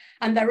base.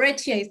 And the rate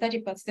here is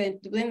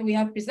 30%. Then we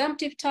have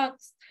presumptive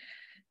tax.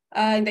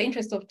 In the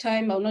interest of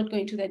time, I'll not go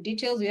into the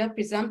details. We have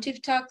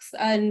presumptive tax,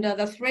 and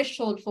the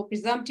threshold for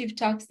presumptive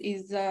tax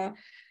is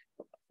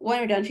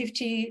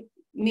 150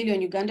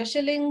 million Uganda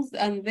shillings.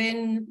 And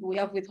then we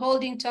have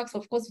withholding tax,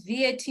 of course,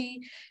 VAT.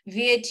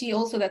 VAT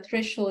also, the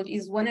threshold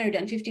is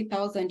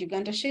 150,000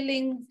 Uganda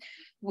shillings.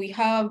 We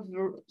have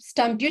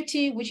stamp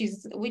duty, which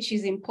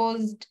is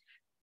imposed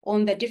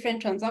on the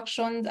different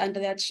transactions, and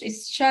that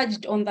is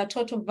charged on the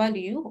total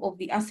value of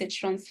the assets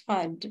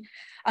transferred.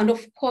 And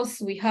of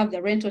course, we have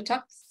the rental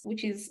tax,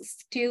 which is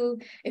still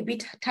a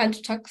bit hard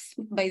to tax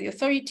by the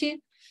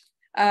authority.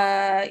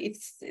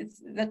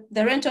 The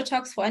rental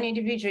tax for an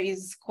individual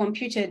is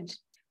computed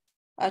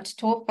at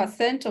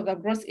 12% of the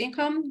gross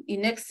income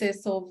in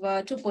excess of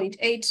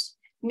 2.8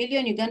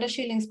 million Uganda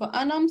shillings per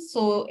annum.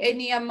 So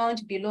any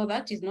amount below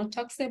that is not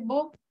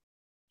taxable.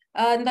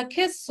 In the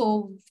case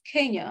of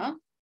Kenya,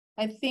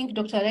 I think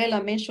Dr.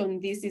 Leila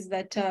mentioned this, is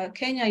that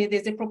Kenya,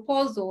 there's a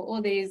proposal,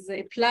 or there is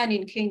a plan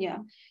in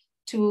Kenya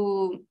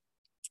to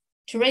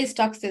raise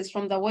taxes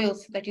from the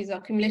wealth that is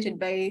accumulated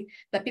by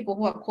the people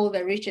who are called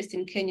the richest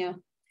in Kenya.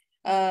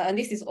 And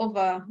this is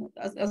over,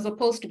 as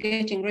opposed to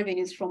getting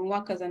revenues from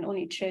workers and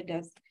only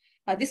traders.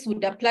 This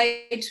would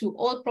apply to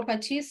all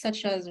properties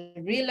such as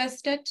real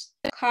estate,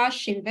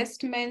 cash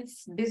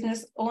investments,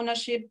 business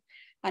ownership,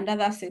 and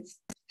other assets.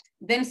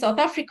 Then South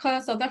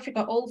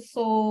Africa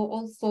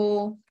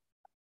also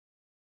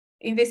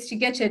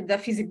investigated the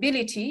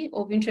feasibility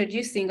of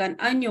introducing an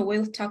annual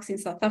wealth tax in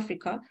South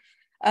Africa,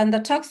 and the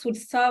tax would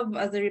serve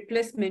as a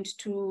replacement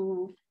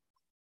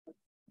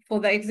for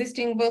the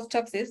existing wealth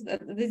taxes.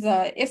 These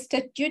are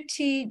estate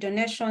duty,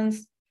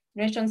 donations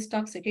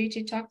tax,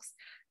 security tax,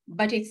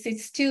 but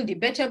it's still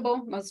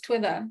debatable as to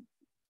whether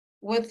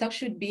wealth tax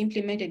should be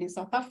implemented in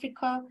South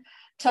Africa.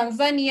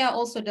 Tanzania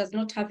also does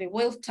not have a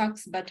wealth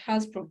tax, but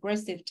has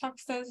progressive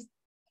taxes.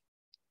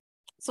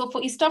 So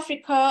for East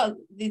Africa,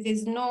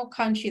 there's no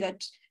country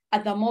that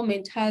at the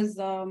moment has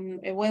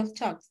a wealth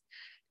tax.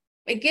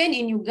 Again,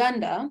 in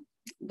Uganda,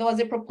 there was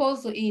a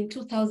proposal in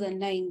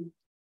 2009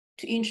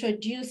 to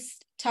introduce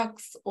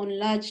tax on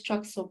large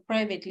tracts of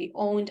privately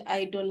owned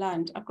idle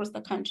land across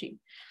the country.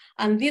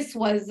 And this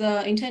was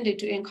intended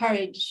to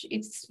encourage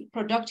its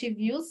productive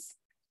use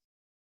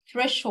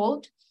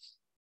threshold.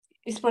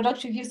 And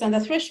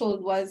the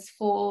threshold was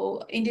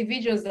for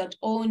individuals that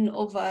own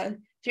over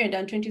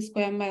 320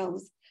 square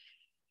miles.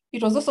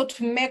 It was also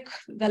to make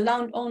the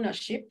land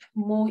ownership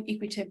more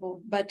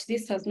equitable, but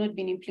this has not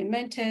been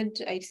implemented.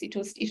 It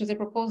was a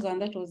proposal,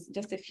 and that was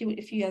just a few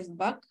years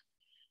back.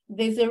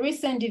 There's a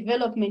recent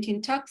development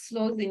in tax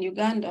laws in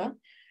Uganda,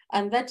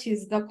 and that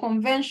is the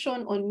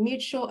Convention on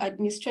Mutual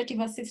Administrative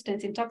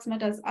Assistance in Tax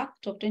Matters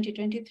Act of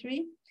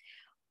 2023,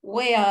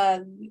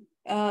 where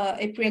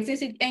a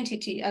pre-existing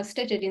entity, as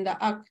stated in the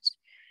Act,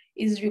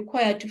 is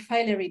required to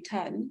file a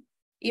return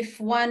if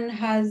one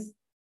has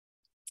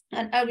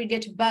an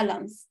aggregate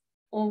balance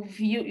of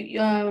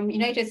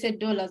United States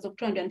dollars of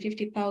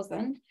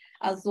 250,000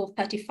 as of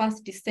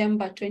 31st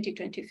December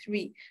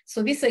 2023.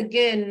 So this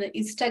again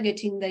is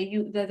targeting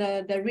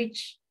the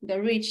rich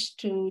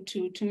to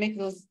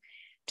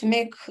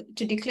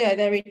declare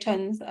their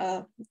returns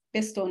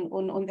based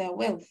on their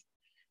wealth.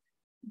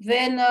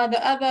 Then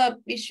the other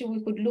issue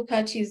we could look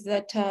at is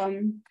that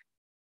the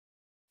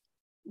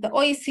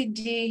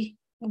OECD,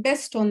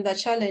 based on the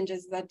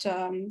challenges that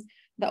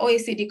the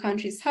OECD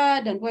countries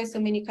had and why so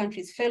many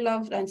countries fell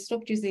off and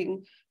stopped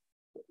using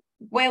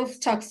wealth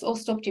tax or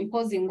stopped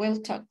imposing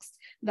wealth tax,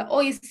 the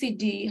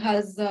OECD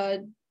has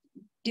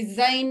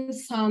made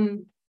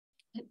some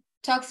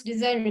tax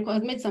design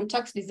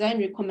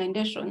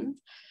recommendations,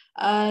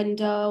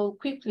 and I'll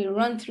quickly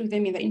run through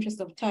them in the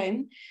interest of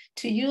time.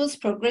 To use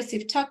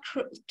progressive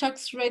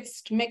tax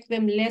rates to make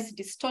them less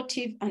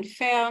distortive and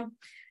fair,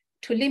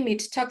 to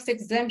limit tax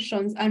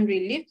exemptions and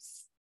reliefs,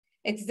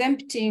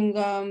 exempting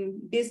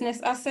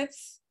business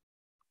assets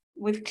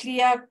with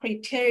clear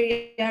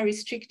criteria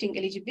restricting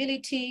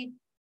eligibility,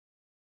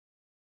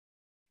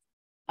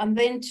 and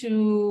then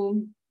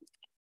to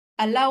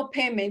allow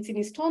payments in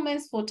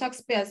installments for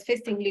taxpayers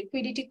facing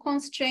liquidity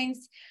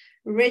constraints,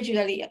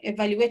 regularly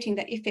evaluating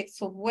the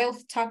effects of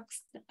wealth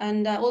tax,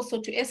 and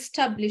also to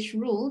establish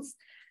rules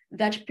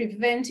that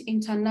prevent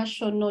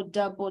international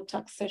double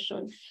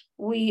taxation.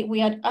 We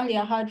had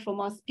earlier heard from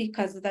our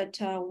speakers that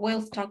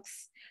wealth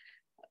tax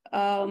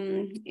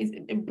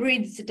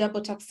breeds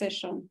double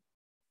taxation.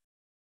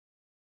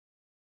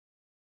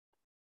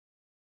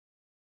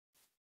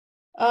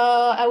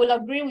 I will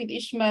agree with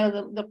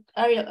Ishmael, the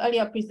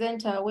earlier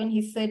presenter, when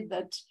he said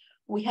that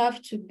we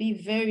have to be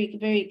very,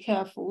 very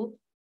careful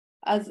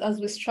as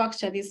we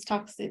structure these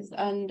taxes,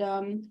 and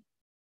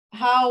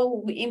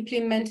how we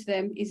implement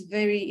them is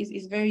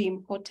very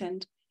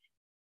important.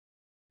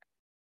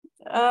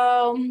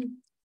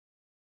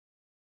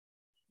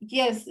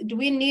 Yes, do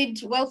we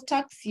need wealth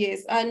tax?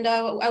 Yes, and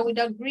I would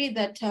agree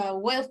that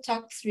wealth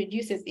tax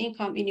reduces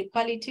income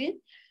inequality,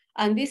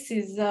 and this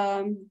is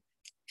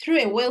through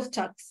a wealth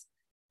tax.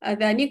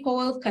 The unequal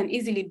wealth can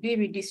easily be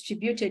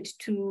redistributed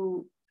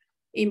to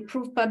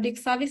improve public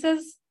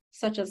services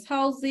such as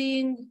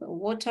housing,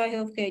 water,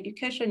 healthcare,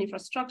 education,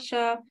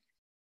 infrastructure.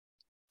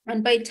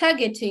 And by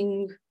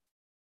targeting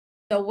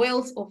the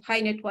wealth of high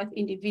net worth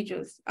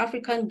individuals,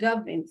 African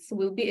governments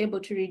will be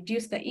able to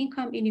reduce the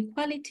income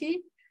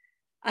inequality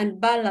and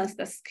balance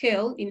the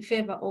scale in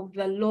favor of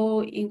the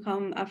low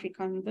income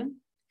Africans.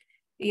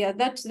 Yeah,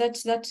 that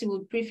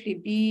will briefly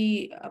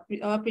be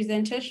our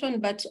presentation,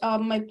 but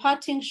my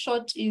parting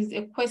shot is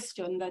a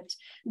question that,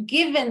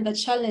 given the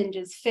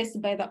challenges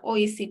faced by the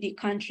OECD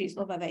countries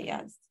over the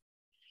years,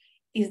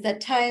 is the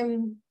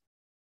time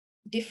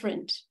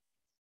different?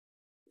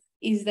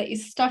 Is the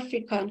East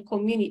African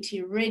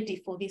community ready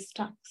for this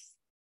tax?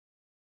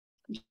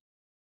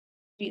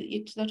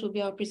 That will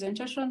be our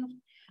presentation,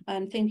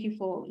 and thank you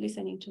for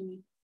listening to me.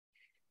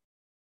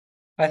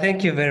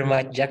 Thank you very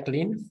much,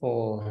 Jacqueline,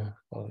 for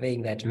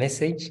conveying that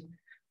message.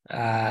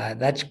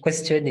 That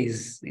question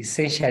is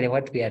essentially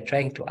what we are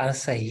trying to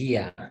answer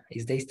here.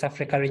 Is the East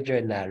Africa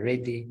region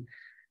ready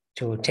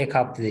to take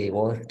up the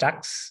wealth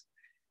tax?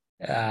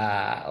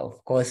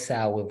 Of course,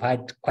 we've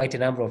had quite a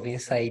number of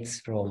insights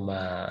from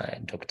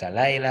Dr.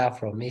 Laila,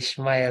 from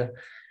Ishmael,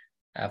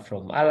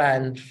 from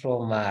Alan,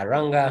 from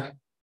Ranga.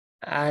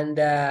 And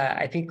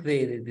I think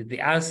the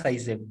answer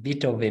is a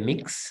bit of a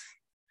mix.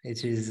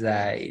 It is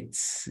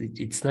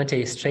it's not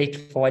a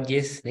straightforward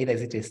yes, neither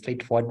is it a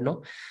straightforward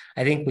no.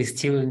 I think we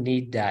still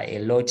need a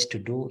lot to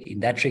do in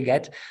that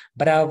regard.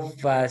 But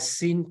I've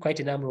seen quite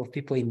a number of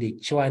people in the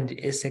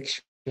Q&A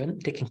section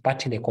taking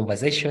part in the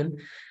conversation,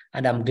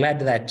 and I'm glad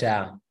that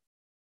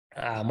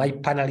my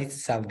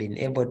panelists have been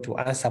able to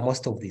answer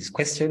most of these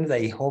questions.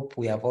 I hope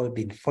we have all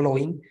been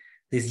following.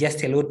 There's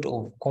just a lot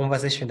of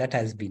conversation that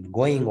has been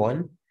going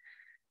on.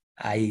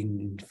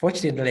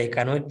 Unfortunately, I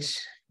cannot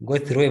go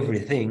through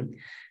everything,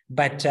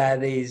 but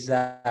there's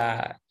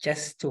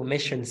just to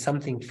mention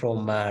something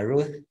from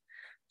Ruth.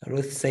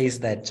 Ruth says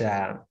that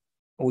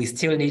we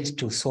still need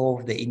to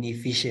solve the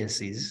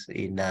inefficiencies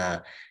in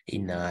the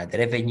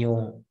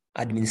revenue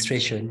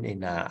administration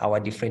in our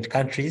different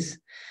countries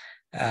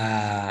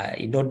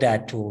in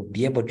order to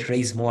be able to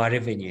raise more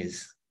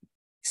revenues.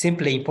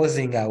 Simply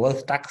imposing a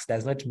wealth tax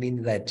does not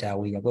mean that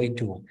we are going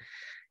to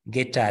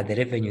get the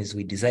revenues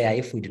we desire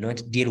if we do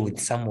not deal with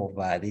some of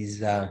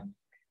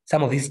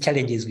these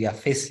challenges we are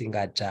facing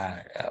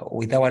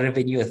with our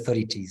revenue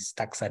authorities,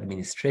 tax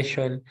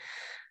administration,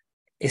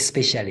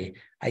 especially.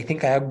 I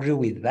think I agree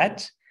with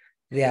that.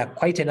 There are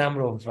quite a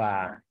number of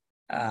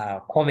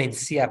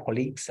comments here,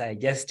 colleagues. I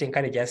just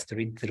encourage us to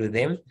read through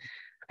them.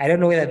 I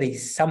don't know whether there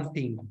is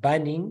something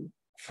burning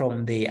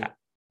from the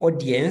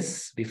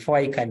audience before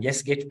I can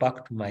just get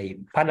back to my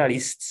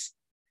panelists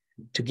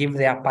to give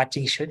their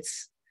parting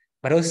shots.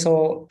 But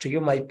also to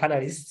you, my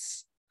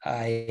panelists,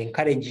 I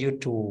encourage you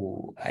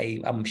to,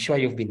 I'm sure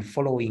you've been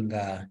following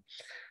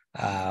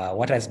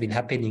what has been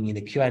happening in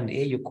the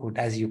Q&A. You could,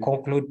 as you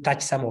conclude,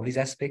 touch some of these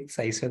aspects.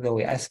 I saw there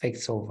were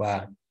aspects of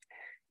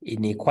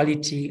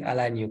inequality.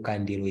 Alan, you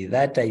can deal with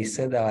that. I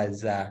saw there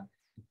was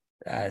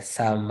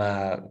some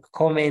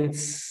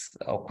comments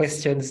or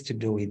questions to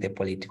do with the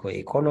political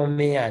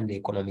economy and the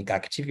economic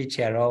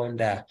activity around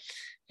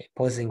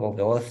imposing of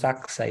the wealth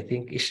tax. I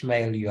think,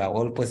 Ishmael, you are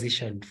well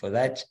positioned for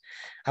that.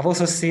 I've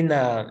also seen,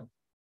 I've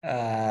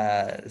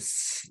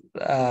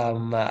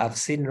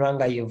seen,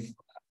 Ranga, you've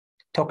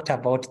talked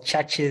about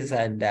churches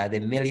and the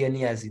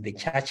millionaires in the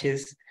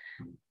churches.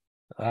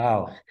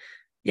 Wow.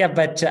 Yeah,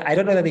 but I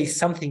don't know that there is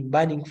something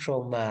burning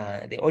from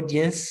the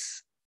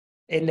audience.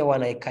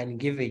 Anyone I can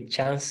give a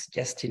chance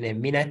just in a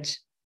minute.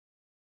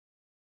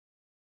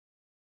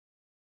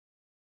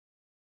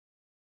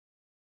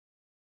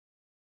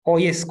 Oh,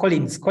 yes,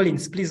 Collins,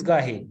 please go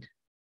ahead.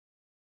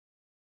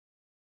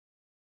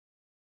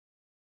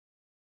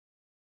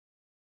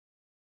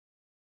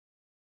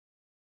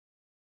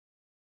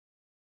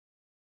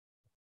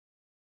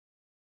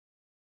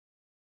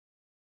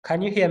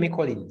 Can you hear me,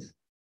 Collins?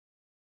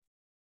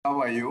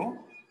 How are you?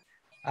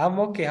 I'm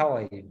okay. How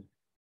are you?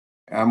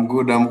 I'm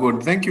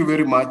good. Thank you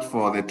very much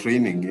for the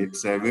training.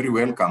 It's very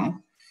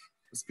welcome,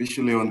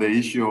 especially on the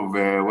issue of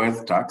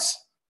wealth tax.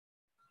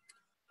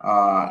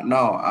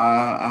 Now,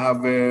 I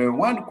have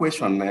one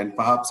question and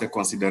perhaps a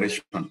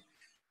consideration.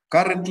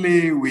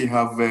 Currently, we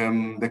have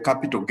the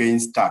capital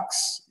gains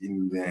tax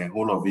in the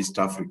whole of East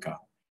Africa.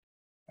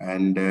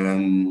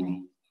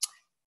 And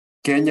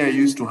Kenya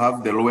used to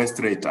have the lowest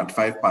rate at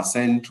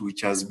 5%,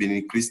 which has been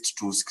increased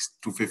to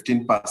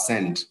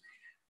 15%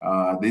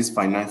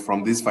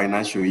 from this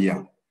financial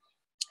year.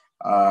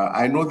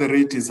 I know the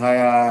rate is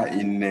higher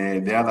in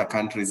the other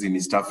countries in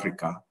East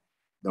Africa,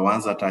 the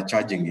ones that are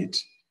charging it.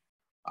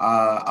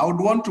 I would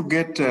want to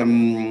get,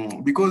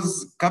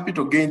 because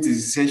capital gains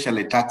is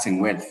essentially taxing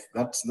wealth.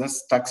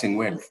 That's taxing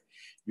wealth.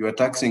 You are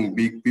taxing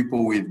big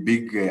people with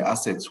big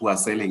assets who are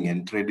selling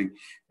and trading,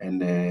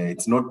 and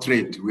it's not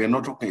trade. We are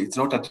not talking, it's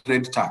not a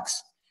trade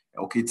tax.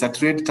 Okay, it's a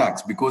trade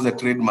tax because a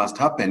trade must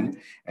happen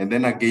and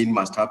then a gain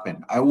must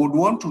happen. I would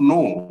want to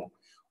know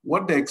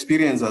what the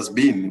experience has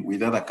been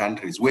with other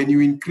countries when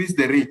you increase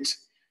the rate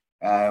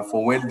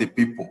for wealthy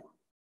people.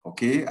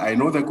 Okay, I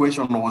know the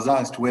question was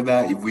asked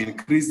whether if we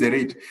increase the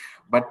rate,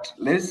 but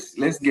let's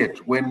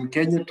get, when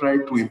Kenya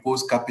tried to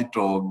impose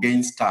capital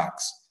gains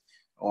tax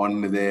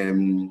on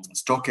the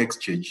stock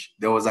exchange,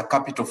 there was a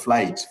capital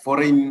flight.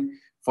 Foreign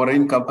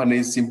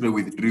companies simply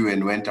withdrew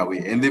and went away,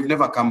 and they've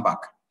never come back.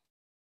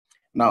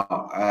 Now,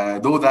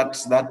 though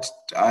that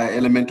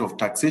element of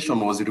taxation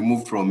was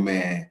removed from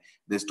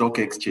the stock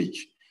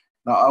exchange.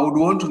 Now, I would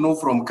want to know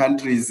from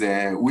countries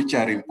which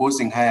are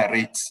imposing higher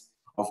rates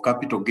of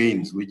capital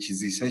gains, which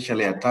is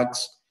essentially a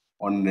tax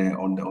on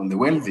the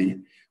wealthy,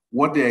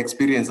 what their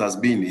experience has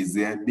been. Is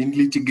there been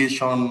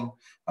litigation?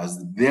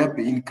 Has there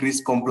been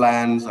increased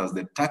compliance? Has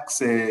the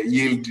tax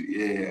yield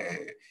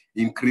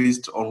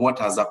increased, or what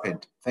has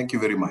happened? Thank you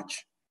very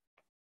much.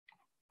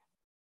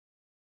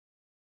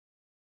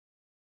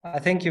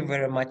 Thank you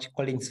very much,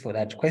 Collins, for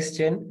that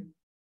question.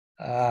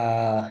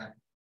 I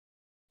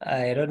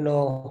don't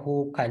know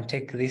who can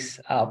take this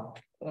up.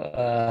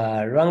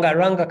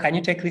 Ranga, can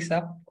you take this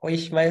up? Or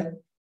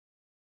Ishmael?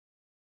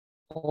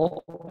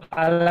 Or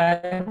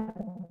Alan?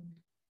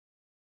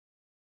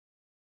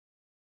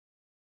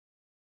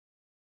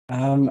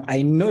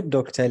 I know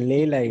Dr.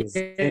 Leila is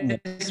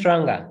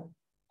Ranga.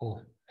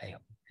 Oh, I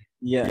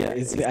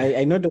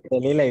know Dr.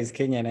 Leila is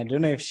Kenyan. I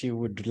don't know if she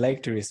would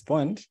like to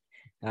respond.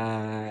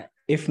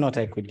 If not,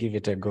 I could give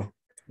it a go.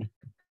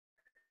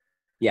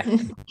 Yeah.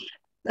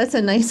 That's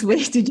a nice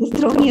way to just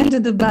throw me under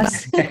the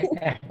bus.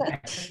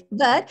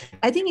 But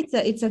I think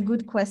it's a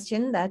good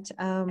question that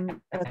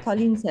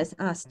Collins has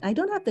asked. I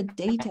don't have the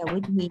data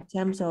with me in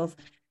terms of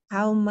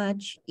how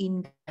much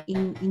in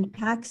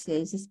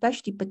taxes,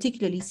 especially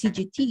particularly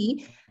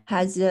CGT,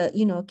 has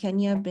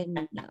Kenya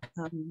been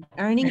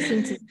earning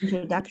since its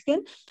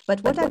introduction.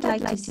 But what I'd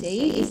like to say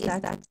is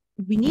that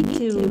we need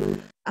to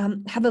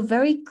have a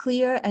very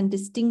clear and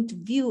distinct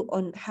view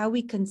on how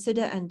we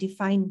consider and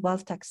define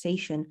wealth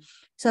taxation.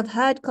 So I've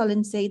heard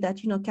Colin say that,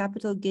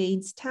 capital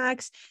gains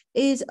tax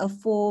is a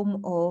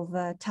form of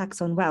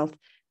tax on wealth.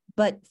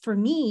 But for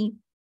me,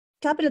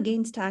 capital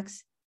gains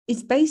tax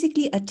is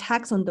basically a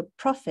tax on the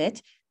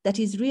profit that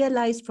is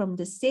realized from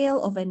the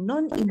sale of a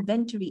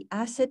non-inventory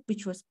asset,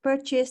 which was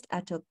purchased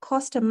at a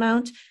cost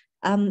amount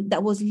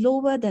that was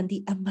lower than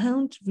the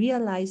amount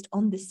realized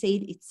on the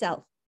sale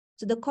itself.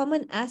 So the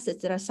common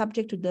assets that are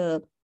subject to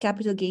the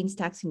capital gains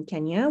tax in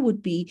Kenya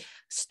would be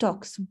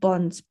stocks,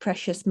 bonds,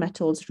 precious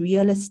metals,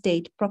 real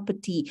estate,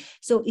 property.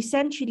 So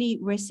essentially,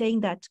 we're saying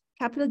that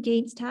capital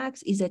gains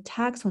tax is a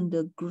tax on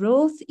the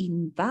growth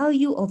in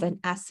value of an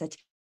asset.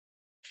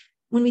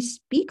 When we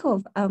speak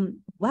of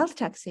wealth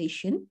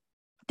taxation,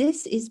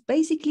 this is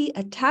basically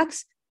a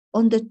tax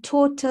on the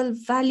total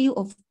value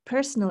of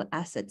personal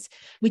assets,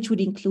 which would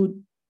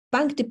include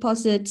bank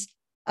deposits,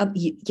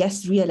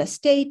 yes, real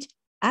estate,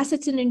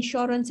 assets in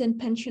insurance and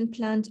pension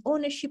plans,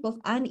 ownership of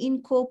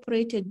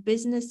unincorporated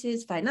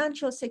businesses,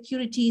 financial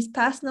securities,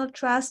 personal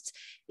trusts.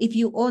 If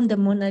you own the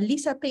Mona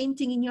Lisa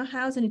painting in your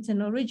house and it's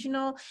an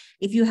original,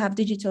 if you have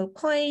digital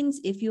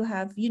coins, if you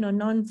have,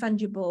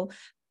 non-fungible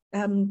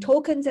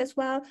tokens as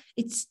well,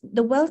 it's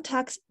the wealth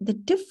tax. The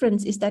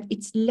difference is that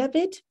it's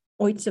levied,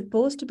 or it's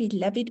supposed to be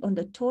levied, on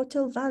the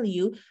total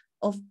value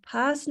of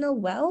personal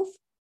wealth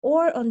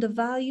or on the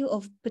value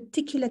of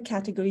particular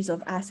categories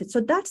of assets.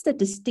 So that's the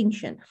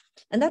distinction.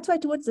 And that's why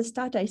towards the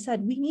start, I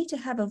said, we need to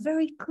have a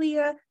very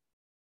clear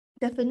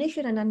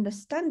definition and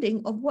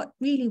understanding of what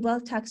really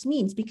wealth tax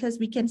means, because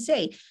we can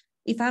say,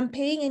 if I'm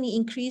paying any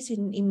increase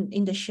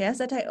in the shares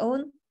that I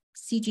own,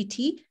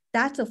 CGT,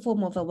 that's a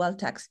form of a wealth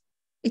tax.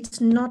 It's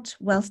not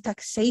wealth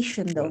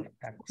taxation, though.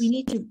 We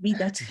need to read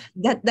that.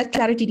 That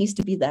clarity needs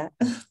to be there.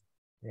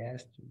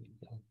 Yes.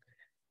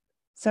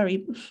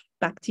 Sorry,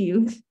 back to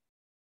you.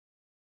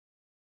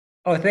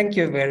 Oh, thank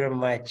you very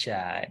much,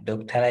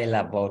 Dr.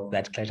 Laila, about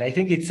that clarity. I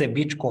think it's a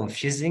bit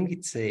confusing.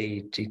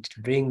 It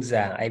brings,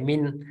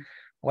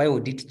 why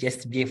would it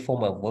just be a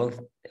form of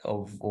wealth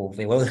of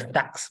a wealth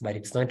tax, but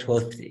it's not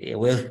a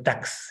wealth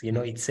tax?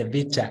 It's a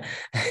bit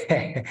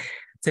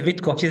it's a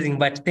bit confusing.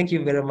 But thank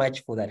you very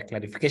much for that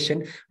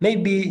clarification.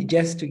 Maybe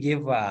just to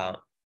give a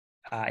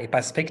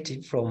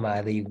perspective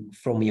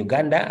from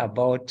Uganda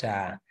about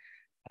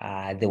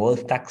the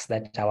wealth tax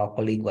that our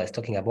colleague was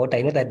talking about.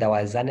 I know that there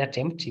was an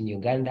attempt in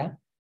Uganda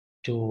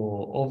to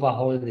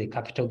overhaul the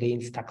capital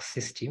gains tax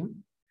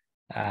system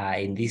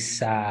in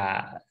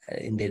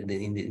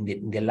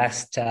the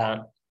last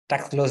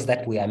tax laws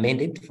that we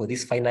amended for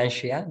this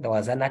financial year. There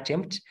was an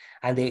attempt,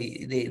 and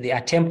the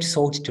attempt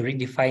sought to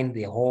redefine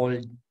the whole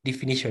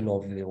definition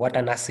of what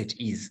an asset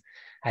is.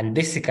 And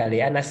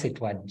basically, an asset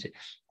would,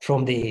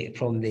 from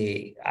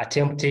the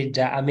attempted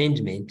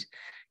amendment,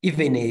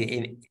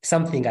 even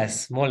something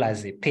as small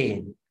as a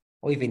pen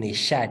or even a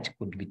shirt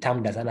could be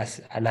termed as an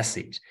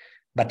asset.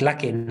 But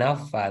lucky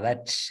enough,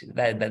 that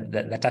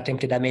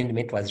attempted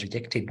amendment was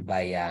rejected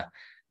by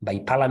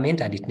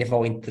Parliament, and it never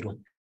went through.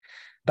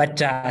 But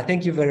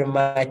thank you very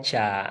much,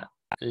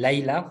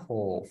 Laila,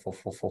 for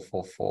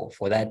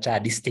that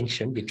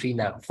distinction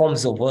between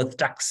forms of wealth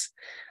tax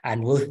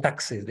and wealth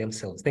taxes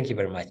themselves. Thank you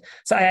very much.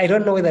 So I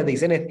don't know whether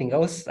there's anything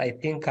else. I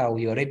think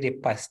we already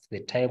passed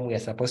the time we are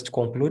supposed to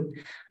conclude.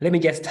 Let me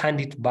just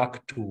hand it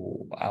back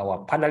to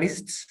our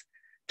panelists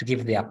to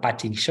give their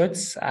parting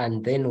shots,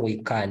 and then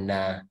we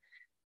can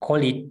call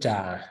it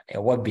a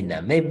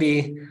webinar.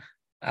 Maybe,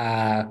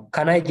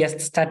 can I just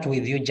start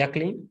with you,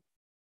 Jacqueline?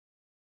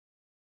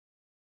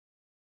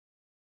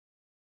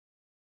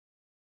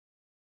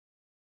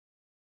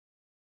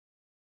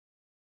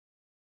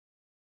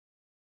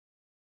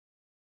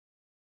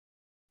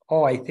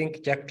 Oh, I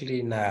think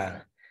Jacqueline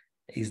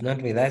is not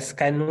with us.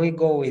 Can we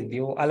go with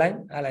you,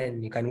 Alan?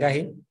 Alan, you can go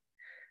ahead.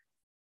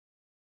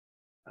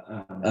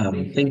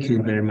 Thank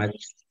you very much,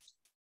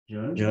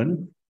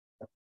 John.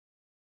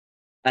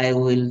 I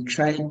will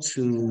try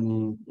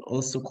to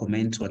also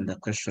comment on the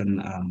question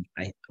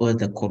or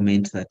the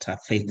comment that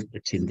Faith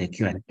put in the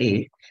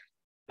Q&A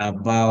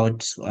about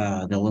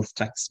the wealth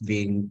tax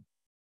being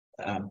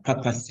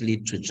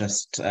purposely to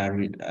just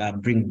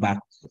bring back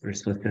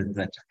resources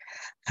that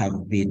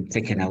have been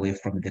taken away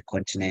from the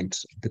continent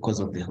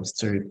because of the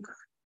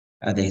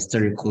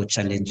historical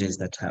challenges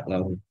that have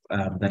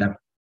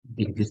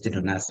been visited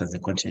on us as a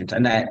continent.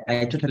 And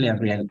I totally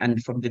agree.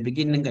 And from the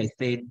beginning, I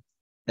said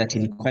that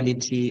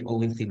inequality or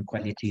wealth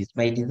inequality is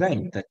by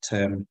design, that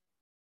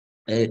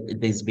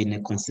there's been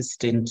a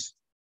consistent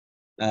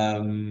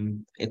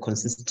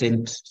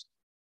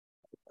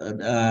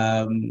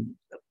a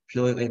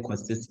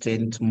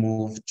consistent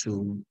move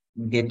to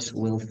get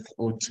wealth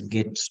or to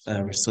get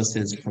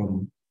resources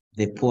from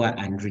the poor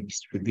and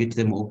redistribute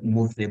them or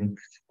move them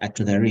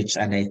to the rich.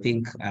 And I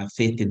think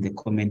Faith in the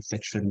comment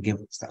section gave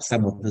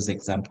some of those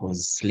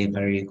examples: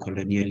 slavery,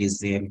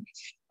 colonialism.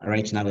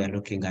 Right now, we are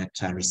looking at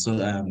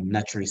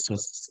natural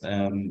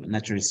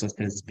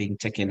resources being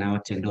taken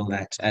out and all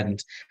that.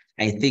 And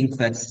I think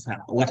that's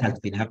what has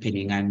been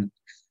happening. And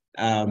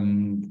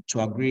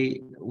to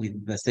agree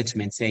with the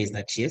statements here is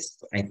that,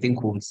 yes, I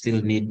think we'll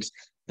still need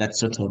that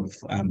sort of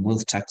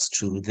wealth tax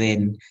to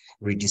then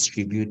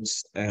redistribute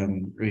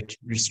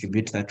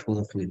that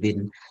wealth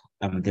within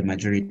the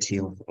majority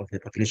of the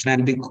population,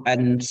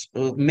 and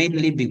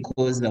mainly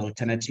because the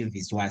alternative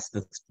is worse.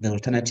 The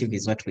alternative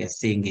is what we are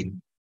seeing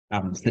in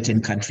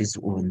certain countries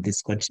on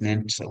this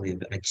continent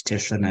with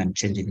agitation and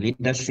changing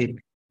leadership.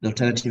 The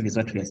alternative is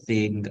what we are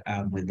seeing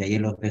with the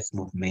yellow vest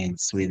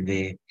movements, with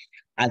the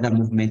other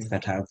movements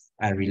that are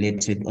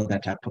related or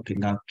that are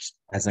popping up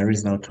as a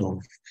result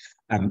of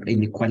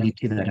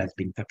inequality that has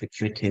been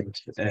perpetuated,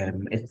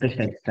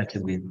 especially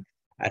starting with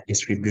a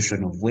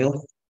distribution of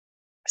wealth.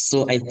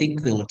 So I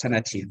think the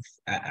alternative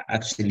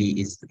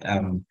actually is,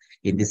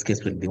 in this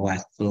case, would be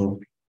worse. So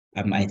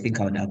I think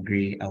I would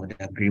agree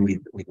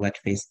with what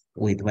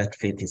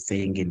Faith is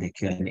saying in the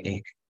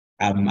Q&A.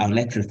 I would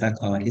like to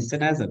thank our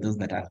listeners and those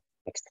that have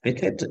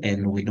participated,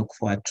 and we look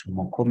forward to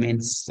more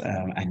comments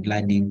and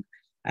learning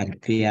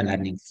and peer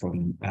learning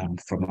from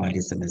our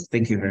listeners.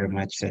 Thank you very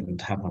much and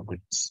have a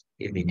good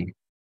evening.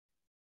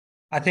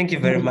 Thank you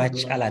very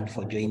much, Alan,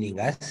 for joining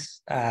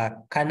us.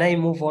 Can I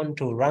move on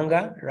to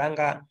Ranga?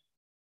 Ranga.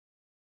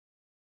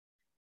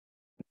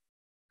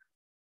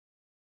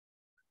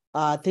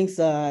 Thanks,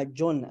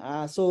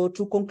 John. So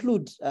to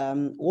conclude,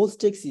 wealth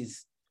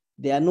taxes,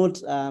 they are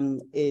not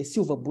a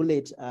silver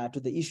bullet to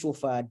the issue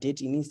of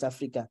debt in East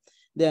Africa.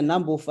 There are a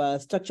number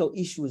of structural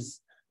issues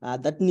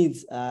that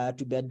needs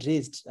to be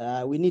addressed.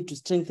 We need to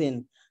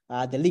strengthen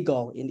the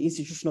legal and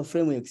institutional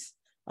frameworks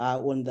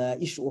on the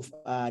issue of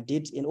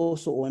debt, and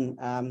also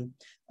on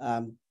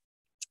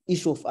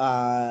issue of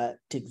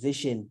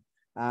taxation.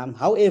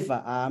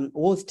 However,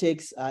 wealth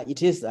tax, it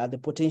has the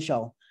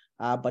potential,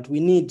 but we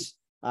need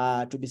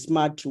to be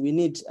smart. We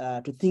need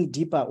to think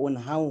deeper on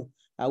how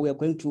we are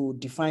going to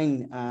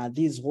define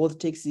these wealth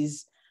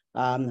taxes,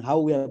 how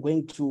we are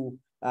going to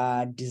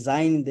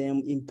design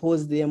them,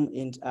 impose them,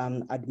 and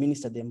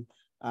administer them.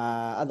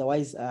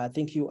 Otherwise,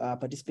 thank you,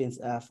 participants,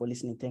 for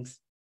listening. Thanks.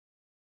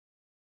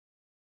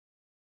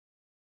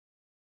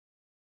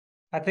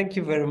 Thank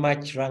you very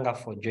much, Ranga,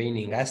 for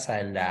joining us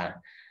and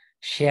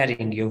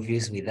sharing your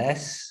views with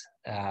us.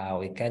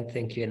 We can't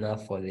thank you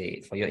enough for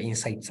your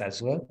insights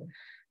as well.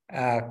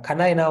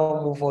 Can I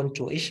now move on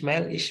to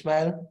Ishmael?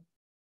 Ishmael?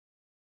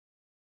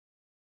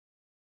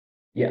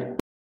 Yeah.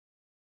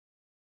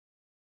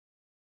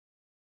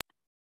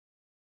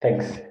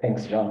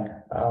 Thanks, John.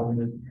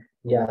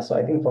 Yeah, so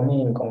I think for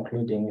me, in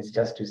concluding, is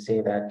just to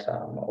say that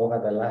over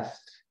the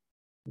last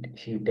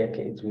few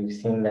decades, we've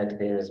seen that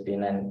there's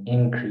been an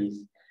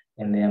increase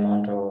in the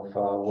amount of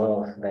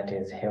wealth that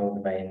is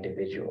held by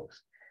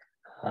individuals,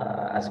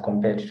 as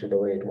compared to the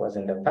way it was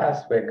in the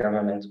past, where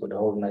governments would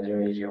hold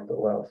majority of the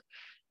wealth.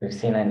 We've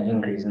seen an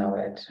increase now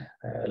that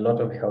a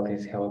lot of wealth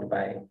is held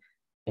by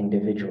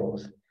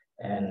individuals.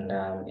 And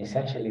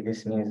essentially,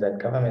 this means that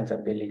government's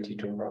ability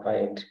to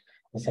provide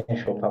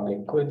essential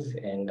public goods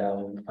and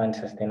fund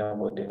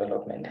sustainable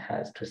development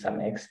has to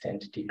some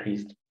extent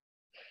decreased.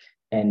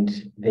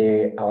 And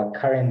our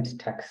current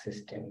tax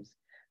systems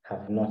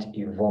have not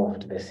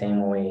evolved the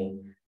same way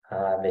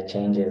the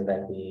changes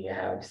that we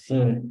have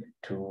seen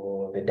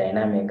to the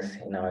dynamics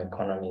in our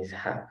economies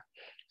have.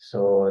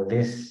 So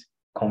this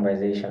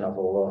conversation of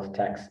a wealth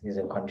tax is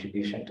a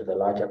contribution to the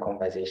larger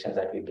conversations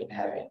that we've been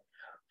having.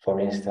 For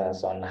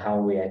instance, on how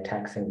we are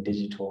taxing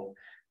digital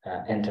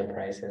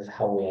enterprises,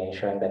 how we are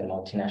ensuring that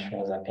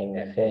multinationals are paying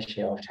their fair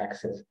share of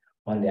taxes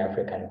on the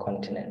African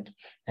continent.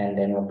 And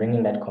then we're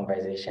bringing that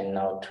conversation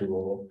now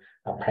to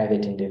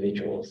private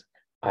individuals.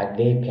 Are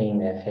they paying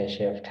their fair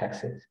share of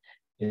taxes?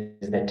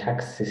 Does the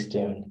tax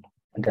system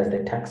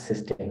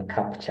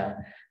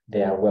capture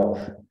their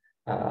wealth?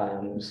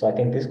 So I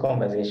think this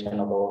conversation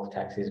of wealth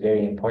tax is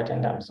very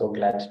important. I'm so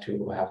glad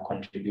to have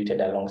contributed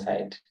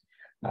alongside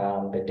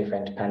the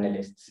different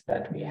panelists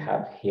that we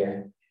have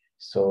here.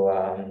 So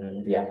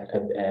yeah,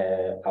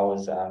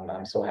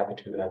 I'm so happy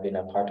to have been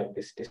a part of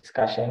this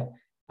discussion.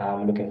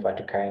 I'm looking forward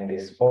to carrying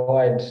this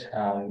forward.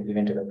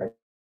 Even to the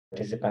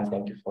participants,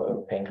 thank you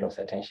for paying close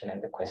attention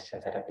and the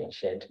questions that have been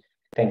shared.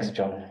 Thanks,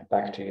 John.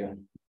 Back to you.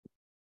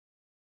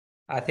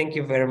 Thank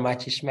you very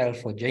much, Ishmael,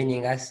 for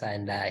joining us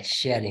and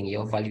sharing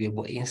your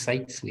valuable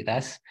insights with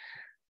us.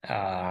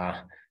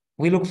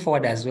 We look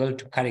forward as well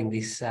to carrying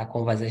this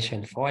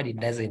conversation forward. It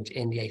doesn't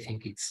end here. I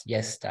think it's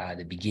just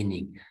the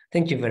beginning.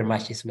 Thank you very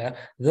much, Ishmael.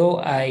 Though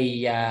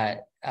I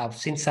have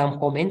seen some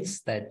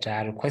comments that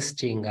are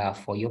requesting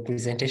for your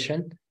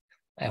presentation.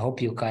 I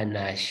hope you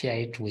can share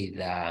it with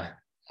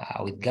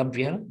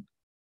Gabriel.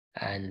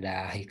 and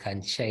he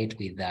can share it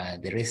with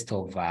the rest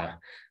of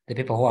the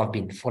people who have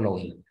been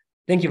following.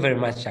 Thank you very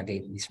much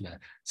again, Ismail.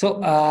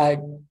 So,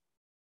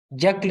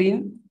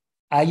 Jacqueline,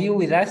 are you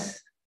with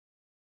us?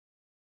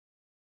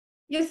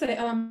 Yes, I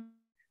am.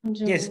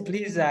 Yes,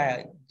 please,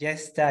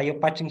 just your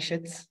parting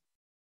shots.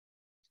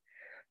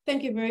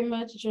 Thank you very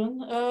much,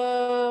 John.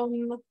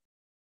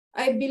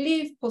 I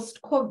believe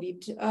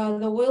post-COVID,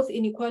 the wealth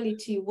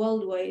inequality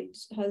worldwide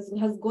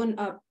has gone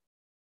up.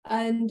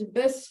 And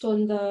based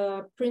on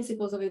the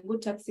principles of a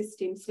good tax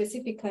system,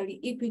 specifically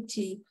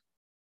equity,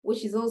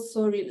 which is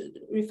also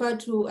referred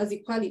to as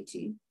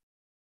equality,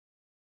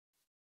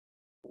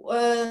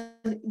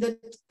 the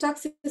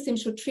tax system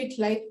should treat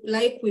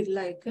like with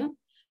like.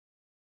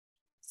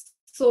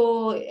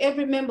 So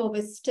every member of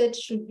a state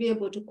should be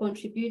able to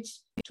contribute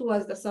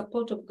towards the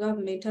support of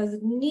government as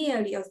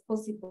nearly as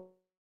possible.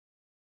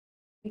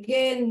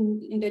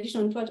 Again, in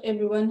addition to what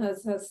everyone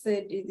has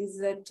said, is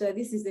that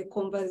this is a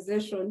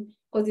conversation,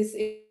 because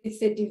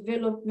it's a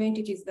development,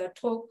 it is the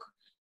talk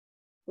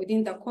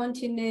within the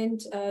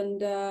continent,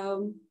 and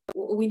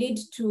we need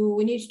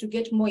to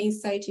get more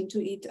insight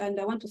into it. And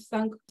I want to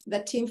thank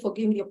the team for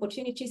giving the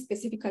opportunity,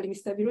 specifically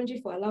Mr.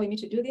 Birungi for allowing me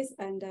to do this.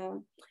 And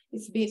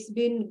it's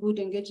been good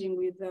engaging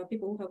with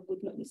people who have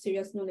good,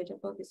 serious knowledge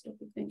about this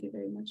topic. Thank you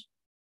very much.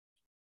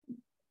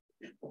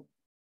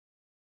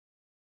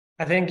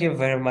 Thank you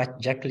very much,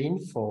 Jacqueline,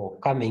 for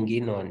coming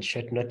in on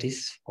short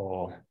notice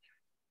for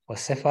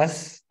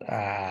Cephas.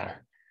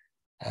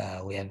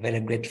 We are very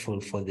grateful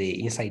for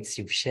the insights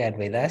you've shared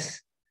with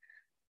us.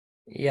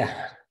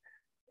 Yeah.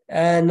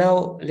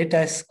 Now let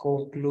us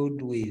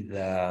conclude with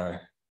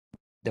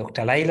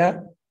Dr.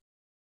 Laila.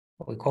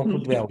 We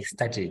conclude where we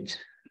started.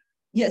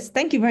 Yes,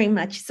 thank you very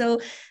much.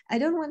 So I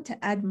don't want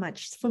to add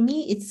much. For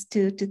me, it's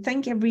to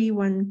thank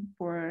everyone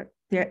for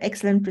their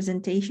excellent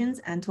presentations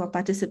and to our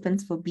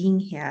participants for being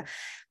here.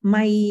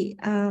 My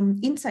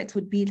insights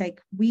would be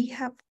like, we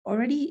have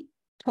already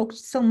talked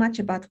so much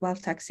about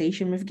wealth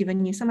taxation. We've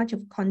given you so much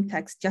of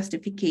context,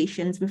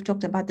 justifications. We've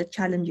talked about the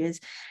challenges.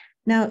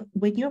 Now,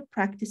 when you're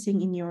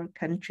practicing in your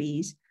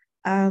countries,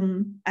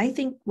 I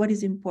think what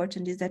is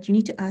important is that you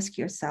need to ask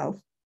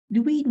yourself,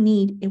 do we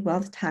need a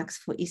wealth tax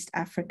for East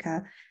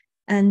Africa?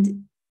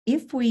 And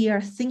if we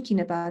are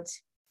thinking about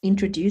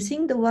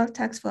introducing the wealth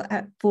tax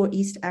for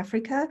East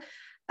Africa,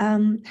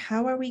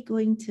 how are we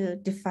going to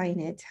define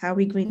it? How are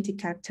we going to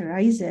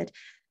characterize it?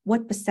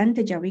 What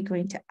percentage are we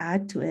going to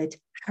add to it?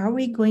 How are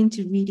we going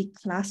to really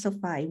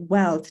classify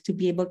wealth to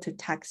be able to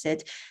tax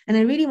it? And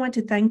I really want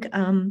to thank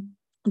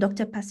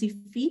Dr.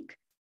 Pacifique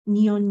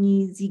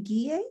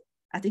Nyonizigie,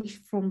 I think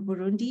from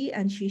Burundi,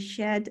 and she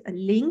shared a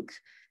link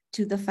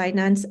to the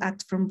Finance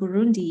Act from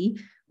Burundi,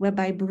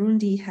 whereby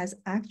Burundi has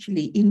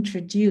actually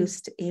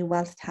introduced a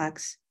wealth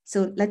tax.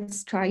 So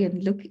let's try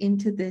and look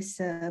into this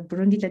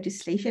Burundi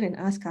legislation and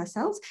ask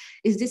ourselves,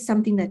 is this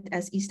something that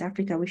as East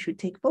Africa we should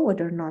take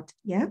forward or not?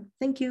 Yeah,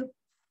 thank you.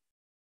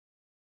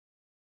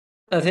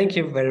 Thank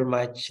you very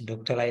much,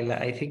 Dr. Laila.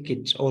 I think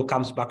it all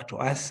comes back to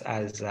us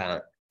as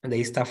the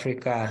East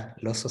Africa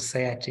Law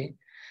Society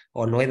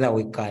on whether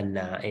we can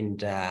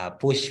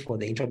push for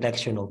the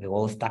introduction of the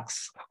wealth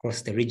tax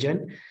across the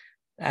region.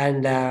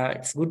 And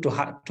it's good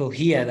to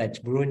hear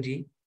that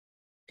Burundi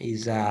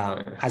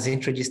has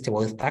introduced a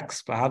wealth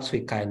tax. Perhaps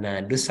we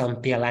can do some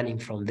peer learning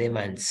from them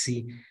and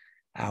see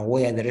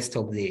where the rest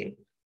of the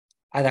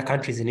other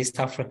countries in East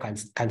Africa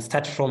can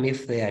start from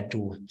if they are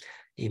to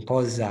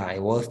impose a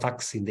wealth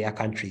tax in their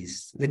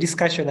countries. The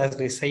discussion, as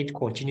we said,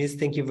 continues.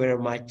 Thank you very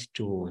much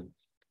to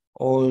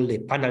all the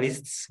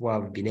panelists who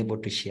have been able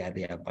to share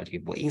their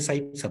valuable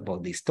insights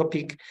about this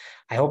topic.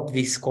 I hope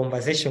this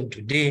conversation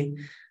today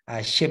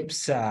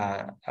shapes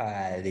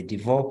the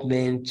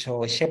development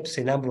or shapes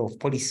a number of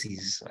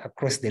policies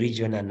across the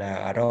region and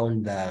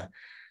around the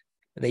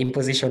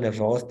imposition of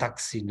wealth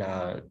tax in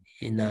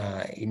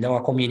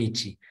our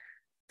community.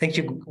 Thank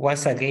you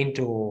once again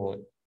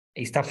to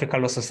East Africa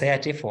Law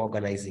Society for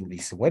organizing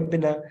this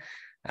webinar,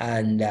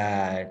 and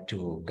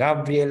to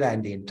Gabriel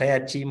and the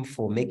entire team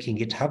for making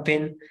it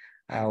happen.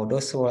 I would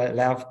also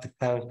love to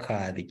thank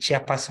the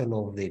chairperson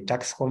of the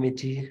tax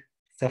committee,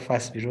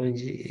 Cephas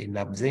Birungi, in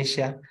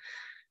absentia,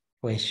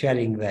 for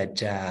ensuring that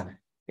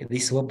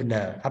this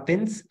webinar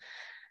happens.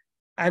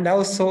 And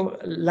also,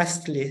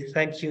 lastly,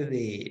 thank you,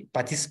 the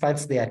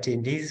participants, the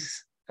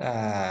attendees.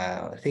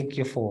 Thank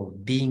you for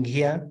being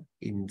here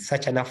in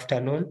such an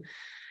afternoon.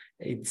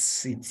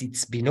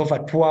 It's been over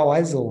 2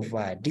 hours of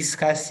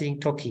discussing,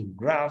 talking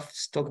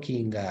graphs,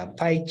 talking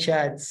pie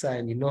charts,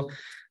 and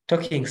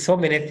talking so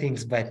many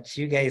things. But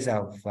you guys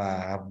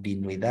have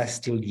been with us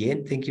till the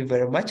end. Thank you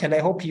very much, and I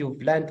hope you've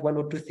learned 1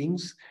 or 2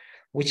 things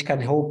which can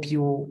help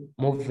you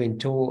move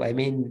into,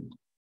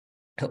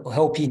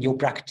 help in your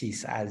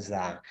practice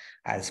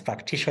as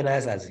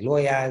practitioners, as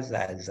lawyers,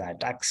 as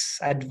tax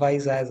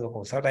advisors or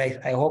consultants.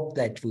 I hope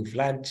that we've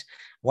learned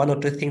 1 or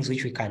 2 things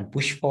which we can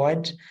push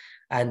forward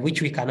and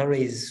which we can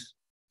always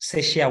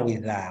share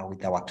with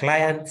our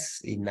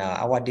clients in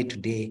our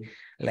day-to-day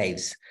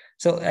lives.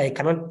 So I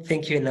cannot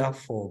thank you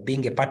enough for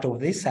being a part of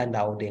this, and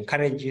I would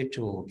encourage you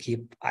to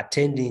keep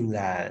attending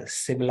the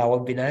similar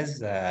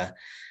webinars.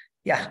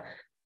 Yeah,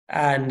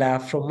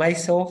 and from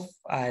myself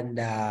and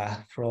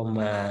from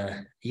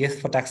Youth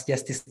for Tax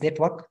Justice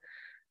Network,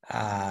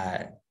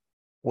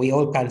 we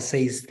all can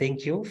say is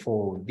thank you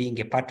for being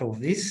a part of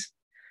this,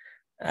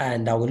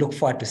 and I will look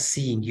forward to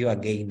seeing you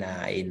again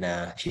in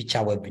future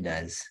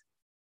webinars.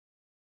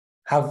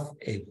 Have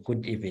a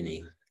good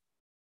evening.